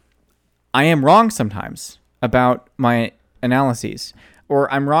I am wrong sometimes about my analyses,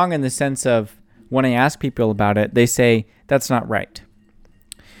 or I'm wrong in the sense of when I ask people about it, they say that's not right.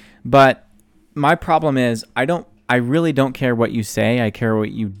 But my problem is I really don't care what you say. I care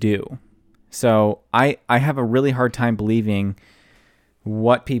what you do. So I have a really hard time believing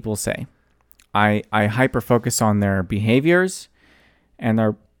what people say. I hyper focus on their behaviors and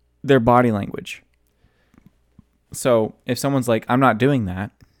their body language. So if someone's like, I'm not doing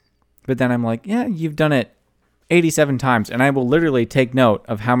that, but then I'm like, yeah, you've done it 87 times, and I will literally take note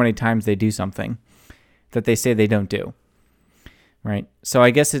of how many times they do something that they say they don't do. Right? So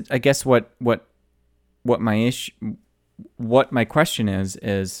I guess what my question is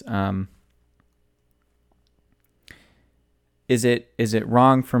it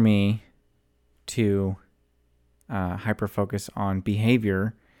wrong for me to hyper focus on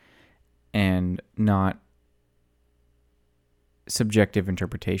behavior and not subjective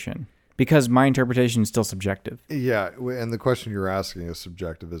interpretation? Because my interpretation is still subjective. Yeah, and the question you're asking is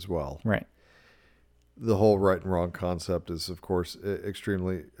subjective as well. Right. The whole right and wrong concept is, of course,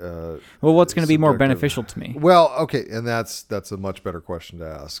 extremely well, what's going to be more beneficial to me? Well, okay, and that's a much better question to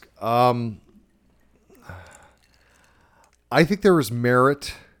ask. I think there is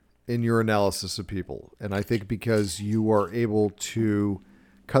merit in your analysis of people, and I think because you are able to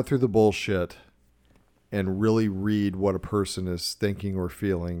cut through the bullshit and really read what a person is thinking or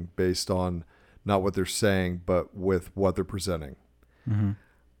feeling based on not what they're saying, but with what they're presenting.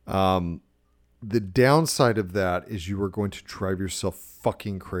 Mm-hmm. The downside of that is you are going to drive yourself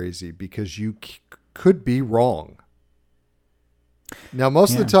fucking crazy because you could be wrong. Now,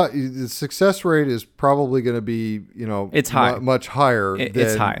 most of the time, the success rate is probably going to be, it's high. Much higher.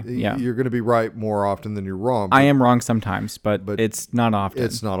 It's high. Yeah. You're going to be right more often than you're wrong. I am wrong sometimes, but it's not often.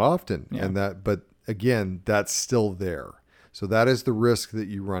 It's not often. Yeah. But again, that's still there. So that is the risk that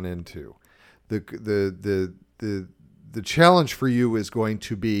you run into. The challenge for you is going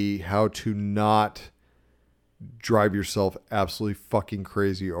to be how to not drive yourself absolutely fucking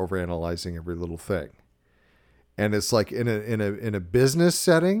crazy over analyzing every little thing. And it's like in a business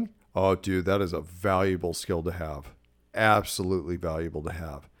setting, oh dude, that is a valuable skill to have. Absolutely valuable to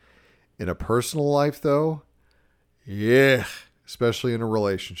have. In a personal life though, yeah, especially in a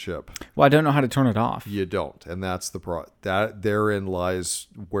relationship. Well, I don't know how to turn it off. You don't. And that's that therein lies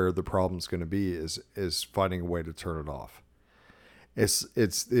where the problem's going to be is finding a way to turn it off. It's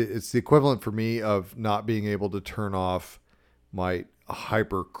the equivalent for me of not being able to turn off my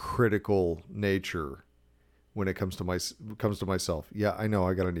hypercritical nature when it comes to myself. Yeah, I know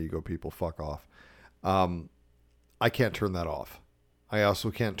I got an ego, people. Fuck off. I can't turn that off. I also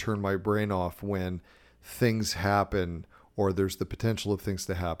can't turn my brain off when things happen or there's the potential of things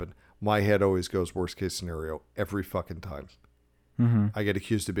to happen. My head always goes worst case scenario every fucking time. Mm-hmm. I get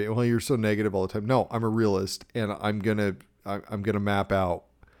accused of being, well, you're so negative all the time. No, I'm a realist, and I'm gonna map out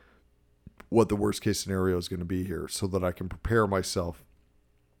what the worst case scenario is going to be here so that I can prepare myself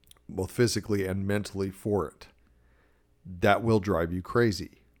both physically and mentally for it. That will drive you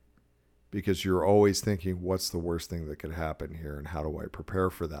crazy because you're always thinking, what's the worst thing that could happen here and how do I prepare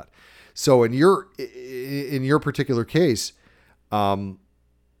for that? So in your particular case,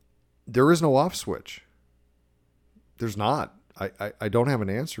 there is no off switch. There's not. I don't have an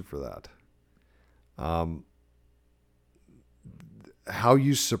answer for that. How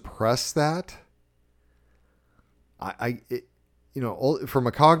you suppress that, from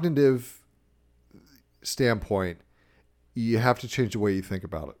a cognitive standpoint, you have to change the way you think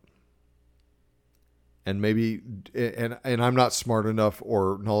about it. And maybe, and I'm not smart enough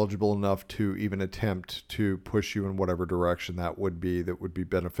or knowledgeable enough to even attempt to push you in whatever direction that would be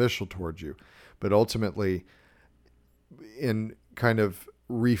beneficial towards you. But ultimately, in kind of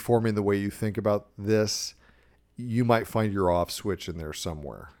reforming the way you think about this, you might find your off switch in there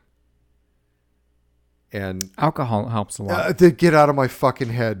somewhere. And alcohol helps a lot. To get out of my fucking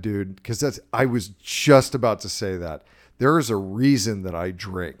head, dude, because I was just about to say that. There is a reason that I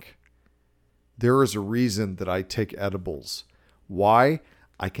drink. There is a reason that I take edibles. Why?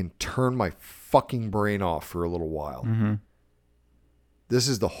 I can turn my fucking brain off for a little while. Mm-hmm. This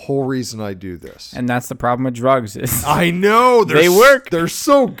is the whole reason I do this. And that's the problem with drugs. I know. They work. They're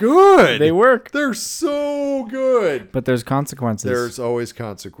so good. They work. They're so good. But there's consequences. There's always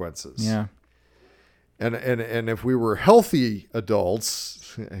consequences. Yeah. And if we were healthy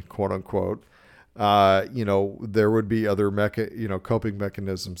adults, quote unquote, there would be other coping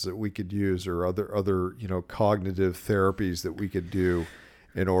mechanisms that we could use, or other cognitive therapies that we could do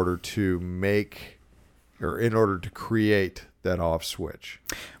in order to create that off switch.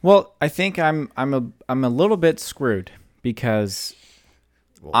 Well, I think I'm a little bit screwed because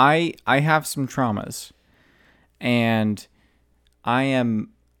I have some traumas, and I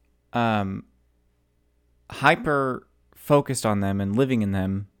am hyper focused on them and living in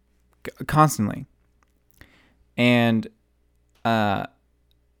them constantly. And the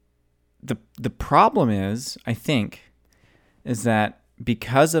problem is, I think, is that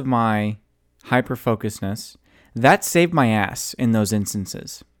because of my hyper focusedness, that saved my ass in those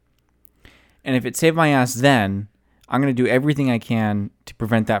instances. And if it saved my ass then, I'm going to do everything I can to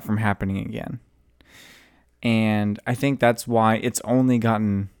prevent that from happening again. And I think that's why it's only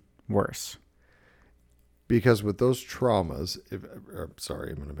gotten worse. Because with those traumas,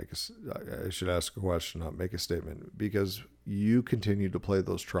 I should ask a question, not make a statement. Because you continue to play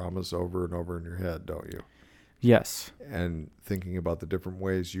those traumas over and over in your head, don't you? Yes. And thinking about the different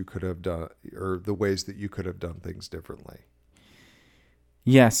ways you could have done, or the ways that you could have done things differently.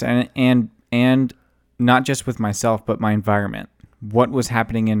 Yes, and not just with myself, but my environment. What was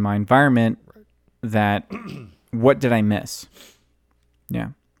happening in my environment that, what did I miss? Yeah.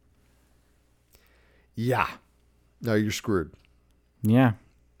 Yeah. No, you're screwed. Yeah.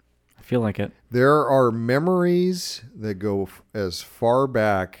 I feel like it. There are memories that go as far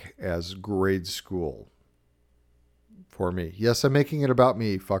back as grade school for me. Yes, I'm making it about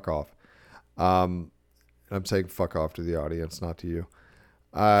me. Fuck off. I'm saying fuck off to the audience, not to you.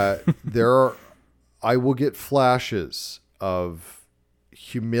 I will get flashes of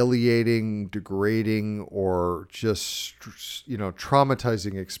humiliating, degrading, or just,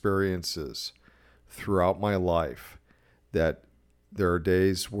 traumatizing experiences throughout my life, that there are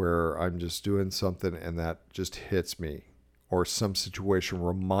days where I'm just doing something and that just hits me, or some situation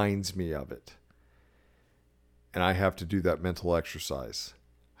reminds me of it. And I have to do that mental exercise.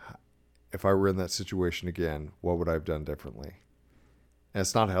 If I were in that situation again, what would I have done differently? And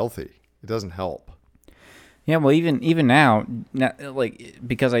it's not healthy. It doesn't help. Yeah, well, even now, like,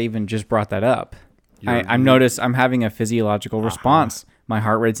 because I even just brought that up, I'm noticed I'm having a physiological response. My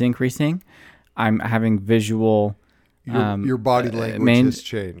heart rate's increasing. I'm having visual. Your body language has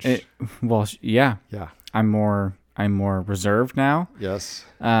changed. Yeah. Yeah. I'm more reserved now. Yes.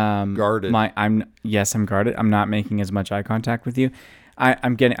 Guarded. I'm guarded. I'm not making as much eye contact with you.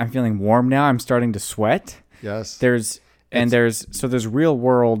 I'm feeling warm now. I'm starting to sweat. Yes. There's real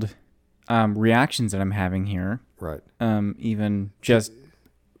world reactions that I'm having here. Right. Even just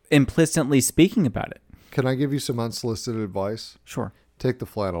implicitly speaking about it. Can I give you some unsolicited advice? Sure. Take the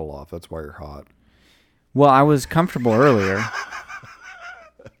flannel off. That's why you're hot. Well, I was comfortable earlier.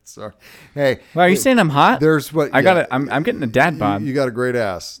 Sorry. Hey. Well, are you saying I'm hot? There's what I got it. I'm getting a dad bod. You got a great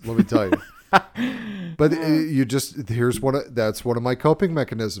ass. Let me tell you. But that's one of my coping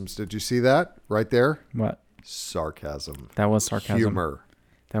mechanisms. Did you see that right there? What? Sarcasm. That was sarcasm. Humor.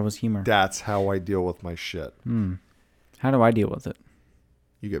 That was humor. That's how I deal with my shit. How do I deal with it?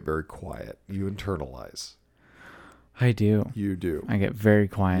 You get very quiet. You internalize. I do. You do. I get very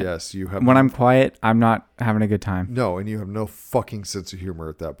quiet. Yes, you have. When I'm quiet, I'm not having a good time. No, and you have no fucking sense of humor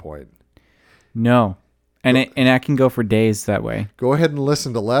at that point. No. And I can go for days that way. Go ahead and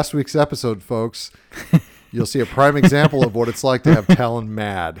listen to last week's episode, folks. You'll see a prime example of what it's like to have Talon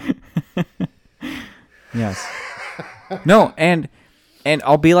mad. Yes. No, and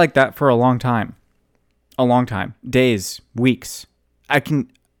I'll be like that for a long time. A long time. Days, weeks. I can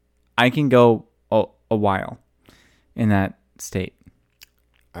go a while in that state.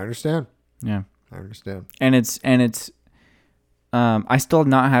 I understand. Yeah. I understand. And it's I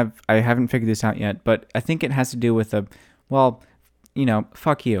haven't figured this out yet, but I think it has to do with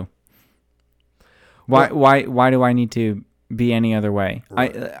fuck you. Why do I need to be any other way?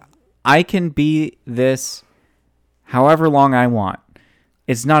 Right. I can be this however long I want.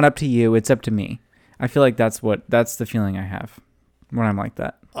 It's not up to you, it's up to me. I feel like that's the feeling I have when I'm like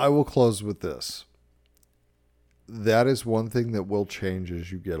that. I will close with this. That is one thing that will change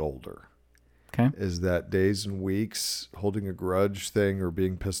as you get older. Okay. Is that days and weeks holding a grudge thing or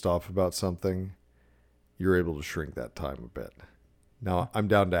being pissed off about something, you're able to shrink that time a bit. Now, I'm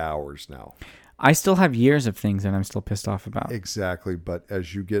down to hours now. I still have years of things that I'm still pissed off about. Exactly. But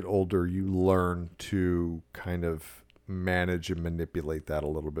as you get older, you learn to kind of manage and manipulate that a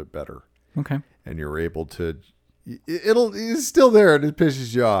little bit better. Okay. And you're able to, it's still there and it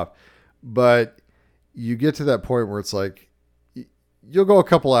pisses you off. But you get to that point where it's like, you'll go a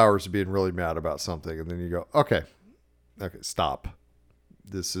couple hours of being really mad about something, and then you go, okay, stop.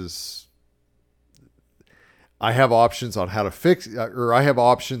 I have options on how to fix, or I have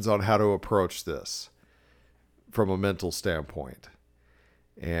options on how to approach this from a mental standpoint.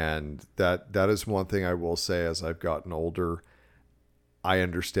 And that is one thing I will say as I've gotten older. I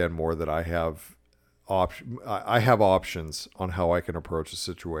understand more that I have options on how I can approach a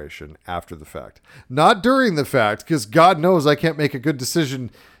situation after the fact. Not during the fact, because God knows I can't make a good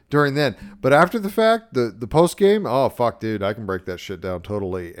decision during then. But after the fact, the post game, oh fuck, dude, I can break that shit down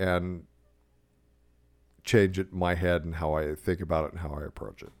totally and change it in my head and how I think about it and how I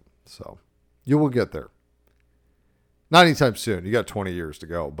approach it. So you will get there. Not anytime soon. You got 20 years to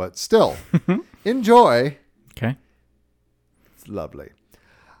go, but still enjoy. Okay. It's lovely.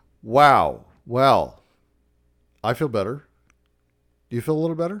 Wow. Well, I feel better. Do you feel a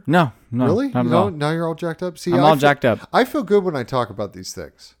little better? No. Really? Not at all. Now you're all jacked up? See, I'm all jacked up. I feel good when I talk about these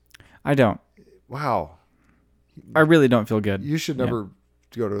things. I don't. Wow. I really don't feel good. You should never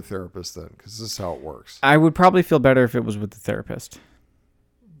go to a therapist then, because this is how it works. I would probably feel better if it was with the therapist.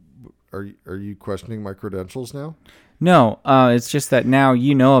 Are you questioning my credentials now? No, it's just that now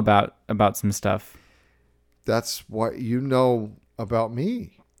you know about some stuff. That's what you know about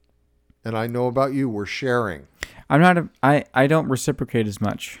me. And I know about you. We're sharing. I don't reciprocate as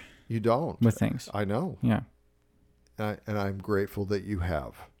much. You don't. With things. I know. Yeah. And I'm grateful that you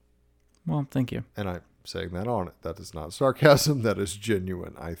have. Well, thank you. And I'm saying that on it. That is not sarcasm. That is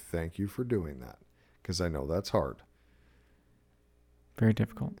genuine. I thank you for doing that, because I know that's hard. Very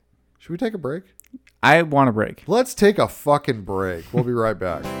difficult. Should we take a break? I want a break. Let's take a fucking break. We'll be right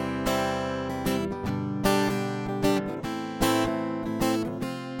back.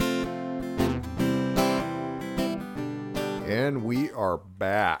 And we are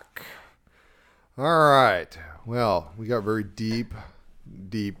back. All right. Well, we got very deep,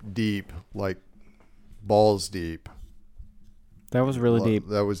 like balls deep. That was really deep.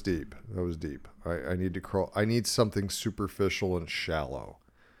 That was deep. I need to crawl. I need something superficial and shallow.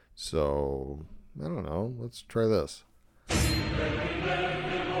 So, I don't know. Let's try this.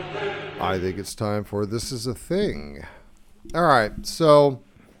 I think it's time for This Is a Thing. All right. So,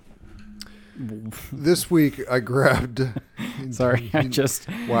 this week I grabbed... Sorry, I just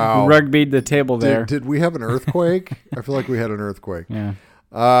rugbyed the table there. Did we have an earthquake? I feel like we had an earthquake. Yeah.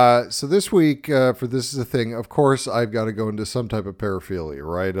 So this week, for This Is a Thing, of course, I've got to go into some type of paraphilia,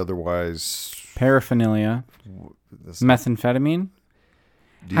 right? Otherwise... Paraphernalia. Methamphetamine.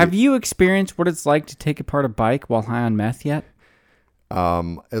 Have you experienced what it's like to take apart a bike while high on meth yet?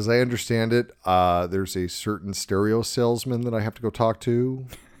 As I understand it, there's a certain stereo salesman that I have to go talk to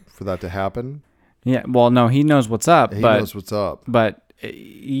for that to happen. Yeah, well, no, he knows what's up. He knows what's up. But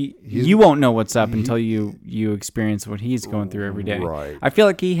you won't know what's up until you experience what he's going through every day. Right. I feel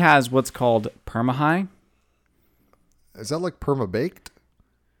like he has what's called perma-high. Is that like perma-baked?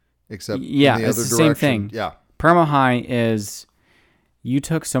 Except yeah, in the it's other the direction? same thing. Yeah. Perma-high is you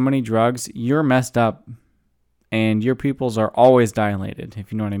took so many drugs, you're messed up, and your pupils are always dilated,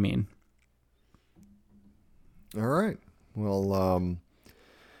 if you know what I mean. All right. Well, I'm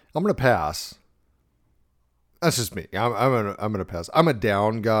going to pass. That's just me. I'm gonna pass. I'm a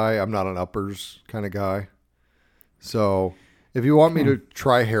down guy. I'm not an uppers kind of guy. So if you want me to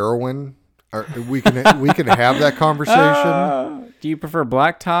try heroin, we can have that conversation. Do you prefer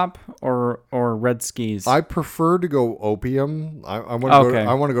blacktop or red skis? I prefer to go opium. I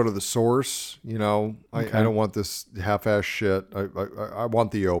want to go to the source. You know, I don't want this half-ass shit. I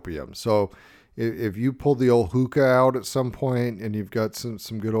want the opium. So if you pull the old hookah out at some point and you've got some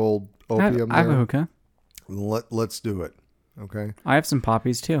good old opium, I have a hookah. Let's do it. Okay. I have some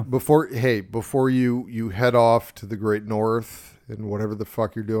poppies too. Before you head off to the great north and whatever the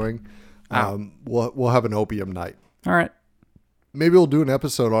fuck you're doing, we'll have an opium night. All right. Maybe we'll do an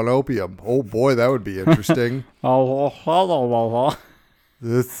episode on opium. Oh boy, that would be interesting.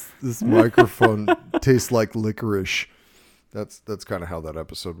 This microphone tastes like licorice. That's kind of how that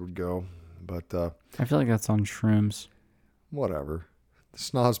episode would go. But I feel like that's on shrooms. Whatever. The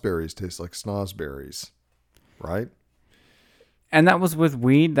snozberries taste like snozberries. Right? And that was with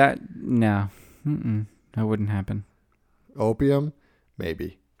weed? That wouldn't happen. Opium?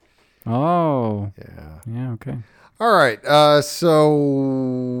 Maybe. Oh. Yeah. Yeah, okay. All right.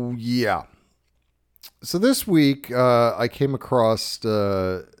 So this week I came across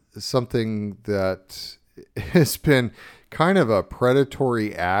something that has been kind of a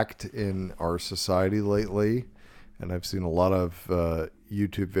predatory act in our society lately. And I've seen a lot of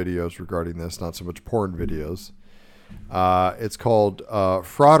YouTube videos regarding this, not so much porn videos. It's called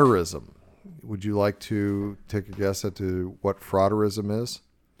Frotteurism. Would you like to take a guess at what Frotteurism is?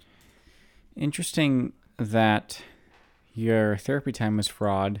 Interesting that your therapy time was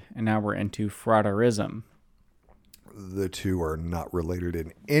fraud, and now we're into Frotteurism. The two are not related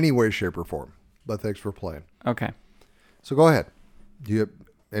in any way, shape, or form. But thanks for playing. Okay. So go ahead. Do you have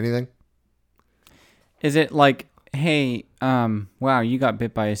anything? Is it like, hey, wow, you got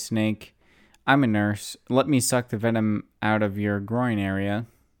bit by a snake. I'm a nurse. Let me suck the venom out of your groin area.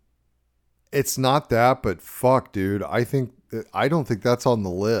 It's not that, but fuck, dude. I don't think that's on the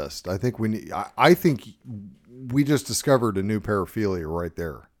list. I think we just discovered a new paraphilia right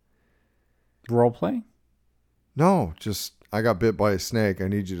there. Role play? No, just I got bit by a snake. I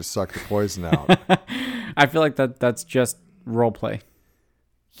need you to suck the poison out. I feel like that's just role play.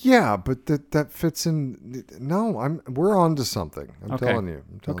 Yeah, but that fits in. No, we're on to something. I'm Okay. telling you.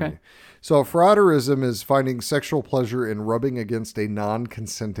 Okay. You. So Frotteurism is finding sexual pleasure in rubbing against a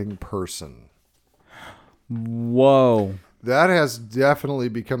non-consenting person. Whoa. That has definitely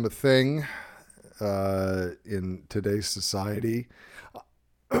become a thing in today's society.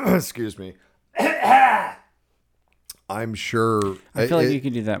 Excuse me. I'm sure. I feel like you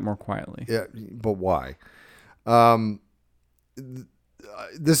could do that more quietly. Yeah, but why?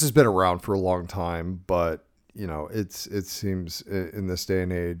 This has been around for a long time, but it seems in this day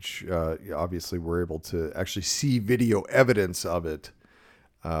and age, obviously we're able to actually see video evidence of it,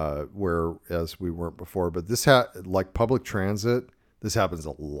 whereas we weren't before. But this like public transit, this happens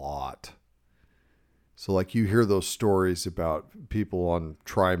a lot. So like you hear those stories about people on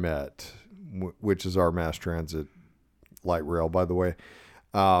TriMet, which is our mass transit light rail, by the way.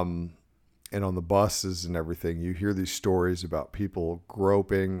 And on the buses and everything, you hear these stories about people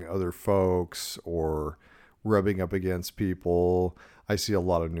groping other folks or rubbing up against people. I see a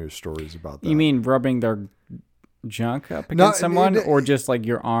lot of news stories about that. You mean rubbing their junk up against someone, or just like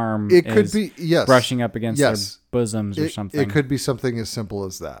your arm it could be, yes, brushing up against their bosoms or something? It could be something as simple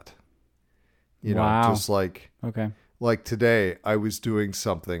as that. Wow. Just like, okay. Like today, I was doing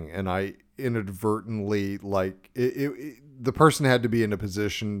something and I inadvertently, like, the person had to be in a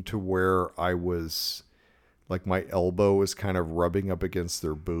position to where I was, like, my elbow was kind of rubbing up against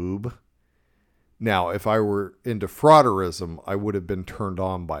their boob. Now, if I were into Frotteurism, I would have been turned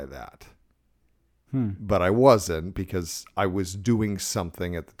on by that. But I wasn't, because I was doing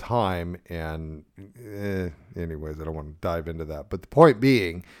something at the time. And anyways, I don't want to dive into that. But the point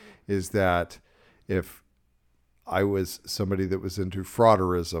being is that if I was somebody that was into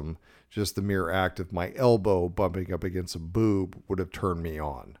Frotteurism, just the mere act of my elbow bumping up against a boob would have turned me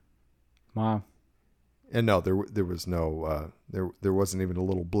on. Wow. And no, there was no there wasn't even a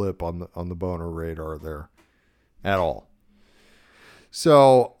little blip on the boner radar there at all.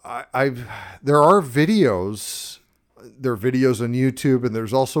 So there are videos. There are videos on YouTube, and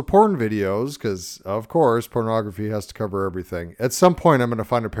there's also porn videos, because of course pornography has to cover everything. At some point, I'm going to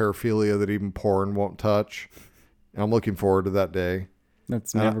find a paraphilia that even porn won't touch. And I'm looking forward to that day.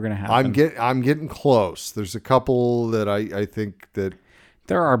 That's never going to happen. I'm getting close. There's a couple that I think that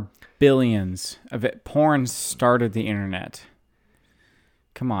there are billions of it. Porn started the internet.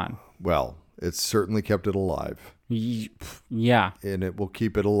 Come on. Well, it's certainly kept it alive. Yeah. And it will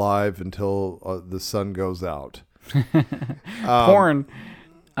keep it alive until the sun goes out. Porn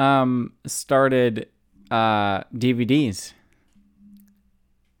started DVDs.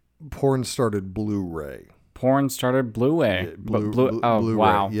 Porn started Blu-ray. Porn started Blu-ray. Blu-ray,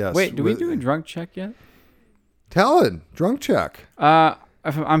 wow. Yes. Wait, do we do a drunk check yet? Talon, drunk check.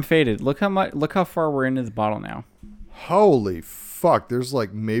 I'm faded. Look how far we're into the bottle now. Holy fuck! There's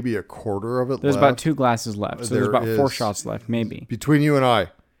like maybe a quarter of it left. There's about 2 glasses left. So there's about 4 shots left, maybe. Between you and I.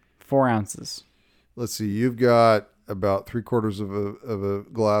 4 ounces. Let's see. You've got about 3/4 of a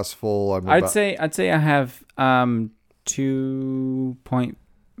glass full. I'd say I have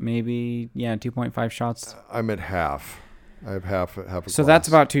 2.5 shots. I'm at half. I have half a glass. So that's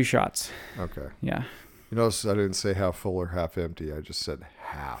about 2 shots. Okay. Yeah. You notice I didn't say half full or half empty. I just said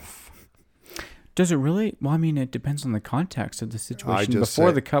half. Does it really? Well, I mean, it depends on the context of the situation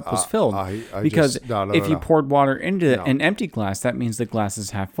before the cup was filled. Because if you poured water into an empty glass, that means the glass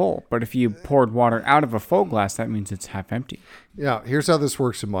is half full. But if you poured water out of a full glass, that means it's half empty. Yeah, here's how this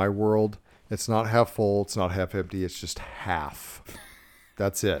works in my world. It's not half full. It's not half empty. It's just half.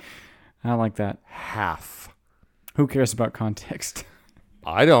 That's it. I like that. Half. Who cares about context?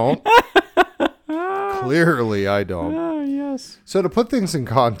 I don't. Clearly, I don't. Oh, yes. So to put things in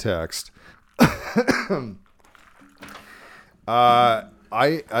context, there are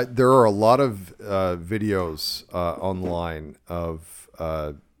a lot of videos online of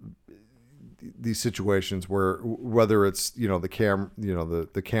these situations where whether it's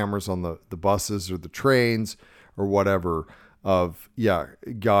the cameras on the buses or the trains or whatever of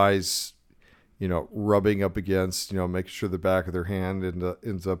guys rubbing up against making sure the back of their hand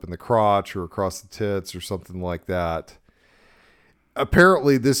ends up in the crotch or across the tits or something like that.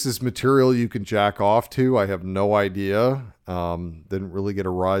 Apparently this is material you can jack off to. I have no idea. Didn't really get a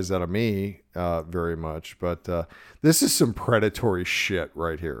rise out of me very much, but this is some predatory shit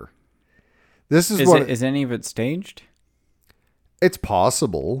right here. Is any of it staged? It's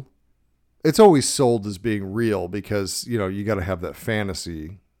possible. It's always sold as being real because, you got to have that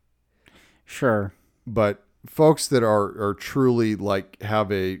fantasy. Sure. But folks that are truly like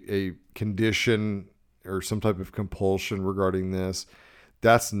have a condition or some type of compulsion regarding this,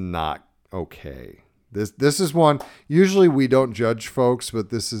 that's not okay. This is one, usually we don't judge folks,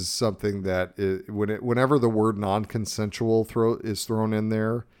 but this is something that whenever the word non-consensual is thrown in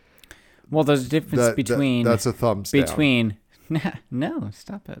there. Well, there's a difference between that's a thumbs down. Between no,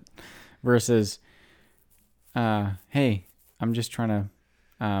 stop it. Versus hey, I'm just trying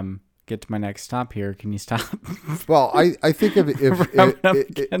to get to my next stop here. Can you stop? Well, I think if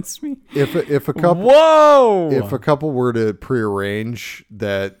against me. If a couple if a couple were to prearrange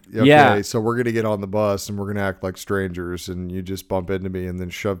that, so we're gonna get on the bus and we're gonna act like strangers, and you just bump into me and then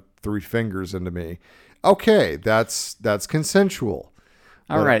shove 3 fingers into me. Okay, that's consensual.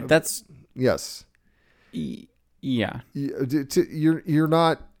 All right, that's yes. Yeah. You're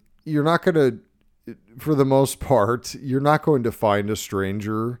not gonna, for the most part, you're not going to find a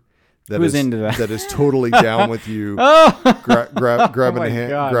stranger who's into that, that is totally down with you grabbing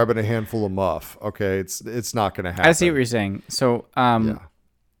a handful of muff. Okay, it's not going to happen. I see what you're saying. So,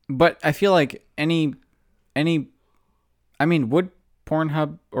 but I feel like would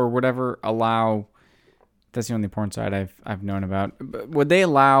Pornhub or whatever allow? That's the only porn site I've known about. But would they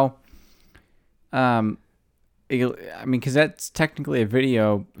allow? Because that's technically a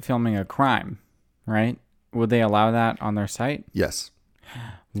video filming a crime, right? Would they allow that on their site? Yes.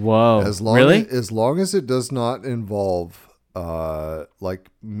 Whoa! Really? As long as it does not involve like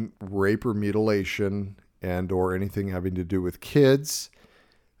rape or mutilation and or anything having to do with kids,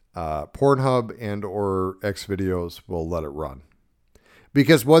 Pornhub and or Xvideos will let it run.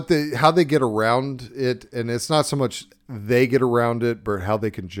 Because how they get around it, and it's not so much they get around it, but how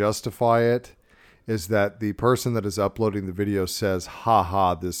they can justify it, is that the person that is uploading the video says,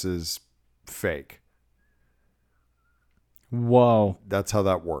 "Ha, this is fake." Whoa. That's how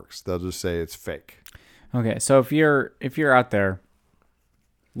that works. They'll just say it's fake. Okay, so if you're out there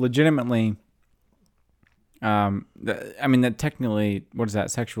legitimately that technically, what is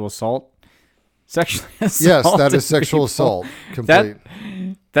that, sexual assault? Sexually assault. Yes, that is sexual assault. Complete.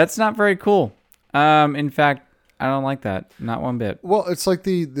 That's not very cool. In fact, I don't like that. Not one bit. Well, it's like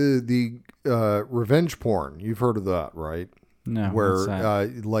the revenge porn. You've heard of that, right? No. Where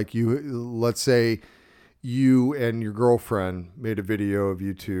let's say you and your girlfriend made a video of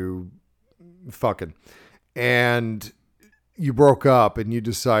you two fucking, and you broke up, and you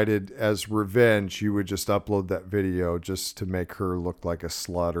decided as revenge you would just upload that video just to make her look like a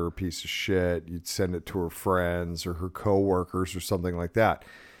slut or a piece of shit. You'd send it to her friends or her coworkers or something like that.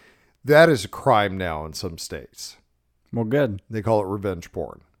 That is a crime now in some states. Well, good. They call it revenge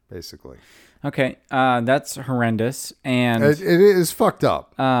porn, basically. Okay, that's horrendous, and it is fucked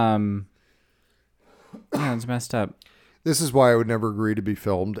up. Yeah, it's messed up. This is why I would never agree to be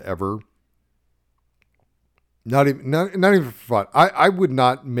filmed ever. Not even for fun. I would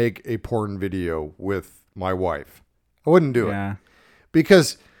not make a porn video with my wife. I wouldn't do it.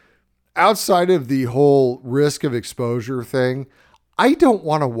 Because outside of the whole risk of exposure thing, I don't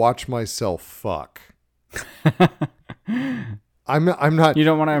want to watch myself fuck. I'm not. You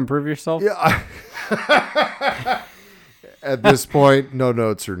don't want to improve yourself? Yeah. At this point, no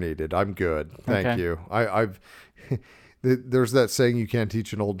notes are needed. I'm good. Thank you. There's that saying, you can't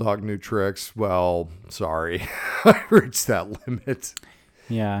teach an old dog new tricks. Well, sorry. I reached that limit.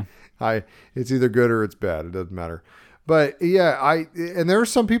 Yeah. It's either good or it's bad. It doesn't matter. But yeah, and there are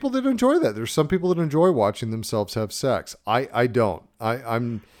some people that enjoy that. There's some people that enjoy watching themselves have sex. I don't.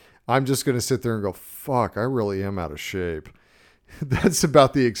 I'm just going to sit there and go, fuck, I really am out of shape. That's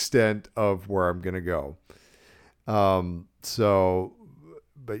about the extent of where I'm going to go. So,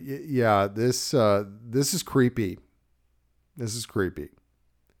 but yeah, this is creepy. This is creepy.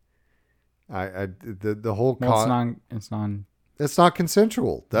 The whole it's not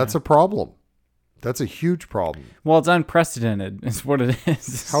consensual. That's a problem. That's a huge problem. Well, it's unprecedented. Is what it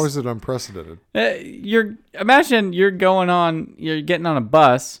is. How is it unprecedented? Imagine you're getting on a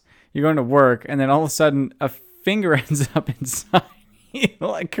bus, you're going to work, and then all of a sudden a finger ends up inside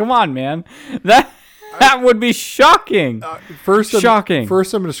Like, come on, man. That would be shocking. Shocking.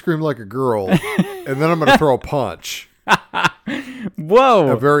 First, I'm going to scream like a girl, and then I'm going to throw a punch. Whoa.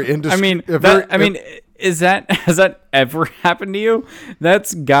 A very indiscreet. Has that ever happened to you?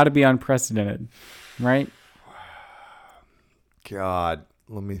 That's got to be unprecedented, right? God,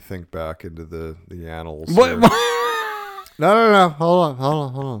 let me think back into the annals. What? No. Hold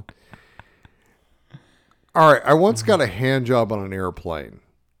on. All right, I once got a hand job on an airplane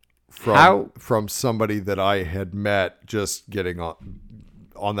from somebody that I had met just getting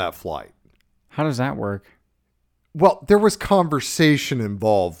on that flight. How does that work? Well, there was conversation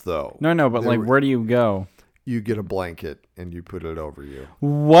involved, though. No, but where do you go? You get a blanket and you put it over you.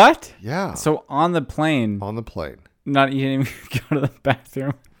 What? Yeah. So on the plane. On the plane. You didn't even go to the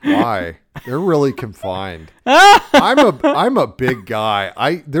bathroom. Why? They're really confined. I'm a big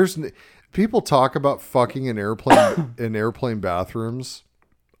guy. People talk about fucking in airplane bathrooms.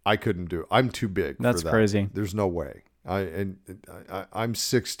 I couldn't do it. I'm too big. That's for that. crazy. There's no way. I'm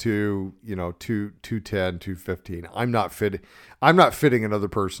 6'2", 210, 215. I'm not fitting another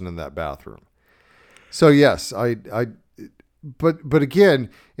person in that bathroom. So yes, but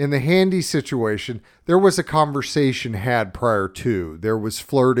again, in the handy situation, there was a conversation had prior to. There was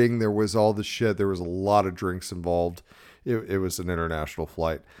flirting. There was all the shit. There was a lot of drinks involved. It was an international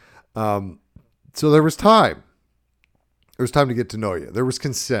flight. So there was time. There was time to get to know you. There was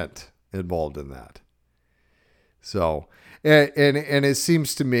consent involved in that. So, and it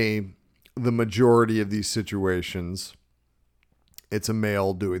seems to me the majority of these situations, it's a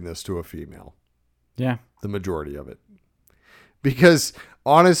male doing this to a female. Yeah. The majority of it. Because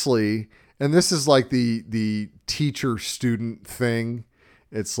honestly, and this is like the teacher student thing.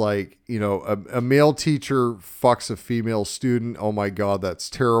 It's like, a male teacher fucks a female student. Oh my God, that's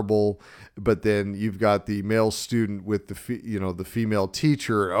terrible. But then you've got the male student with the female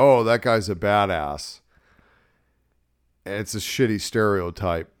teacher. Oh, that guy's a badass. And it's a shitty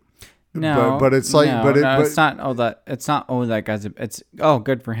stereotype. No, but it's like, it's not. That guy's. It's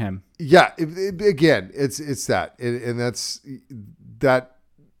good for him. Yeah. Again, it's that, and that's that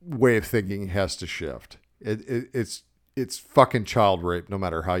way of thinking has to shift. It's fucking child rape, no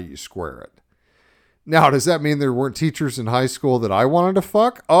matter how you square it. Now, does that mean there weren't teachers in high school that I wanted to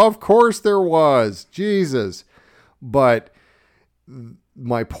fuck? Of course there was. Jesus. But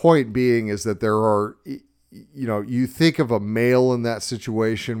my point being is that there are, you think of a male in that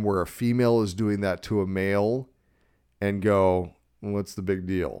situation where a female is doing that to a male and go, well, what's the big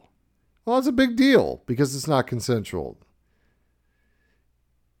deal? Well, it's a big deal because it's not consensual.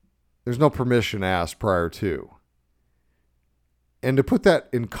 There's no permission asked prior to. And to put that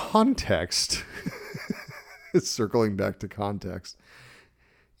in context, circling back to context,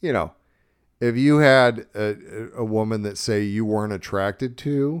 if you had a woman that say you weren't attracted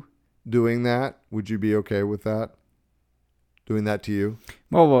to doing that, would you be okay with that? Doing that to you?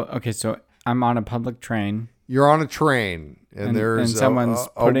 Well, okay, so I'm on a public train. You're on a train, and there's someone's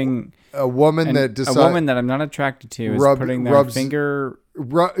putting a woman that decides, a woman that I'm not attracted to is putting their finger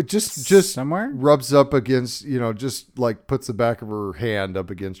just somewhere, rubs up against, just like puts the back of her hand up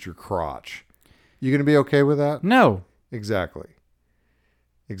against your crotch. You gonna be okay with that? No. Exactly.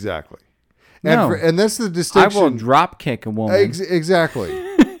 No. And that's the distinction. I will drop kick a woman. Exactly.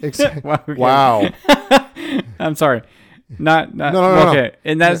 Okay. Wow. I'm sorry. Not no. Okay.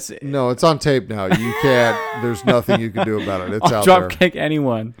 And that's no. It's on tape now. You can't. There's nothing you can do about it. It's I'll out drop there. kick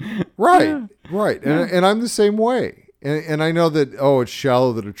anyone. Right. And I'm the same way. And I know that it's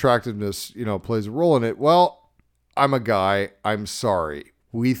shallow that attractiveness plays a role in it. Well, I'm a guy. I'm sorry.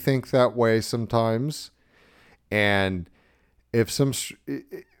 We think that way sometimes, and and it's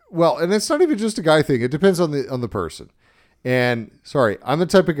not even just a guy thing. It depends on the person. And sorry, I'm the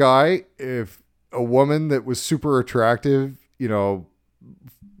type of guy, if a woman that was super attractive,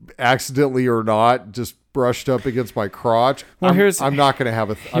 accidentally or not, just brushed up against my crotch, well, I'm not going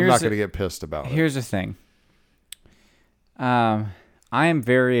to get pissed about it. Here's the thing. I am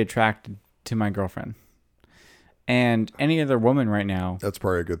very attracted to my girlfriend, and any other woman right now. That's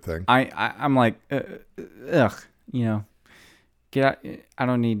probably a good thing. I'm like, ugh, get out. I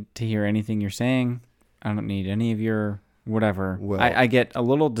don't need to hear anything you're saying. I don't need any of your whatever. Well, I get a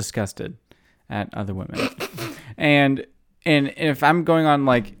little disgusted at other women. and if I'm going on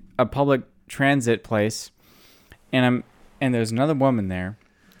like a public transit place and there's another woman there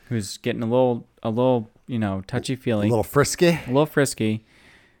who's getting a little touchy feely, a little frisky.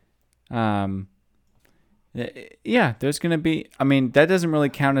 Yeah, there's going to be, that doesn't really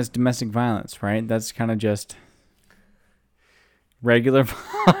count as domestic violence, right? That's kind of just regular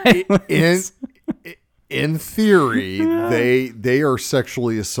violence. in theory, they are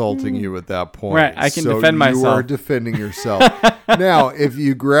sexually assaulting you at that point. Right, I can defend myself. You are defending yourself. Now, if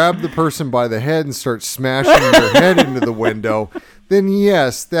you grab the person by the head and start smashing their head into the window, then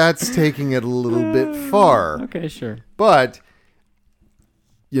yes, that's taking it a little bit far. Okay, sure. But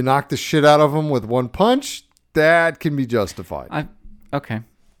you knock the shit out of them with one punch, that can be justified. Okay,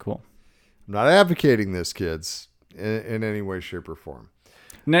 cool. I'm not advocating this, kids, in any way, shape, or form.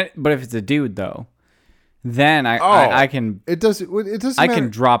 No, but if it's a dude, though, then I can. It doesn't. I matter. can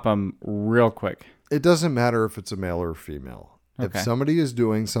drop him real quick. It doesn't matter if it's a male or female. Okay. If somebody is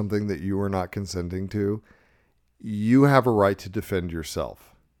doing something that you are not consenting to, you have a right to defend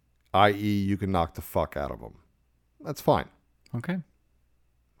yourself. I.e., you can knock the fuck out of them. That's fine. Okay.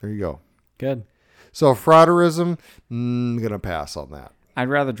 There you go. Good. So Frotteurism, gonna pass on that. I'd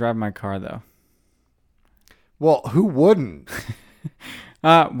rather drive my car, though. Well, who wouldn't?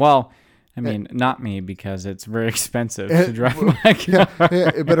 Well, I mean, not me, because it's very expensive to drive my car.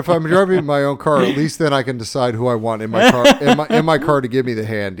 Yeah, but if I'm driving my own car, at least then I can decide who I want in my car in my car to give me the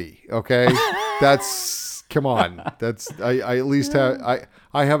handy. Okay, that's come on. That's I at least have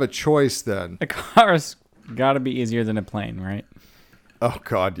I have a choice then. A car's got to be easier than a plane, right? Oh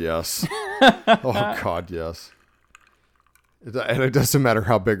God, yes. Oh God, yes. And it doesn't matter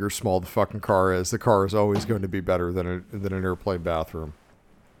how big or small the fucking car is. The car is always going to be better than an airplane bathroom.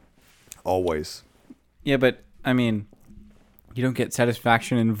 Always. Yeah, but I mean, you don't get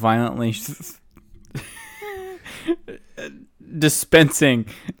satisfaction in violently dispensing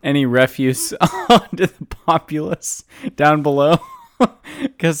any refuse onto the populace down below,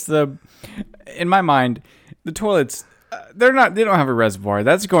 because in my mind, the toilets. They don't have a reservoir.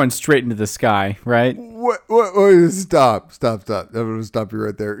 That's going straight into the sky, right? What, stop. I'm going to stop you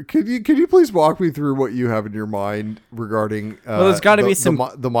right there. Could you please walk me through what you have in your mind regarding well, there's got to be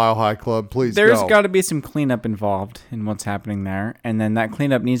the Mile High Club, please. There's got to be some cleanup involved in what's happening there, and then that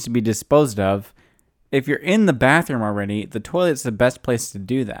cleanup needs to be disposed of. If you're in the bathroom already, the toilet's the best place to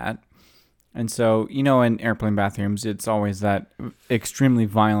do that. And so, in airplane bathrooms, it's always that extremely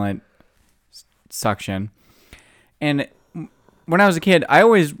violent suction. And when I was a kid, I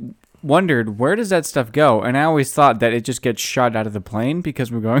always wondered, where does that stuff go? And I always thought that it just gets shot out of the plane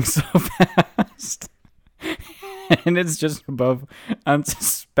because we're going so fast. And it's just above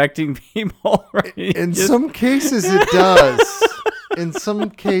unsuspecting people. Right? In some cases, it does. In some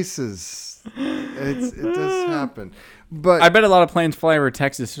cases, it does happen. But I bet a lot of planes fly over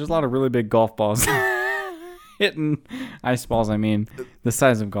Texas. There's a lot of really big golf balls. Hitting ice balls, I mean, the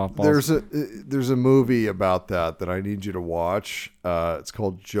size of golf balls. There's a movie about that I need you to watch. It's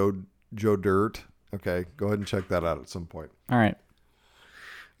called Joe Dirt. Okay, go ahead and check that out at some point. All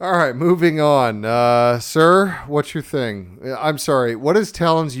right, moving on. Sir, what's your thing? I'm sorry, what is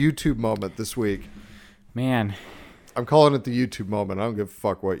Talon's YouTube moment this week? Man. I'm calling it the YouTube moment. I don't give a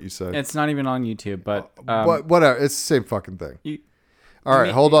fuck what you say. It's not even on YouTube, but whatever. It's the same fucking thing. All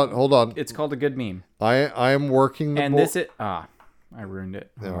right, hold on. It's called a good meme. I am working the I ruined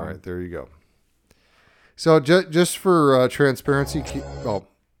it. All right, there you go. So just for transparency,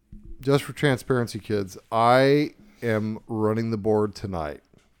 kids, I am running the board tonight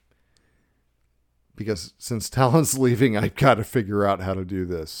because since Talon's leaving, I've got to figure out how to do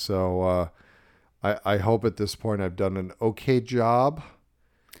this. So I hope at this point I've done an okay job.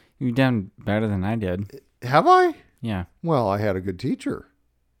 You've done better than I did. Have I? Yeah. Well, I had a good teacher.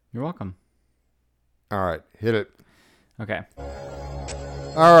 You're welcome. All right, hit it. Okay.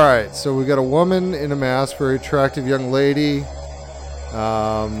 All right, so we got a woman in a mask, very attractive young lady.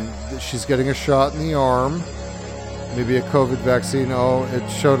 She's getting a shot in the arm, maybe a COVID vaccine. Oh, it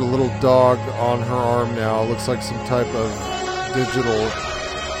showed a little dog on her arm now. It looks like some type of digital.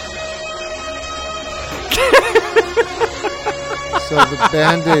 So the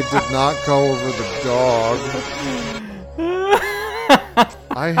Band-Aid did not go over the dog.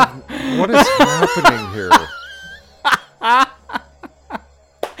 What is happening here?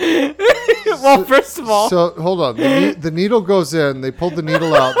 Well, first of all, so hold on. The needle goes in. They pulled the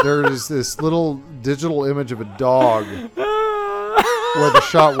needle out. There is this little digital image of a dog where the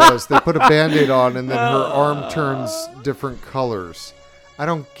shot was. They put a Band-Aid on, and then her arm turns different colors. I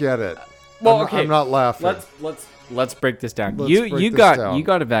don't get it. Well, I'm not laughing. Let's break this down. Let's You break this got down. you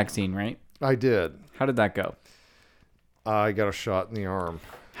got a vaccine, right? I did. How did that go? I got a shot in the arm.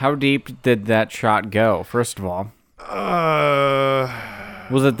 How deep did that shot go? First of all,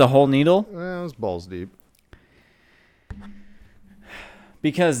 was it the whole needle? It was balls deep.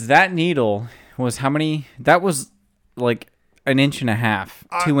 Because that needle was how many? That was like an inch and a half,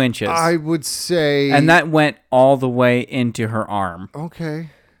 2 inches. I would say. And that went all the way into her arm.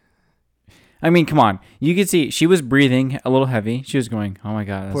 Okay. I mean, come on. You could see she was breathing a little heavy. She was going, oh my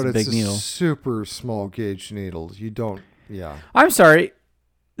God, that's a big needle. Super small gauge needles. You don't, yeah. I'm sorry.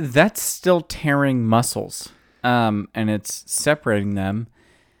 That's still tearing muscles. And it's separating them.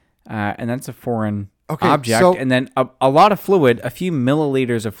 And that's a foreign object. So, and then a lot of fluid, a few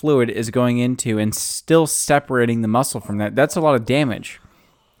milliliters of fluid is going into and still separating the muscle from that. That's a lot of damage.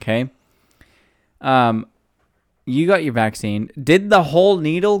 Okay. You got your vaccine. Did the whole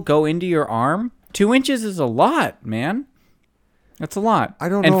needle go into your arm? 2 inches is a lot, man. That's a lot. I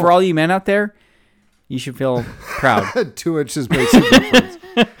don't know. And for all you men out there, you should feel proud. 2 inches makes a difference.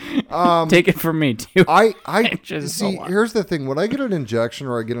 Take it from me, 2 inches is see. a lot. Here's the thing: when I get an injection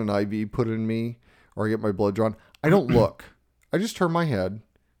or I get an IV put in me, or I get my blood drawn, I don't look. I just turn my head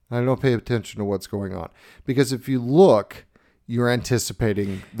and I don't pay attention to what's going on. Because if you look, you're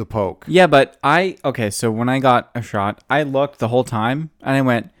anticipating the poke. Yeah, but so when I got a shot, I looked the whole time and I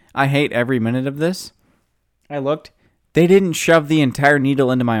went, I hate every minute of this. I looked. They didn't shove the entire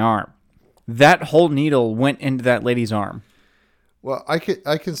needle into my arm. That whole needle went into that lady's arm. Well, I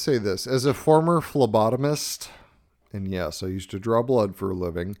can say this. As a former phlebotomist, and yes, I used to draw blood for a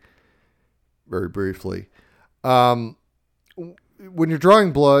living, very briefly. When you're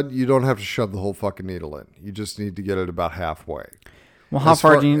drawing blood, you don't have to shove the whole fucking needle in. You just need to get it about halfway. Well, how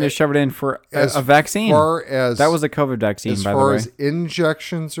far do you need to shove it in for a vaccine? That was a COVID vaccine, by the way. As far as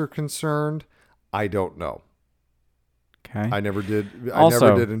injections are concerned, I don't know. Okay. I never did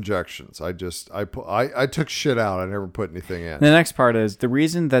injections. I took shit out. I never put anything in. The next part is the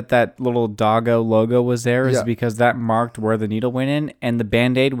reason that little doggo logo was there is because that marked where the needle went in, and the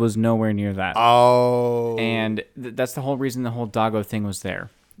Band-Aid was nowhere near that. Oh. And that's the whole reason the whole doggo thing was there,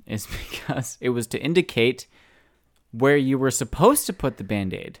 is because it was to indicate where you were supposed to put the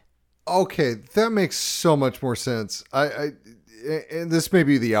Band-Aid. Okay, that makes so much more sense. And this may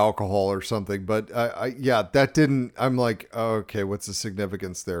be the alcohol or something, but that didn't, I'm like, okay, what's the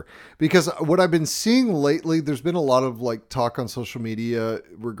significance there? Because what I've been seeing lately, there's been a lot of like talk on social media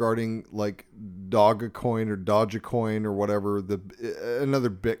regarding like Dogecoin or Dogecoin or whatever,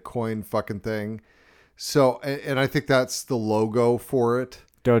 another Bitcoin fucking thing. So, and I think that's the logo for it.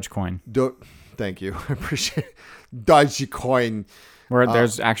 Dogecoin. Thank you. I appreciate it. Dogecoin. Where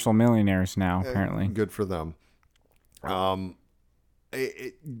there's actual millionaires now, apparently. Good for them.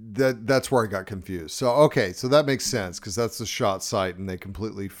 That's where I got confused. So, okay, so that makes sense because that's the shot site and they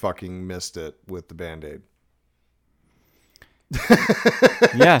completely fucking missed it with the Band-Aid.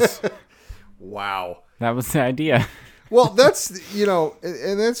 Yes. Wow. That was the idea. Well, that's,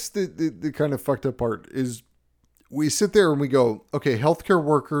 and that's the kind of fucked up part is we sit there and we go, okay, healthcare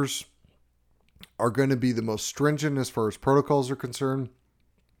workers are going to be the most stringent as far as protocols are concerned.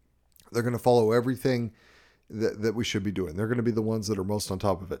 They're going to follow everything that we should be doing. They're going to be the ones that are most on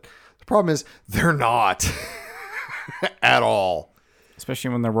top of it. The problem is they're not at all. Especially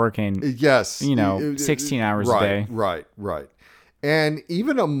when they're working, 16 hours a day. Right. And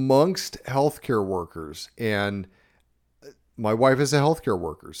even amongst healthcare workers, and my wife is a healthcare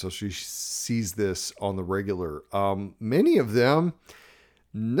worker, so she sees this on the regular. Many of them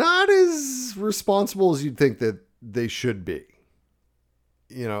not as responsible as you'd think that they should be.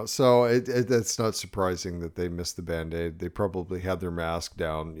 So that's not surprising that they missed the Band-Aid. They probably had their mask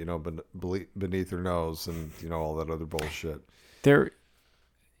down, beneath their nose and, all that other bullshit.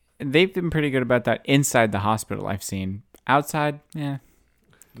 They've been pretty good about that inside the hospital, I've seen. Outside,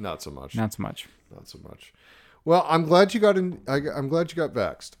 not so much. Not so much. Well, I'm glad you got in. I'm glad you got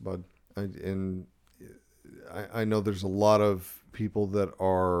vaxxed, bud. I know there's a lot of people that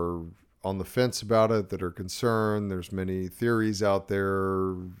are on the fence about it, that are concerned. There's many theories out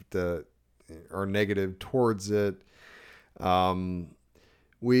there that are negative towards it.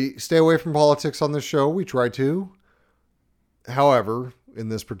 We stay away from politics on this show. We try to. However, in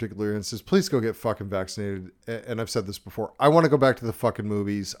this particular instance, please go get fucking vaccinated. And I've said this before. I want to go back to the fucking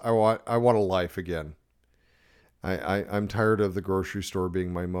movies. I want a life again. I'm tired of the grocery store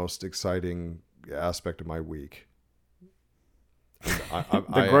being my most exciting aspect of my week.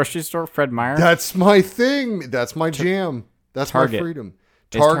 The grocery store, Fred Meyer. That's my thing. That's my jam. That's Target. my freedom.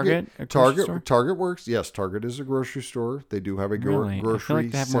 Target works. Yes, Target is a grocery store. They do have a grocery I feel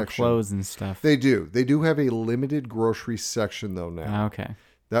like they have section. more clothes and stuff. They do. They do have a limited grocery section though now. Okay.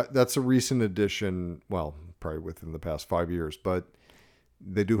 That's a recent addition. Well, probably within the past 5 years, but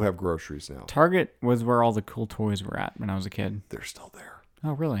they do have groceries now. Target was where all the cool toys were at when I was a kid. They're still there.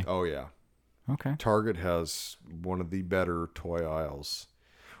 Oh, really? Oh yeah. Okay. Target has one of the better toy aisles.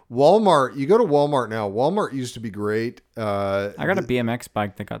 Walmart, you go to Walmart now. Walmart used to be great. I got a BMX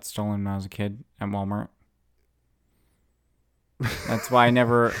bike that got stolen when I was a kid at Walmart. That's why I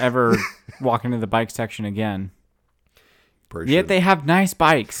never ever walk into the bike section again. Pretty Yet sure. they have nice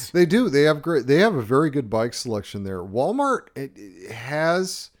bikes. They do. They have a very good bike selection there. Walmart it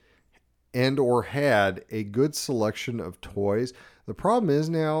has and or had a good selection of toys. The problem is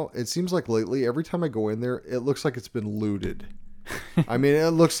now, it seems like lately, every time I go in there, it looks like it's been looted. I mean, it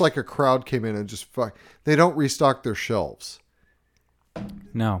looks like a crowd came in and just they don't restock their shelves.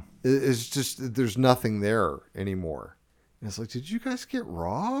 No. It's just, there's nothing there anymore. And it's like, did you guys get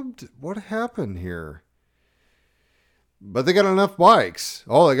robbed? What happened here? But they got enough bikes.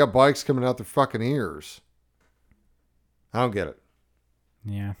 Oh, they got bikes coming out their fucking ears. I don't get it.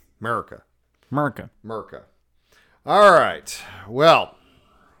 Yeah. America. All right. Well,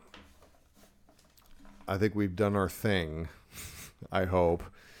 I think we've done our thing. I hope.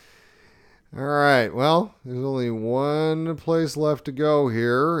 All right. Well, there's only one place left to go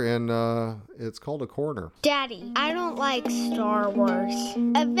here, and it's called a corner. Daddy, I don't like Star Wars.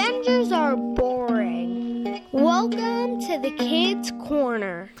 Avengers are boring. Welcome to the Kids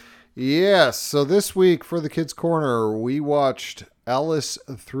Corner. Yes. So this week for the Kids Corner, we watched Alice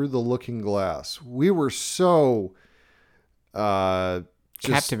Through the Looking Glass. We were so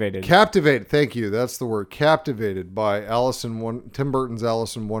Captivated. Thank you. That's the word. Captivated by Tim Burton's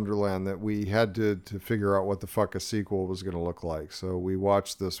Alice in Wonderland that we had to figure out what the fuck a sequel was going to look like. So we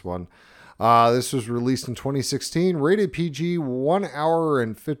watched this one. This was released in 2016, rated PG, 1 hour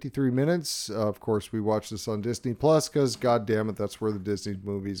and 53 minutes. Of course, we watched this on Disney Plus because, god damn it, that's where the Disney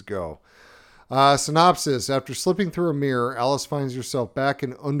movies go. Synopsis: after slipping through a mirror, Alice finds herself back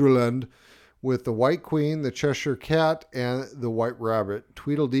in Underland with the White Queen, the Cheshire Cat, and the White Rabbit,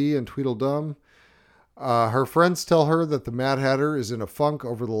 Tweedledee and Tweedledum. Her friends tell her that the Mad Hatter is in a funk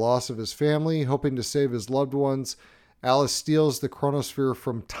over the loss of his family. Hoping to save his loved ones, Alice steals the chronosphere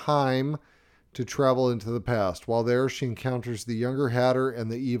from time to travel into the past. While there, she encounters the younger Hatter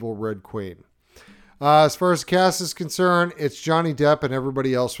and the evil Red Queen. As far as the cast is concerned, it's Johnny Depp and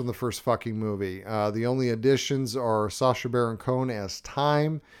everybody else from the first fucking movie. The only additions are Sacha Baron Cohen as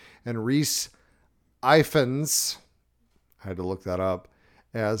Time and Rhys Ifans, I had to look that up,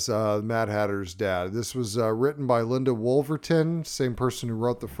 as Mad Hatter's dad. This was written by Linda Wolverton, same person who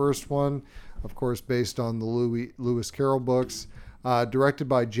wrote the first one, of course, based on the Lewis Carroll books. Directed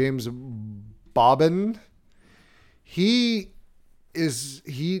by James Bobbin. The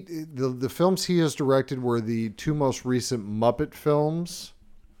films he has directed were the two most recent Muppet films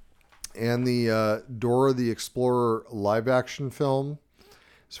and the Dora the Explorer live action film.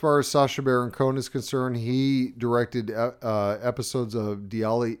 As far as Sacha Baron Cohen is concerned, he directed episodes of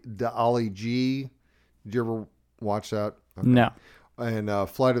Dali G. Did you ever watch that? Okay. No. And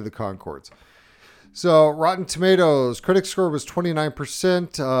Flight of the Conchords. So Rotten Tomatoes, critic score was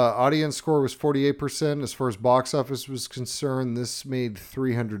 29%. Audience score was 48%. As far as box office was concerned, this made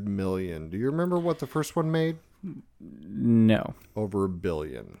 $300 million. Do you remember what the first one made? No. Over $1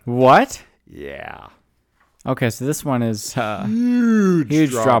 billion. What? Yeah. Okay, so this one is Huge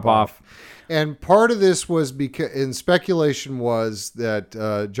drop off. And part of this was because, and speculation was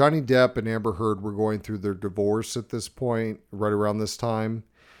that Johnny Depp and Amber Heard were going through their divorce at this point, right around this time.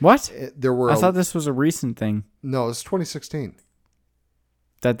 What? I thought this was a recent thing. No, it's 2016.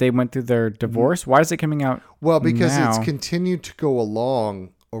 That they went through their divorce? Why is it coming out Well, because now? it's continued to go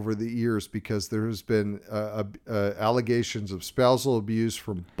along over the years because there has been allegations of spousal abuse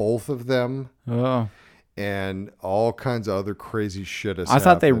from both of them. Oh. And all kinds of other crazy shit has I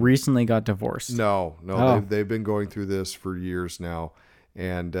thought they happened. recently got divorced. No. Oh. They've been going through this for years now.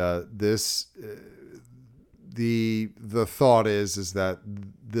 And the thought is that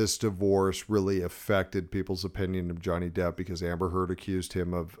this divorce really affected people's opinion of Johnny Depp because Amber Heard accused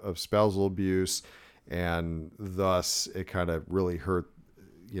him of spousal abuse, and thus it kind of really hurt,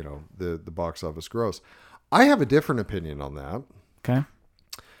 the box office gross. I have a different opinion on that. Okay.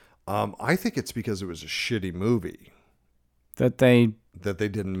 I think it's because it was a shitty movie That they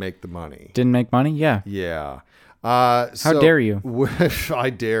didn't make the money. didn't make money? Yeah. Yeah. How dare you? I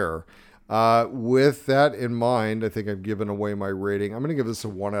dare. With that in mind, I think I've given away my rating. I'm going to give this a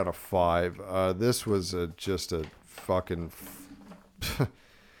 1 out of 5. This was just a fucking...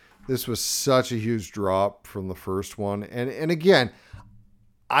 This was such a huge drop from the first one. And again,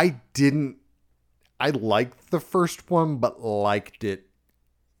 I liked the first one, but liked it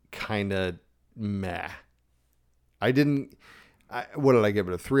kind of meh. What did I give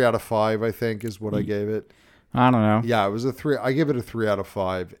it? A 3 out of 5, I think, is what I gave it. I don't know. Yeah, it was a 3. I give it a 3 out of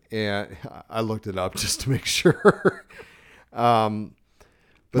 5, and I looked it up just to make sure. What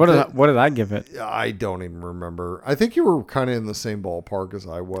did I give it? I don't even remember. I think you were kind of in the same ballpark as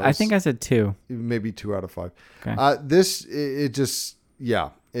I was. I think I said 2. Maybe 2 out of 5. Okay.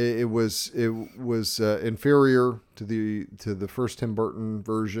 It was inferior to the first Tim Burton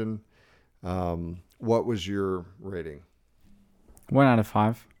version. What was your rating? 1 out of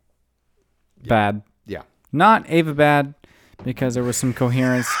 5. Bad. Yeah. Not Ava bad, because there was some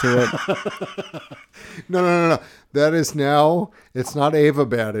coherence to it. No. That is now, it's not Ava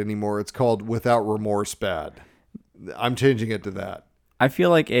bad anymore. It's called Without Remorse bad. I'm changing it to that. I feel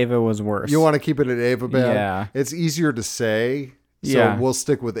like Ava was worse. You want to keep it at Ava bad? Yeah. It's easier to say, so Yeah. we'll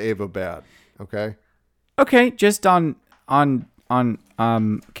stick with Ava bad. Okay? Okay, just on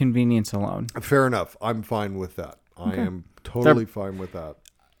convenience alone. Fair enough. I'm fine with that. I am totally fine with that.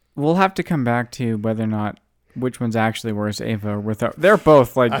 We'll have to come back to whether or not which one's actually worse, Ava or without. They're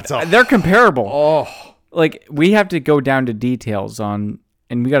both they're comparable. Oh, Like we have to go down to details on,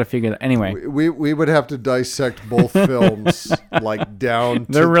 and we got to figure that anyway. we would have to dissect both films like down.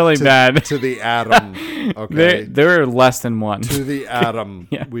 They're really bad to the atom. Okay, they're less than 1 to the atom.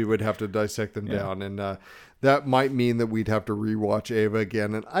 Yeah. We would have to dissect them down, and that might mean that we'd have to rewatch Ava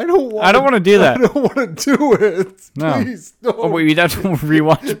again. And I don't want to do that. I don't want to do it. No. Please, no. Oh, wait, we'd have to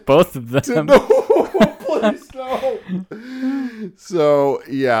rewatch both of them. No, please no. So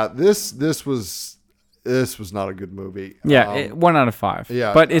yeah, this was not a good movie. Yeah, 1 out of 5.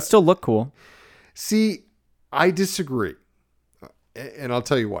 Yeah, but it still looked cool. See, I disagree, and I'll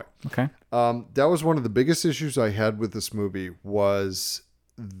tell you why. Okay. That was one of the biggest issues I had with this movie. Was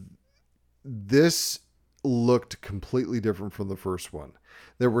this looked completely different from the first one.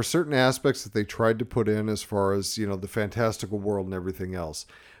 There were certain aspects that they tried to put in as far as, the fantastical world and everything else.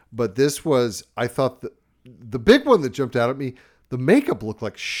 But this was, I thought, the big one that jumped out at me, the makeup looked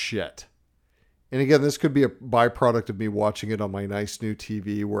like shit. And again, this could be a byproduct of me watching it on my nice new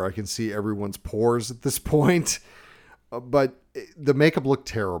TV where I can see everyone's pores at this point. But the makeup looked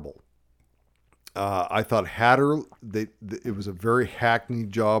terrible. I thought Hatter, it was a very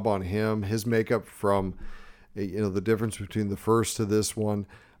hackneyed job on him. His makeup from, the difference between the first to this one,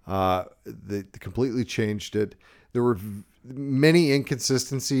 they completely changed it. There were many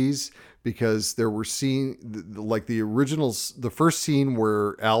inconsistencies because there were like the originals, the first scene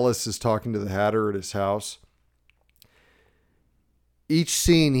where Alice is talking to the Hatter at his house. Each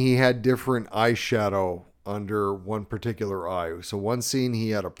scene he had different eyeshadow under one particular eye. So one scene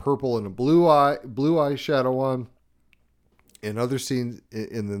he had a purple and a blue eyeshadow on. In other scenes,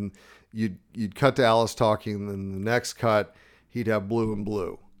 and then you'd cut to Alice talking, and then the next cut he'd have blue and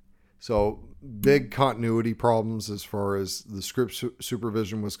blue. So big continuity problems as far as the script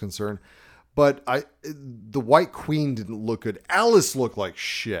supervision was concerned. But the White Queen didn't look good. Alice looked like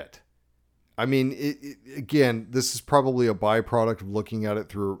shit. I mean, again, this is probably a byproduct of looking at it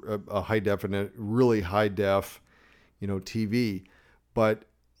through a really high def, TV, but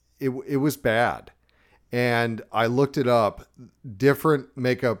it was bad. And I looked it up, different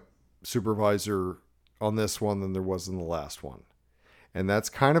makeup supervisor on this one than there was in the last one. And that's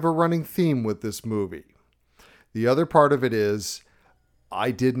kind of a running theme with this movie. The other part of it is,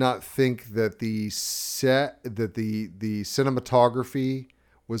 I did not think that the cinematography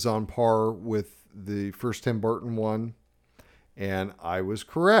was on par with the first Tim Burton one. And I was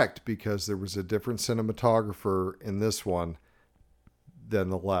correct because there was a different cinematographer in this one than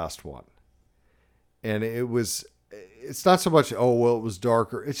the last one. And it's not so much, it was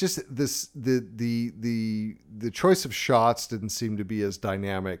darker. It's just the choice of shots didn't seem to be as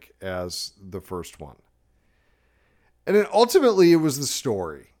dynamic as the first one. And then ultimately it was the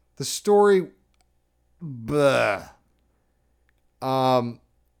story. The story,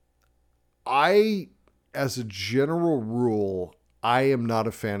 as a general rule, I am not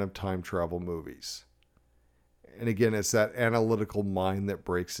a fan of time travel movies. And again, it's that analytical mind that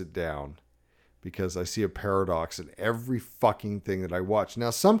breaks it down, because I see a paradox in every fucking thing that I watch.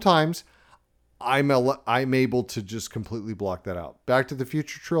 Now, sometimes I'm able to just completely block that out. Back to the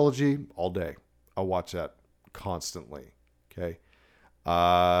Future trilogy, all day. I'll watch that constantly. Okay.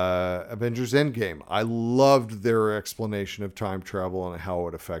 Avengers Endgame. I loved their explanation of time travel and how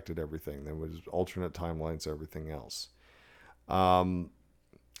it affected everything. There was alternate timelines, everything else.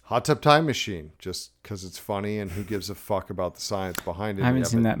 Hot Tub Time Machine, just because it's funny and who gives a fuck about the science behind it. I haven't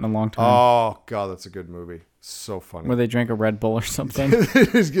seen that in a long time. Oh, God, that's a good movie. So funny. Where they drank a Red Bull or something.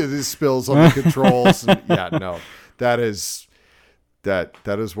 It spills on the controls. That is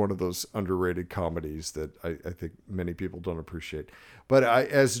one of those underrated comedies that I think many people don't appreciate. But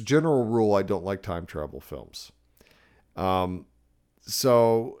as a general rule, I don't like time travel films.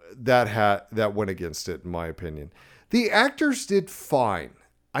 So that went against it, in my opinion. The actors did fine.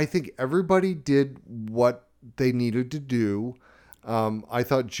 I think everybody did what they needed to do. I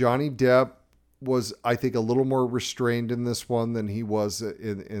thought Johnny Depp was, I think, a little more restrained in this one than he was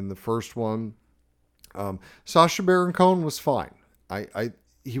in the first one. Sacha Baron Cohen was fine.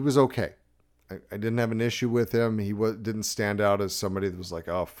 He was okay. I didn't have an issue with him. He didn't stand out as somebody that was like,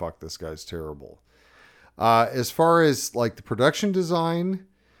 oh, fuck, this guy's terrible. As far as like the production design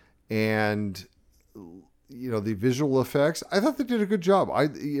and, the visual effects, I thought they did a good job.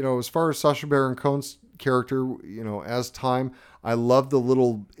 As far as Sacha Baron Cohen's character, as time, I love the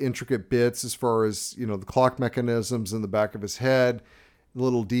little intricate bits as far as, the clock mechanisms in the back of his head,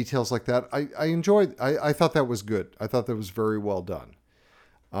 little details like that. I enjoyed, I thought that was good. I thought that was very well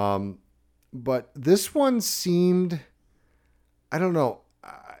done. But this one seemed, I don't know.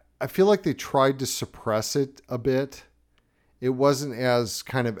 I feel like they tried to suppress it a bit. It wasn't as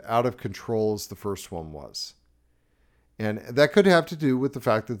kind of out of control as the first one was. And that could have to do with the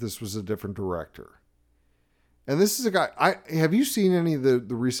fact that this was a different director. And this is a guy, have you seen any of the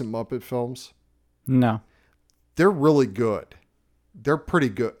recent Muppet films? No. They're really good. They're pretty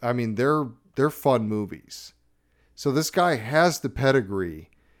good. I mean, they're fun movies. So this guy has the pedigree,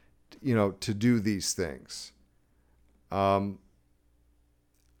 to do these things. I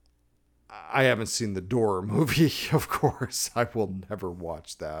haven't seen the Door movie, of course. I will never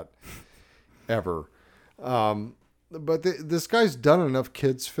watch that, ever. But this guy's done enough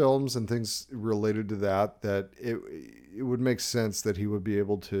kids' films and things related to that it would make sense that he would be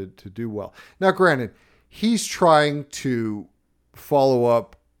able to do well. Now, granted, he's trying to follow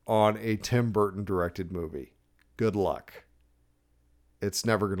up on a Tim Burton directed movie. Good luck. It's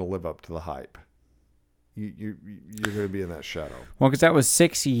never going to live up to the hype. You're going to be in that shadow. Well, because that was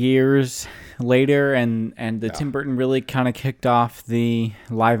 6 years later, and Tim Burton really kind of kicked off the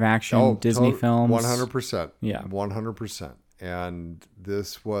live action Disney films. 100%. Yeah. 100%. And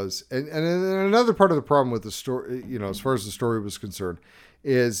this was, and another part of the problem with the story, as far as the story was concerned,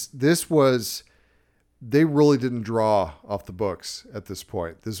 is they really didn't draw off the books at this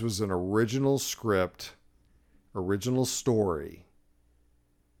point. This was an original script, original story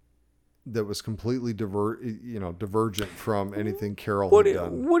that was completely divergent from anything Carol had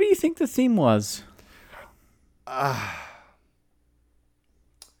done. What do you think the theme was? I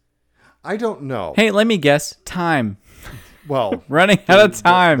don't know. Hey, let me guess. Time. Well, running out of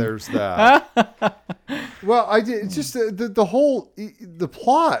time. There's that. Well, it's just the whole the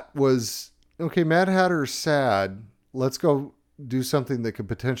plot was okay. Mad Hatter's sad. Let's go do something that could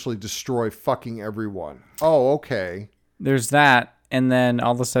potentially destroy fucking everyone. Oh, okay. There's that. And then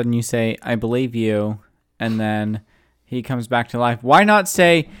all of a sudden you say, I believe you. And then he comes back to life. Why not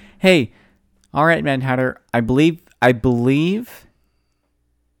say, hey, all right, Mad Hatter, I believe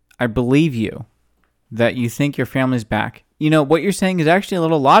you that you think your family's back. What you're saying is actually a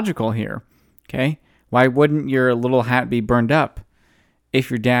little logical here. Okay. Why wouldn't your little hat be burned up if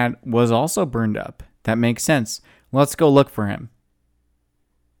your dad was also burned up? That makes sense. Let's go look for him.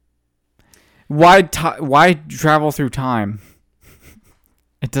 Why travel through time?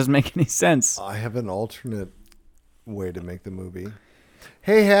 It doesn't make any sense. I have an alternate way to make the movie.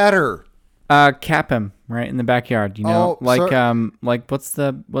 Hey, Hatter. Cap him right in the backyard. Like what's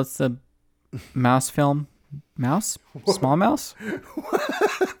the mouse film? Mouse? Small mouse?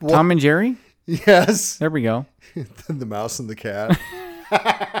 Tom and Jerry? Yes. There we go. The mouse and the cat.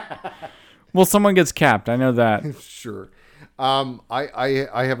 Well, someone gets capped. I know that. Sure. I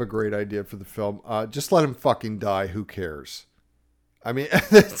have a great idea for the film. Just let him fucking die. Who cares? I mean,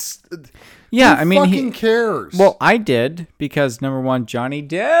 who cares? Well, I did because number one, Johnny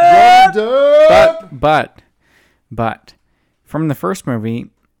Depp. But from the first movie,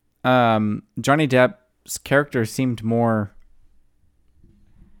 Johnny Depp's character seemed more,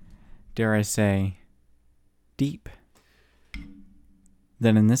 dare I say, deep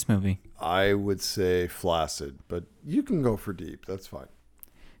than in this movie. I would say flaccid, but you can go for deep. That's fine.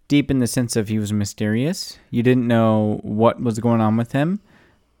 Deep in the sense of he was mysterious. You didn't know what was going on with him.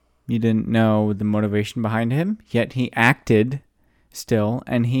 You didn't know the motivation behind him. Yet he acted still,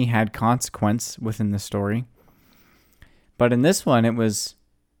 and he had consequence within the story. But in this one, it was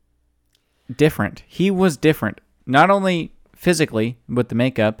different. He was different. Not only physically with the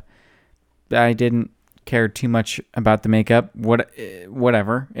makeup. I didn't care too much about the makeup.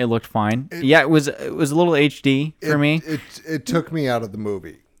 Whatever. It looked fine. It was a little HD for me. It took me out of the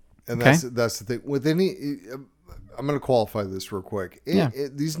movie. And that's the thing. With any, I'm going to qualify this real quick.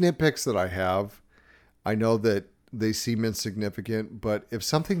 These nitpicks that I have, I know that they seem insignificant, but if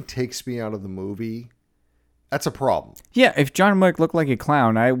something takes me out of the movie, That's a problem. Yeah, if John Wick looked like a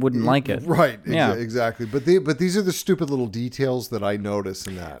clown, I wouldn't like it. Right. Yeah. Exactly. But these are the stupid little details that I notice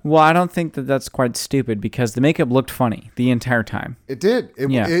in that. Well, I don't think that that's quite stupid because the makeup looked funny the entire time. It did.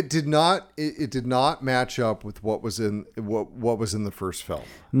 Yeah. It did not. It did not match up with what was in what was in the first film.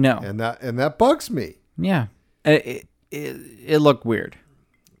 No. And that bugs me. Yeah. It looked weird.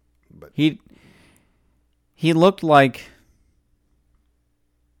 But He looked like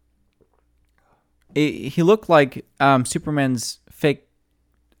he looked like Superman's fake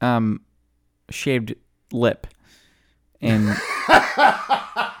shaved lip in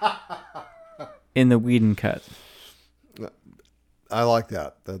the Whedon cut. I like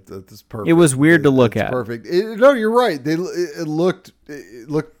that. That's perfect. It was weird to look at. Perfect. No, you're right. It looked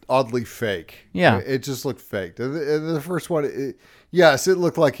oddly fake. Yeah. It just looked fake. And the first one, yes, it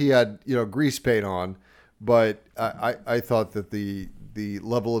looked like he had grease paint on, but I thought that the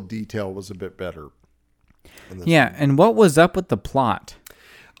level of detail was a bit better. Yeah, and what was up with the plot?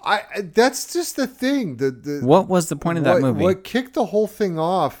 That's just the thing. What was the point of that movie? What kicked the whole thing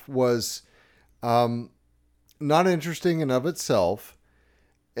off was not interesting in of itself.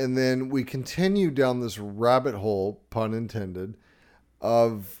 And then we continue down this rabbit hole, pun intended,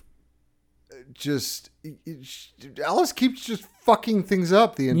 of just Alice keeps just fucking things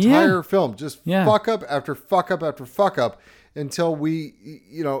up the entire film. Just fuck up after fuck up after fuck up until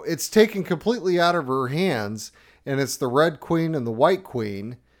it's taken completely out of her hands, and it's the Red Queen and the White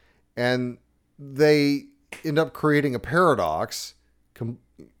Queen, and they end up creating a paradox.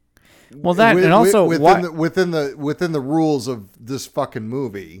 Well, that and also within the rules of this fucking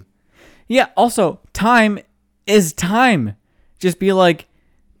movie. Yeah. Also, time is time. Just be like,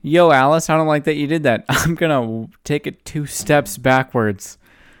 "Yo, Alice, I don't like that you did that. I'm gonna take it 2 steps backwards."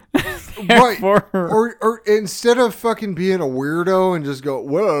 Right. Or instead of fucking being a weirdo and just go,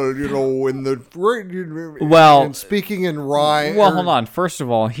 and speaking in rhyme. Well, hold on. First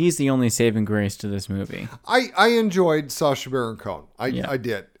of all, he's the only saving grace to this movie. I enjoyed Sacha Baron Cohen. I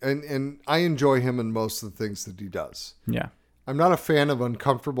did. And I enjoy him in most of the things that he does. Yeah. I'm not a fan of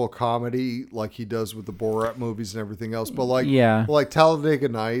uncomfortable comedy like he does with the Borat movies and everything else, but like Talladega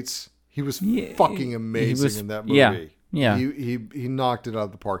Nights, he was fucking amazing in that movie. Yeah. He knocked it out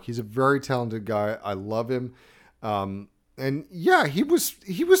of the park. He's a very talented guy. I love him. And yeah, he was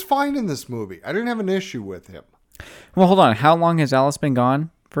fine in this movie. I didn't have an issue with him. Well, hold on. How long has Alice been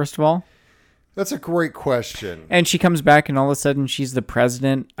gone, first of all? That's a great question. And she comes back and all of a sudden she's the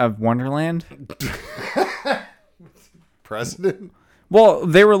president of Wonderland? President? Well,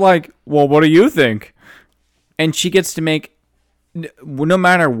 they were like, well, what do you think? And she gets to make, no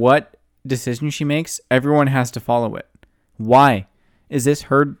matter what decision she makes, everyone has to follow it. Why? Is this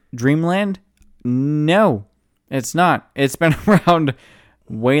her dreamland? No, it's not. It's been around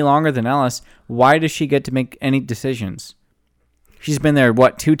way longer than Alice. Why does she get to make any decisions? She's been there,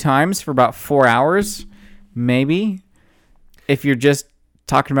 2 times for about 4 hours? Maybe? If you're just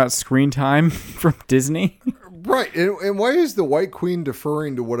talking about screen time from Disney? Right. And why is the White Queen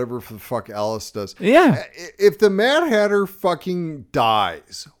deferring to whatever the fuck Alice does? Yeah. If the Mad Hatter fucking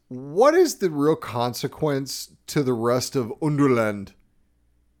dies, what is the real consequence to the rest of Underland?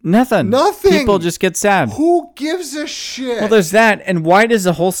 Nothing. People just get sad. Who gives a shit? Well, there's that. And why does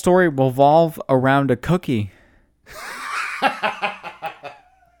the whole story revolve around a cookie?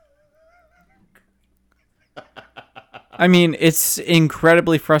 I mean, it's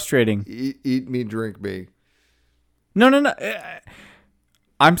incredibly frustrating. Eat me, drink me. No.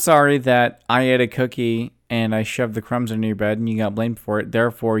 I'm sorry that I ate a cookie and I shoved the crumbs under your bed and you got blamed for it.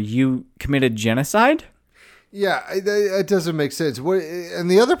 Therefore, you committed genocide? Yeah, it doesn't make sense. And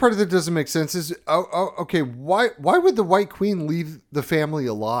the other part of it doesn't make sense is, okay, why would the White Queen leave the family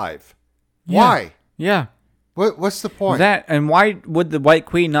alive? Why? Yeah. What's the point? That, and why would the White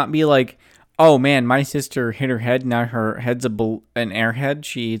Queen not be like, oh man, my sister hit her head, now her head's an airhead.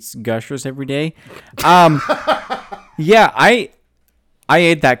 She eats Gushers every day. Yeah, I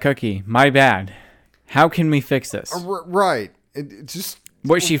ate that cookie. My bad. How can we fix this? Right. It just...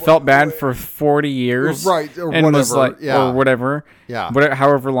 What, she felt bad for 40 years? Right, or and whatever. Was like, yeah. Or whatever. Yeah.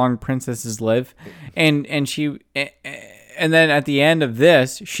 However long princesses live. And then at the end of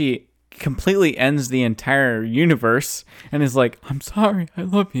this, she completely ends the entire universe and is like, I'm sorry, I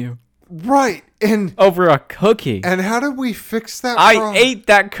love you. Right. And over a cookie. And how do we fix that I ate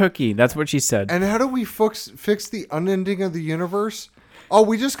that cookie. That's what she said. And how do we fix the unending of the universe? Oh,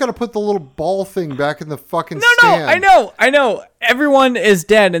 we just got to put the little ball thing back in the fucking stand. No, I know. Everyone is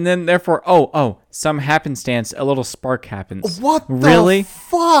dead, and then therefore, some happenstance, a little spark happens. What the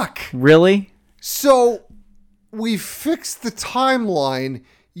fuck? Really? So, we fixed the timeline,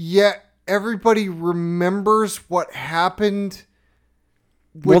 yet everybody remembers what happened.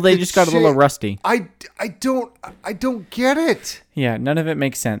 Well, they just got a little rusty. I don't get it. Yeah, none of it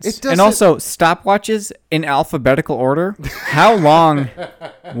makes sense. It doesn't- And also, stopwatches in alphabetical order. How long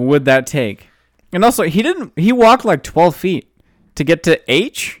would that take? And also, he walked like 12 feet to get to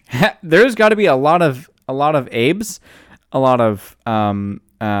H. There's got to be a lot of Abes, a lot of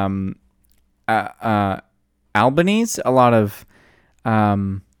Albanies, a lot of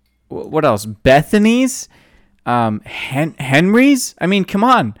what else? Bethany's, Henry's. I mean, come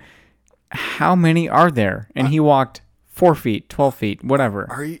on. How many are there? And he walked 4 feet, 12 feet, whatever.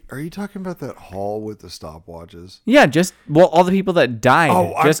 Are you talking about that hall with the stopwatches? Yeah, all the people that died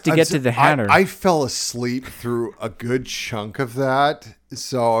to get to the Hatter. I fell asleep through a good chunk of that,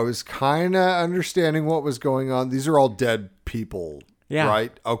 so I was kind of understanding what was going on. These are all dead people,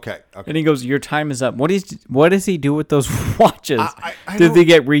 right? Okay. And he goes, "Your time is up." What does he do with those watches? I Did don't- they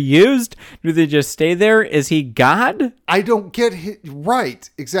get reused? Do they just stay there? Is he God? I don't get right,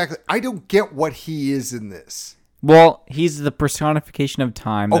 exactly. I don't get what he is in this. Well, he's the personification of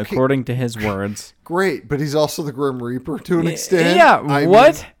time, Okay. according to his words. Great, but he's also the Grim Reaper to an extent. Yeah,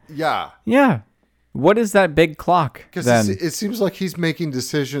 what? Yeah. What is that big clock? Because Then? it seems like he's making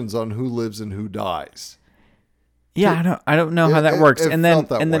decisions on who lives and who dies. Yeah, I don't know how that It- works. it And then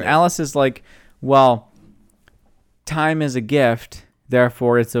felt that way. Alice is like, "Well, time is a gift,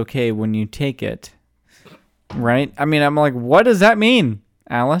 therefore it's okay when you take it." Right? I mean, I'm like, "What does that mean,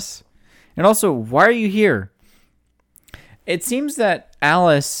 Alice?" And also, why are you here? It seems that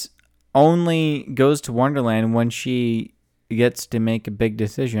Alice only goes to Wonderland when she gets to make a big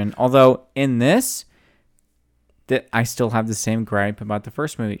decision. Although in this, that I still have the same gripe about the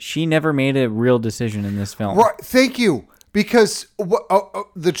first movie. She never made a real decision in this film. Right. Thank you. Because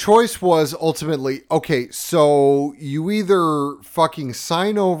the choice was ultimately, okay, so you either fucking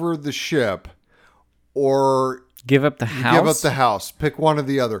sign over the ship or Give up the you house. give up the house. Pick one or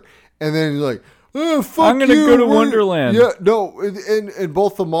the other. And then you're like, oh, fuck I'm gonna you. go to We're- Wonderland. Yeah, no. And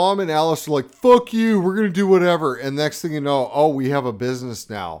both the mom and Alice are like, fuck you. We're going to do whatever. And next thing you know, we have a business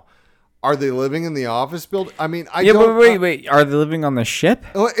now. Are they living in the office building? I mean, I don't... but wait. Are they living on the ship?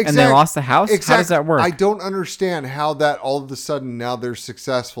 And they lost the house? Exactly. How does that work? I don't understand how that all of a sudden now they're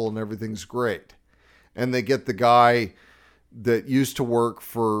successful and everything's great. And they get the guy that used to work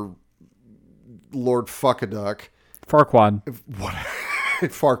for Lord Fuckaduck. Farquaad. What?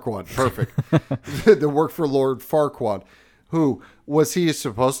 Farquaad. Perfect. That worked for Lord Farquaad. Who was he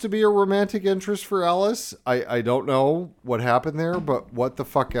supposed to be a romantic interest for Alice? I don't know what happened there, but what the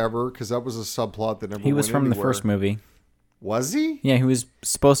fuck ever, because that was a subplot that never He was went from anywhere. the first movie. Was he? Yeah, he was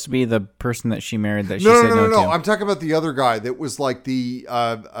supposed to be the person that she married that she No, said no to. I'm talking about the other guy that was like the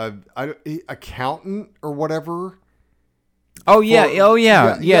accountant or whatever. Oh yeah,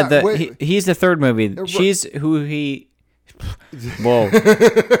 yeah, wait. He's the third movie. She's who he. Whoa.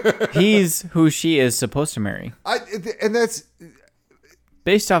 He's who she is supposed to marry, And that's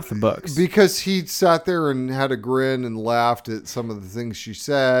based off the books. because he sat there and had a grin and laughed at some of the things she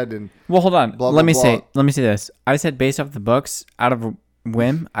said. And Well, hold on. blah, let me blah, say this. I said based off the books out of a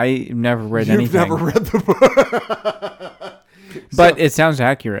whim. I never read you've anything. never read the book. But it sounds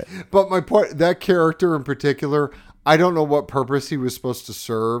accurate. But my point, that character in particular, I don't know what purpose he was supposed to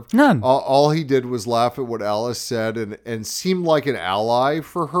serve. None. All he did was laugh at what Alice said and seemed like an ally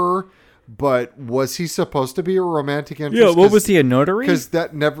for her. But was he supposed to be a romantic interest? Yeah, what was he, a notary? Because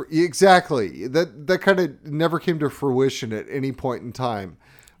that never, exactly. That kind of never came to fruition at any point in time.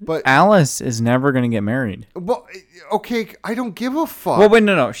 But, Alice is never going to get married. well, okay, I don't give a fuck. Well, wait,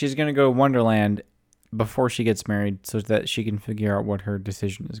 no. She's going to go to Wonderland before she gets married so that she can figure out what her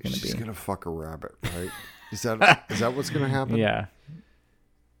decision is going to be. She's gonna fuck a rabbit, right? Is that what's gonna happen? Yeah.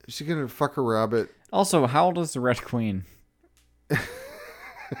 She's gonna fuck a rabbit. Also, how old is the Red Queen?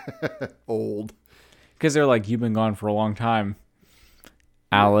 Old. Because they're like, you've been gone for a long time,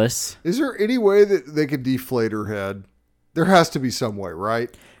 Alice. Is there any way that they could deflate her head? There has to be some way,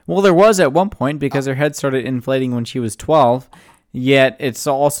 right? Well, there was at one point because her head started inflating when she was 12, yet it's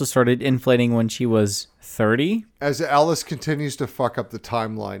also started inflating when she was 30. As Alice continues to fuck up the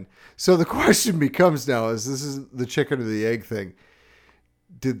timeline. So the question becomes now, this is the chicken or the egg thing.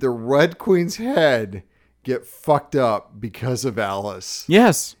 Did the Red Queen's head get fucked up because of Alice?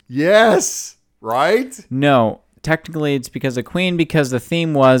 Yes. Yes. Right? No. Technically, it's because of Queen, because the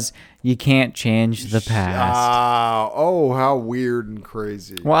theme was you can't change the past. Oh, how weird and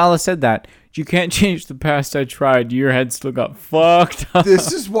crazy. Well, Alice said that. You can't change the past. I tried. Your head still got fucked up.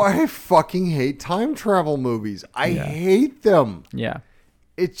 This is why I fucking hate time travel movies. I hate them. Yeah.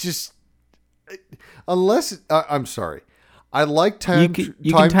 It just, unless, I'm sorry. I like You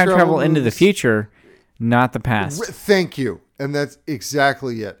can time travel into the future, not the past. Thank you. And that's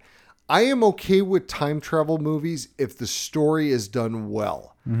exactly it. I am okay with time travel movies if the story is done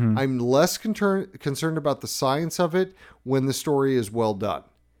well. Mm-hmm. I'm less concerned about the science of it when the story is well done.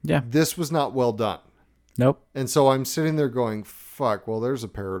 Yeah. This was not well done. Nope. And so I'm sitting there going, fuck, well, there's a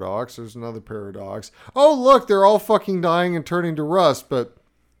paradox. There's another paradox. Oh, look, they're all fucking dying and turning to rust, but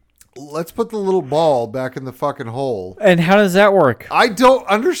let's put the little ball back in the fucking hole. And how does that work? I don't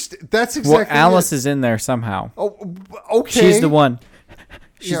understand. That's exactly Alice is in there somehow. Oh, okay. She's the one.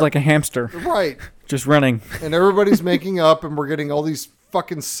 She's Yeah. like a hamster. Right. Just running. And everybody's making up, and we're getting all these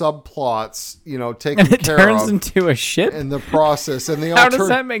fucking subplots, taken And it care turns of into a ship? in the process. And they all How does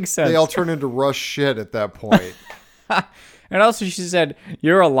that make sense? They all turn into rush shit at that point. And also she said,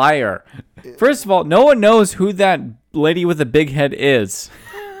 you're a liar. First of all, no one knows who that lady with the big head is.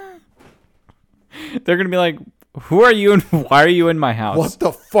 They're going to be like, who are you and why are you in my house? What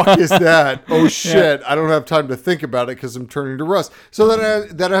the fuck is that? Oh, shit. I don't have time to think about it because I'm turning to rust. So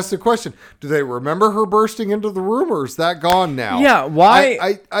then that asks the question, do they remember her bursting into the room, or is that gone now? Yeah,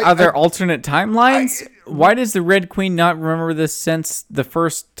 why are there alternate timelines? Why does the Red Queen not remember this since the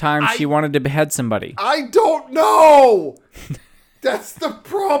first time she wanted to behead somebody? I don't know. That's the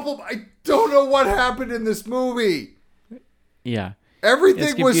problem. I don't know what happened in this movie. Yeah.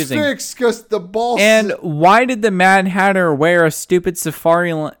 Everything was fixed because the ball. And why did the Mad Hatter wear a stupid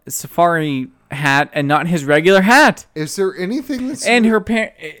safari hat and not his regular hat? Is there anything that's... And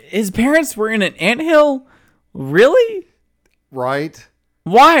his parents were in an anthill? Really? Right.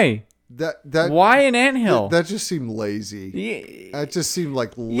 Why? That why an anthill? That just seemed lazy. Yeah. That just seemed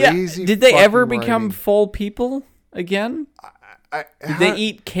like lazy. Did they ever fucking become writing. full people again? Did they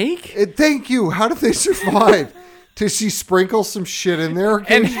eat cake? Thank you. How did they survive? Did she sprinkle some shit in there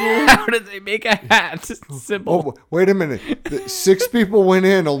And occasionally? how did they make a hat? Simple. Oh, wait a minute. 6 people went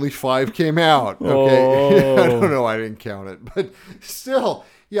in, only 5 came out. Okay. I don't know. I didn't count it. But still,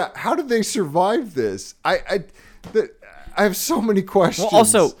 yeah. How did they survive this? I have so many questions. Well,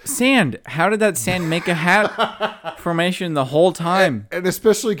 also, sand. How did that sand make a hat formation the whole time? And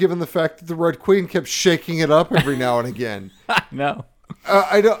especially given the fact that the Red Queen kept shaking it up every now and again. No.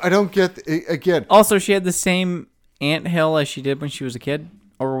 I don't get again. Also, she had the same anthill as she did when she was a kid,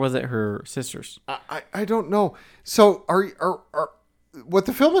 or was it her sisters? I don't know. So are what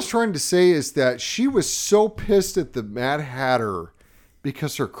the film is trying to say is that she was so pissed at the Mad Hatter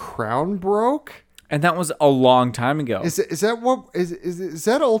because her crown broke. And that was a long time ago. Is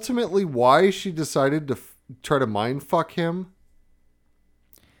that ultimately why she decided to try to mind fuck him?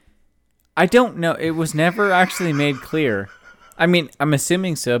 I don't know. It was never actually made clear. I mean, I'm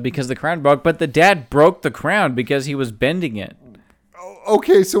assuming so because the crown broke, but the dad broke the crown because he was bending it.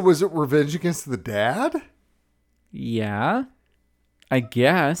 Okay, so was it revenge against the dad? Yeah, I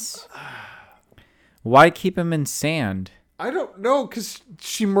guess. Why keep him in sand? I don't know, because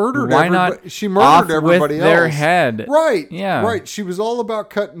she murdered Why everybody. not She murdered off everybody with else. their head? Right. Yeah. Right. She was all about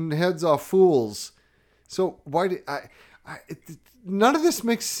cutting heads off fools. So why did none of this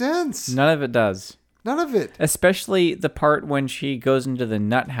makes sense. None of it does. None of it. Especially the part when she goes into the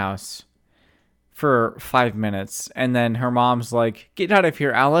nut house for 5 minutes, and then her mom's like, "Get out of here,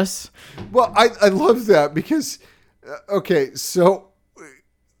 Alice." Well, I love that because, okay, so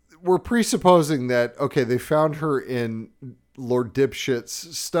we're presupposing that, okay, they found her in Lord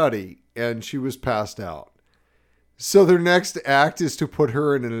Dipshit's study and she was passed out. So their next act is to put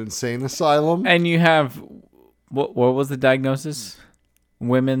her in an insane asylum. And you have, what was the diagnosis?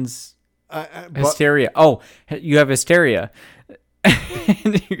 Women's hysteria. Oh, you have hysteria.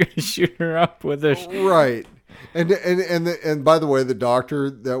 And you're going to shoot her up with a... Right. And by the way, the doctor,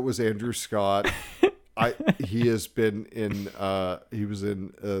 that was Andrew Scott. He has been in, he was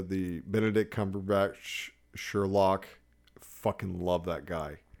in the Benedict Cumberbatch Sherlock. Fucking love that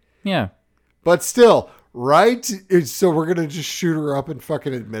guy. Yeah. But still, right? So we're going to just shoot her up and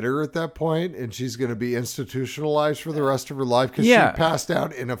fucking admit her at that point, and she's going to be institutionalized for the rest of her life because she passed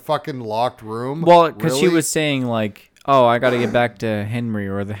out in a fucking locked room. Well, because she Really? was saying like, oh, I got to get back to Henry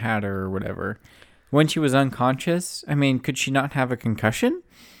or the Hatter or whatever. When she was unconscious, I mean, could she not have a concussion?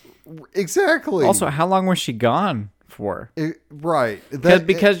 Exactly. Also, how long was she gone for? Right.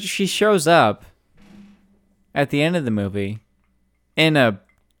 Because she shows up at the end of the movie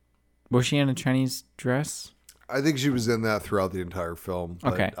was she in a Chinese dress? I think she was in that throughout the entire film.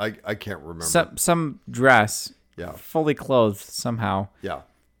 But Okay. I can't remember. Some dress. Yeah. Fully clothed somehow. Yeah.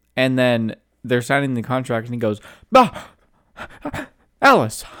 And then they're signing the contract and he goes, "Bah,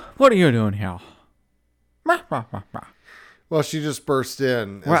 Alice, what are you doing here?" Well, she just burst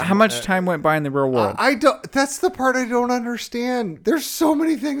in. Well, how much time went by in the real world? I don't. That's the part I don't understand. There's so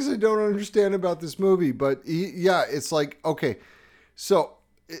many things I don't understand about this movie. But yeah, it's like, okay, so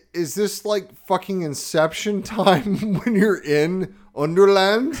is this like fucking Inception time when you're in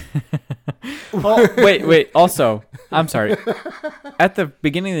Underland? Oh, wait. Also, I'm sorry. At the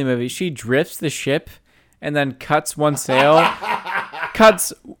beginning of the movie, she drifts the ship and then cuts one sail,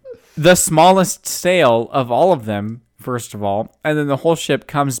 cuts the smallest sail of all of them, first of all, and then the whole ship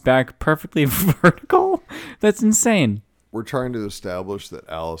comes back perfectly vertical. That's insane. We're trying to establish that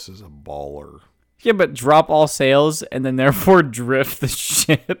Alice is a baller. Yeah, but drop all sails and then therefore drift the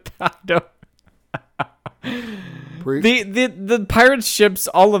ship. I don't. The pirate ships,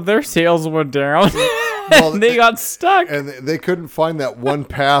 all of their sails went down. Well, they got stuck. And they couldn't find that one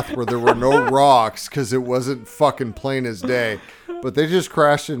path where there were no rocks because it wasn't fucking plain as day. But they just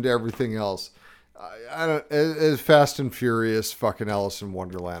crashed into everything else. I don't. It's Fast and Furious, fucking Alice in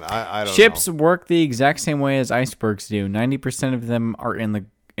Wonderland. I don't. Ships know. work the exact same way as icebergs do. 90% of them are in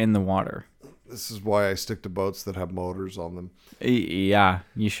the water. This is why I stick to boats that have motors on them. Yeah,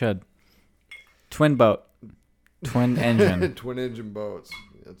 you should. Twin boat. Twin engine. Twin engine boats.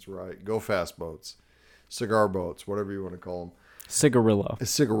 That's right. Go fast boats. Cigar boats. Whatever you want to call them. Cigarillo.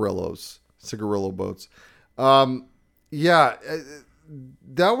 Cigarillos. Cigarillo boats. Yeah.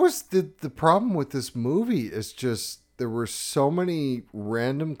 That was the problem with this movie. Is just there were so many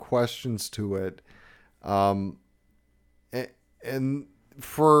random questions to it. And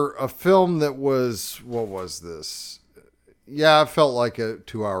for a film that was, what was this? Yeah, it felt like a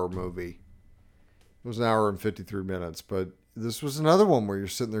 2-hour movie. It was 1 hour and 53 minutes, but this was another one where you're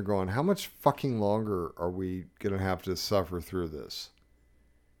sitting there going, how much fucking longer are we going to have to suffer through this?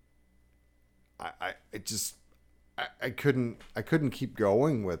 I couldn't keep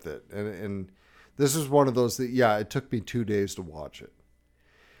going with it. And this is one of those that, yeah, it took me 2 days to watch it.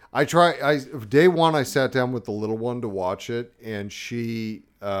 Day one, I sat down with the little one to watch it, and she,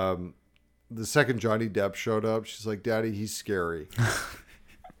 the second Johnny Depp showed up, she's like, Daddy, he's scary.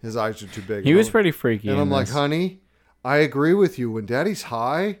 His eyes are too big. He was pretty freaky. And I'm like, honey, I agree with you. When Daddy's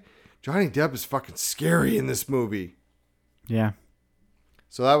high, Johnny Depp is fucking scary in this movie. Yeah.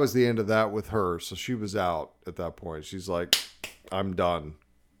 So that was the end of that with her. So she was out at that point. She's like, I'm done.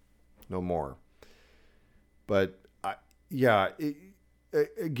 No more. But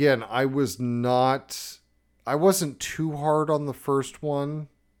again, I wasn't too hard on the first one.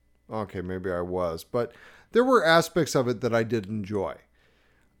 Okay, maybe I was. But there were aspects of it that I did enjoy.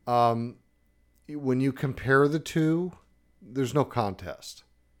 When you compare the two, there's no contest.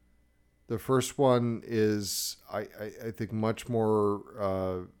 The first one is, I think, much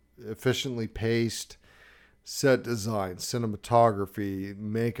more efficiently paced. Set design, cinematography,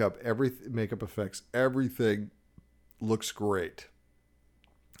 makeup effects, everything looks great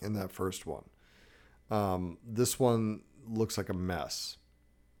in that first one. This one looks like a mess.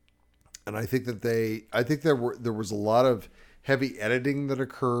 And I think that there was a lot of heavy editing that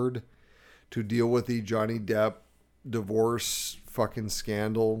occurred to deal with the Johnny Depp divorce fucking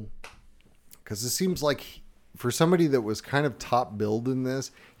scandal. Because it seems like for somebody that was kind of top billed in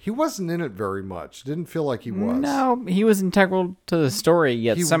this, he wasn't in it very much. Didn't feel like he was. No, he was integral to the story,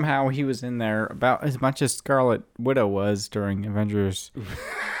 yet somehow he was in there about as much as Scarlet Widow was during Avengers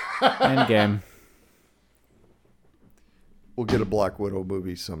Endgame. We'll get a Black Widow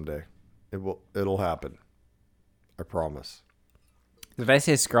movie someday. It'll happen. I promise. Did I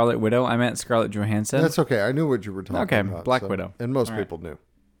say Scarlet Widow? I meant Scarlett Johansson. That's okay. I knew what you were talking about. Okay, Black Widow. And most people knew.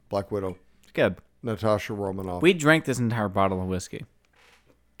 Black Widow. Good. Natasha Romanoff. We drank this entire bottle of whiskey.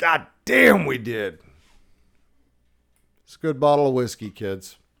 God damn, we did. It's a good bottle of whiskey,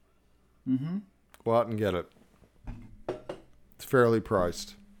 kids. Mm-hmm. Go out and get it. It's fairly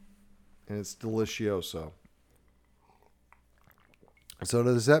priced. And it's delicioso. So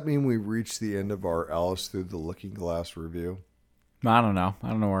does that mean we reached the end of our Alice Through the Looking Glass review? I don't know. I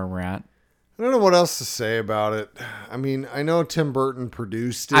don't know where we're at. I don't know what else to say about it. I mean, I know Tim Burton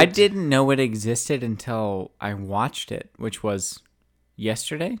produced it. I didn't know it existed until I watched it, which was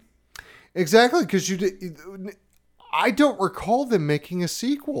yesterday. Exactly, because I don't recall them making a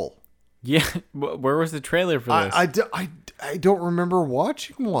sequel. Yeah, where was the trailer for this? I don't remember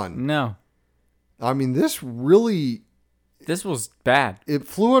watching one. No. I mean, this was bad. It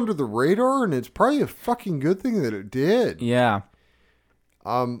flew under the radar, and it's probably a fucking good thing that it did. Yeah.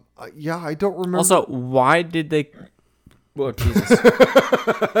 Yeah, I don't remember. Also, why did they... Oh, Jesus.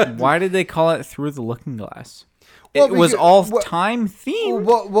 Why did they call it Through the Looking Glass? It was all time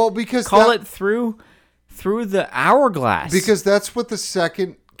themed. Well, because... Call it through the hourglass. Because that's what the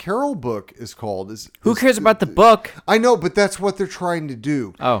second Carol book is called. Who cares about the book? I know, but that's what they're trying to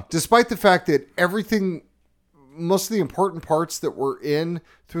do. Oh. Despite the fact that most of the important parts that were in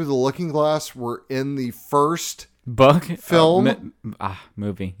Through the Looking Glass were in the first book? film.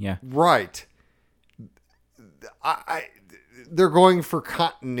 Movie, yeah. Right. They're going for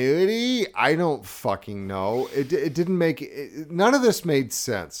continuity. I don't fucking know. It didn't make none of this made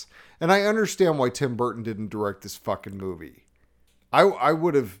sense. And I understand why Tim Burton didn't direct this fucking movie. I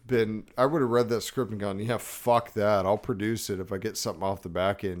would have read that script and gone, yeah, fuck that. I'll produce it if I get something off the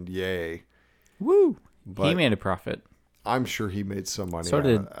back end. Yay. Woo. But he made a profit. I'm sure he made some money. So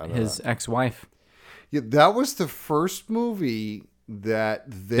did out of his that. ex-wife. Yeah, that was the first movie that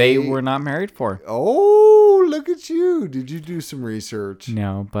They were not married for. Oh, look at you. Did you do some research?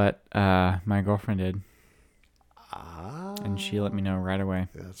 No, but my girlfriend did. And she let me know right away.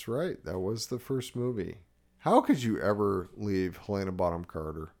 That's right. That was the first movie. How could you ever leave Helena Bonham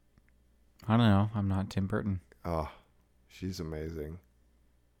Carter? I don't know. I'm not Tim Burton. Oh, she's amazing.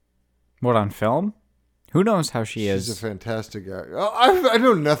 What, on film? Who knows how she's She's a fantastic actor. I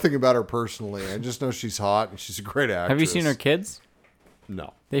know nothing about her personally. I just know she's hot and she's a great actress. Have you seen her kids?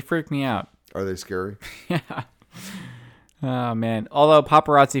 No. They freak me out. Are they scary? Yeah. Oh, man. Although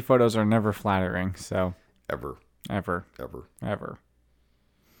paparazzi photos are never flattering, so. Ever. Ever.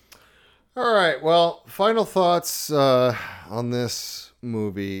 All right. Well, final thoughts on this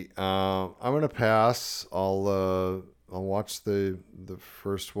movie. I'm gonna pass. I'll watch the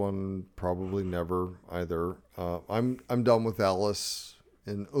first one. Probably never either. I'm done with Alice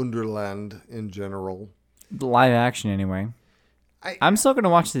in Underland in general. The live action, anyway. I'm still gonna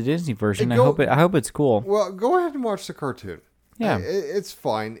watch the Disney version. I hope it's cool. Well, go ahead and watch the cartoon. Yeah, it's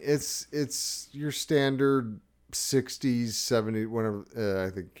fine. It's your standard 60s, 70s, whenever I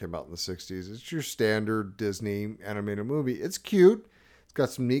think it came out in the 60s. It's your standard Disney animated movie. It's cute. It's got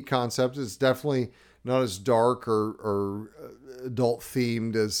some neat concepts. It's definitely not as dark or adult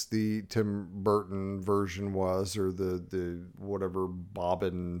themed as the Tim Burton version was, or the whatever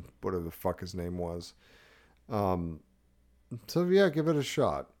Bobbin, whatever the fuck his name was. So yeah, give it a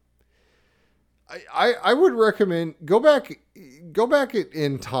shot. I would recommend go back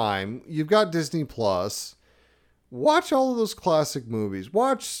in time. You've got Disney Plus. Watch all of those classic movies.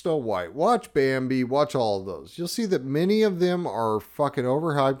 Watch Snow White. Watch Bambi. Watch all of those. You'll see that many of them are fucking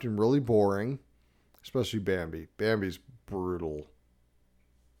overhyped and really boring. Especially Bambi. Bambi's brutal.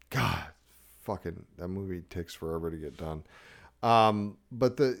 God, fucking that movie takes forever to get done.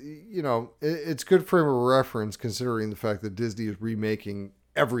 But it's good frame of reference considering the fact that Disney is remaking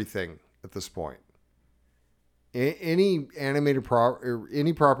everything at this point. Any animated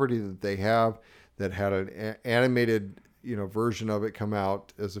any property that they have that had an animated, version of it come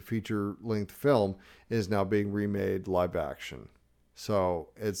out as a feature-length film is now being remade live action. So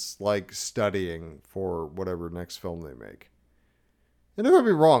it's like studying for whatever next film they make. And don't get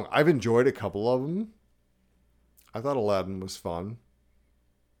me wrong, I've enjoyed a couple of them. I thought Aladdin was fun.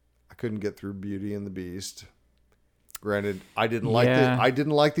 I couldn't get through Beauty and the Beast. Granted, I didn't like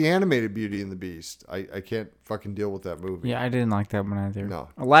the animated Beauty and the Beast. I can't fucking deal with that movie. Yeah, I didn't like that one either. No.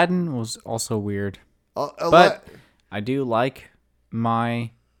 Aladdin was also weird. But I do like my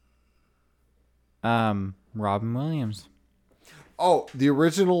Robin Williams. Oh, the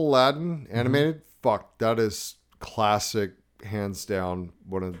original Aladdin animated? Fuck, that is classic, hands down,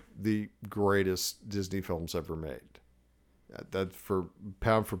 one of the greatest Disney films ever made. That for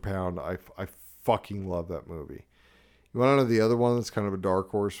pound, I fucking love that movie. You want to know the other one that's kind of a dark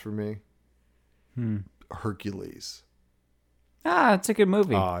horse for me? Hercules. It's a good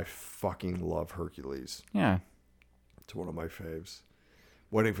movie. I fucking love Hercules. Yeah. It's one of my faves.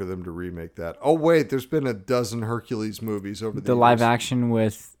 Waiting for them to remake that. Oh, wait, there's been a dozen Hercules movies over the years. Live action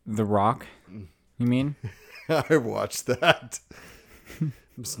with The Rock, you mean? I watched that.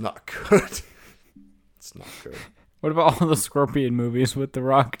 It's not good. It's not good. What about all the Scorpion movies with The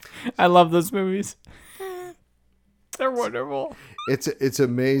Rock? I love those movies. They're wonderful. It's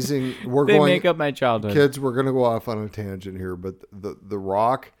amazing. They make up my childhood. Kids, we're going to go off on a tangent here, but the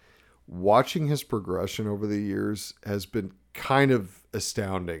Rock, watching his progression over the years has been kind of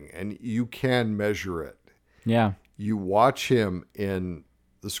astounding, and you can measure it. Yeah. You watch him in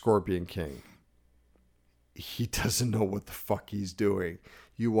The Scorpion King. He doesn't know what the fuck he's doing.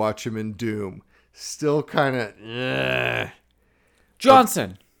 You watch him in Doom. Still kind of...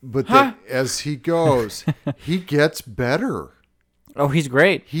 Johnson! But then as he goes, he gets better. Oh, he's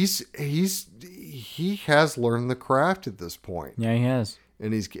great. He has learned the craft at this point. Yeah, he has.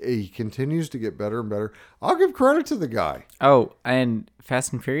 And he continues to get better and better. I'll give credit to the guy. Oh, and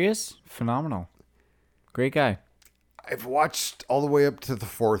Fast and Furious, phenomenal. Great guy. I've watched all the way up to the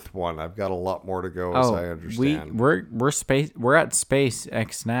 4th one. I've got a lot more to go, as I understand. We're at Space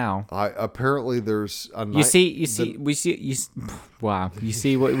X now. Apparently, there's a Wow. You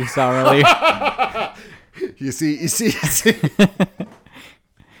see what we saw earlier. you see.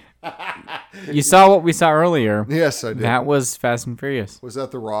 You saw what we saw earlier. Yes, I did. That was Fast and Furious. Was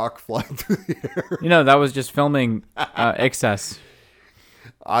that The Rock flying through the air? That was just filming excess.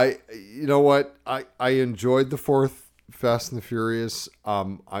 You know what? I enjoyed the 4th Fast and the Furious.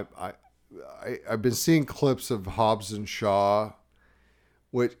 I've been seeing clips of Hobbs and Shaw,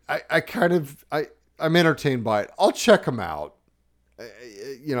 which I'm entertained by it. I'll check them out.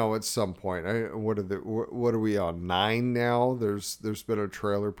 At some point. What are we on? 9 now? There's been a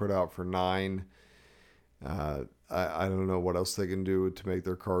trailer put out for 9. I don't know what else they can do to make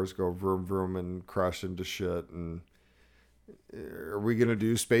their cars go vroom vroom and crash into shit. And are we gonna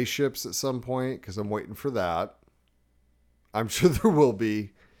do spaceships at some point? Because I'm waiting for that. I'm sure there will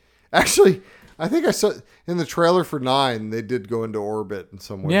be. Actually, I think I saw in the trailer for 9 they did go into orbit in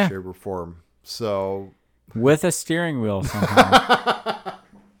some way, shape, or form. So. With a steering wheel somehow.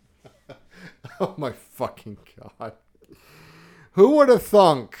 Oh my fucking God. Who would have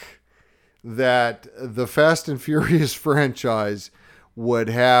thunk that the Fast and Furious franchise would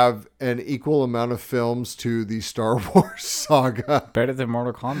have an equal amount of films to the Star Wars saga? Better than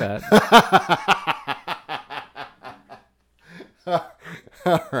Mortal Kombat.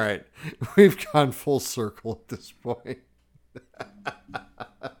 All right. We've gone full circle at this point.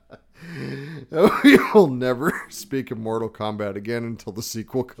 We will never speak of Mortal Kombat again until the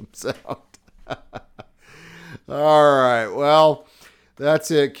sequel comes out. All right. Well,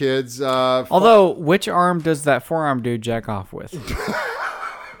 that's it, kids. Although, which arm does that forearm dude jack off with?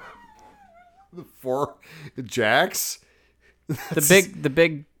 The 4 Jacks? The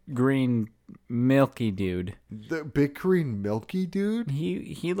big green milky dude. The big green milky dude?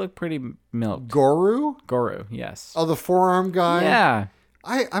 He looked pretty milked. Goro, yes. Oh, the forearm guy? Yeah.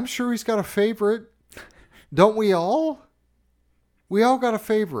 I'm sure he's got a favorite. Don't we all? We all got a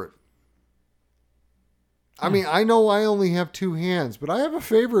favorite. I mean, I know I only have 2 hands, but I have a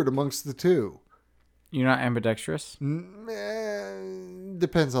favorite amongst the 2. You're not ambidextrous? Depends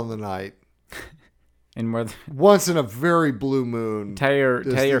on the night. And where once in a very blue moon. Tie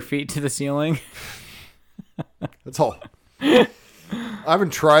your feet to the ceiling? That's all. I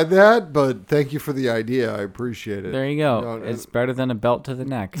haven't tried that, but thank you for the idea. I appreciate it. There you go. It's better than a belt to the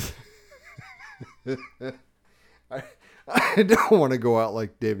neck. I don't want to go out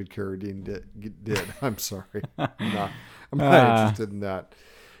like David Carradine did. I'm sorry. I'm not interested in that.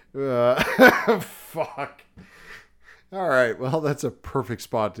 Fuck. All right. Well, that's a perfect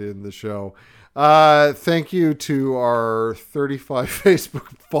spot to end the show. Thank you to our 35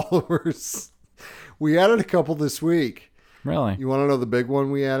 Facebook followers. We added a couple this week. Really? You want to know the big one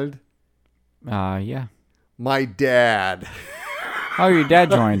we added? Yeah. My dad. Oh, your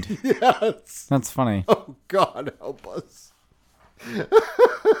dad joined. Yes. That's funny. Oh, God, help us.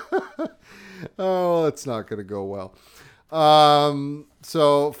 Oh, it's not going to go well.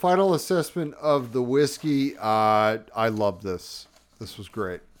 So, final assessment of the whiskey. I love this. This was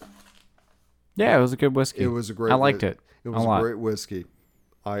great. Yeah, it was a good whiskey. It was a great. I liked it. It was a great whiskey.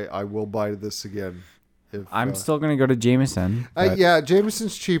 I will buy this again. I'm still going to go to Jameson. Yeah,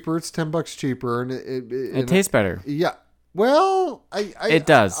 Jameson's cheaper. It's $10 cheaper, and it tastes better. Yeah. Well, it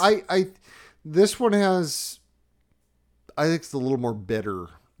does. This one has. I think it's a little more bitter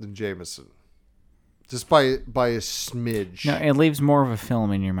than Jameson, just by a smidge. No, it leaves more of a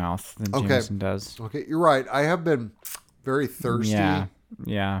film in your mouth than Jameson does. Okay, you're right. I have been very thirsty.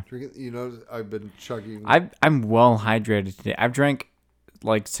 Yeah. Drinking, I've been chugging. I'm well hydrated today. I've drank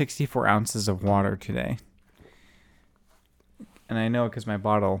like 64 ounces of water today, and I know because my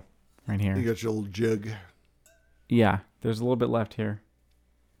bottle right here. You got your little jug. Yeah, there's a little bit left here.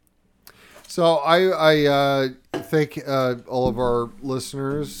 So I thank all of our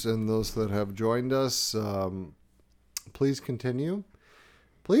listeners and those that have joined us. Please continue.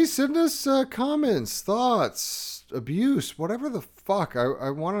 Please send us comments, thoughts, abuse, whatever the fuck.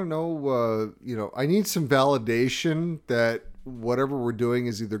 I want to know, I need some validation that whatever we're doing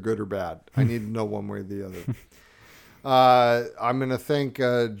is either good or bad. I need to know one way or the other. I'm going to thank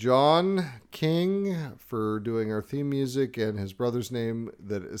John King for doing our theme music, and his brother's name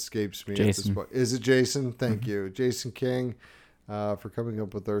that escapes me. Jason. At this point. Is it Jason? Thank you. Jason King for coming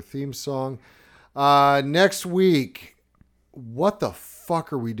up with our theme song. Next week, what the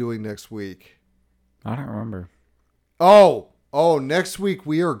fuck are we doing next week? I don't remember. Oh, next week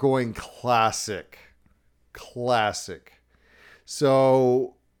we are going classic.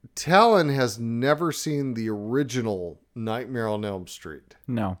 So Talon has never seen the original Nightmare on Elm Street.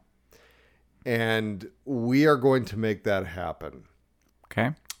 No. And we are going to make that happen.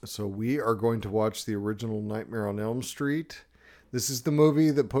 Okay. So we are going to watch the original Nightmare on Elm Street. This is the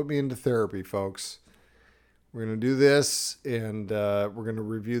movie that put me into therapy, folks. We're going to do this, and we're going to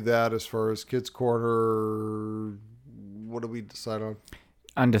review that as far as Kids Corner. What do we decide on?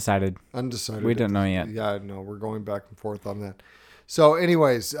 Undecided. Undecided. We don't know yet. Yeah, no, we're going back and forth on that. So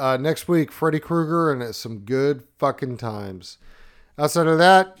anyways, next week, Freddy Krueger, and some good fucking times. Outside of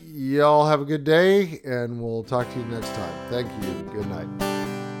that, y'all have a good day, and we'll talk to you next time. Thank you. Good night.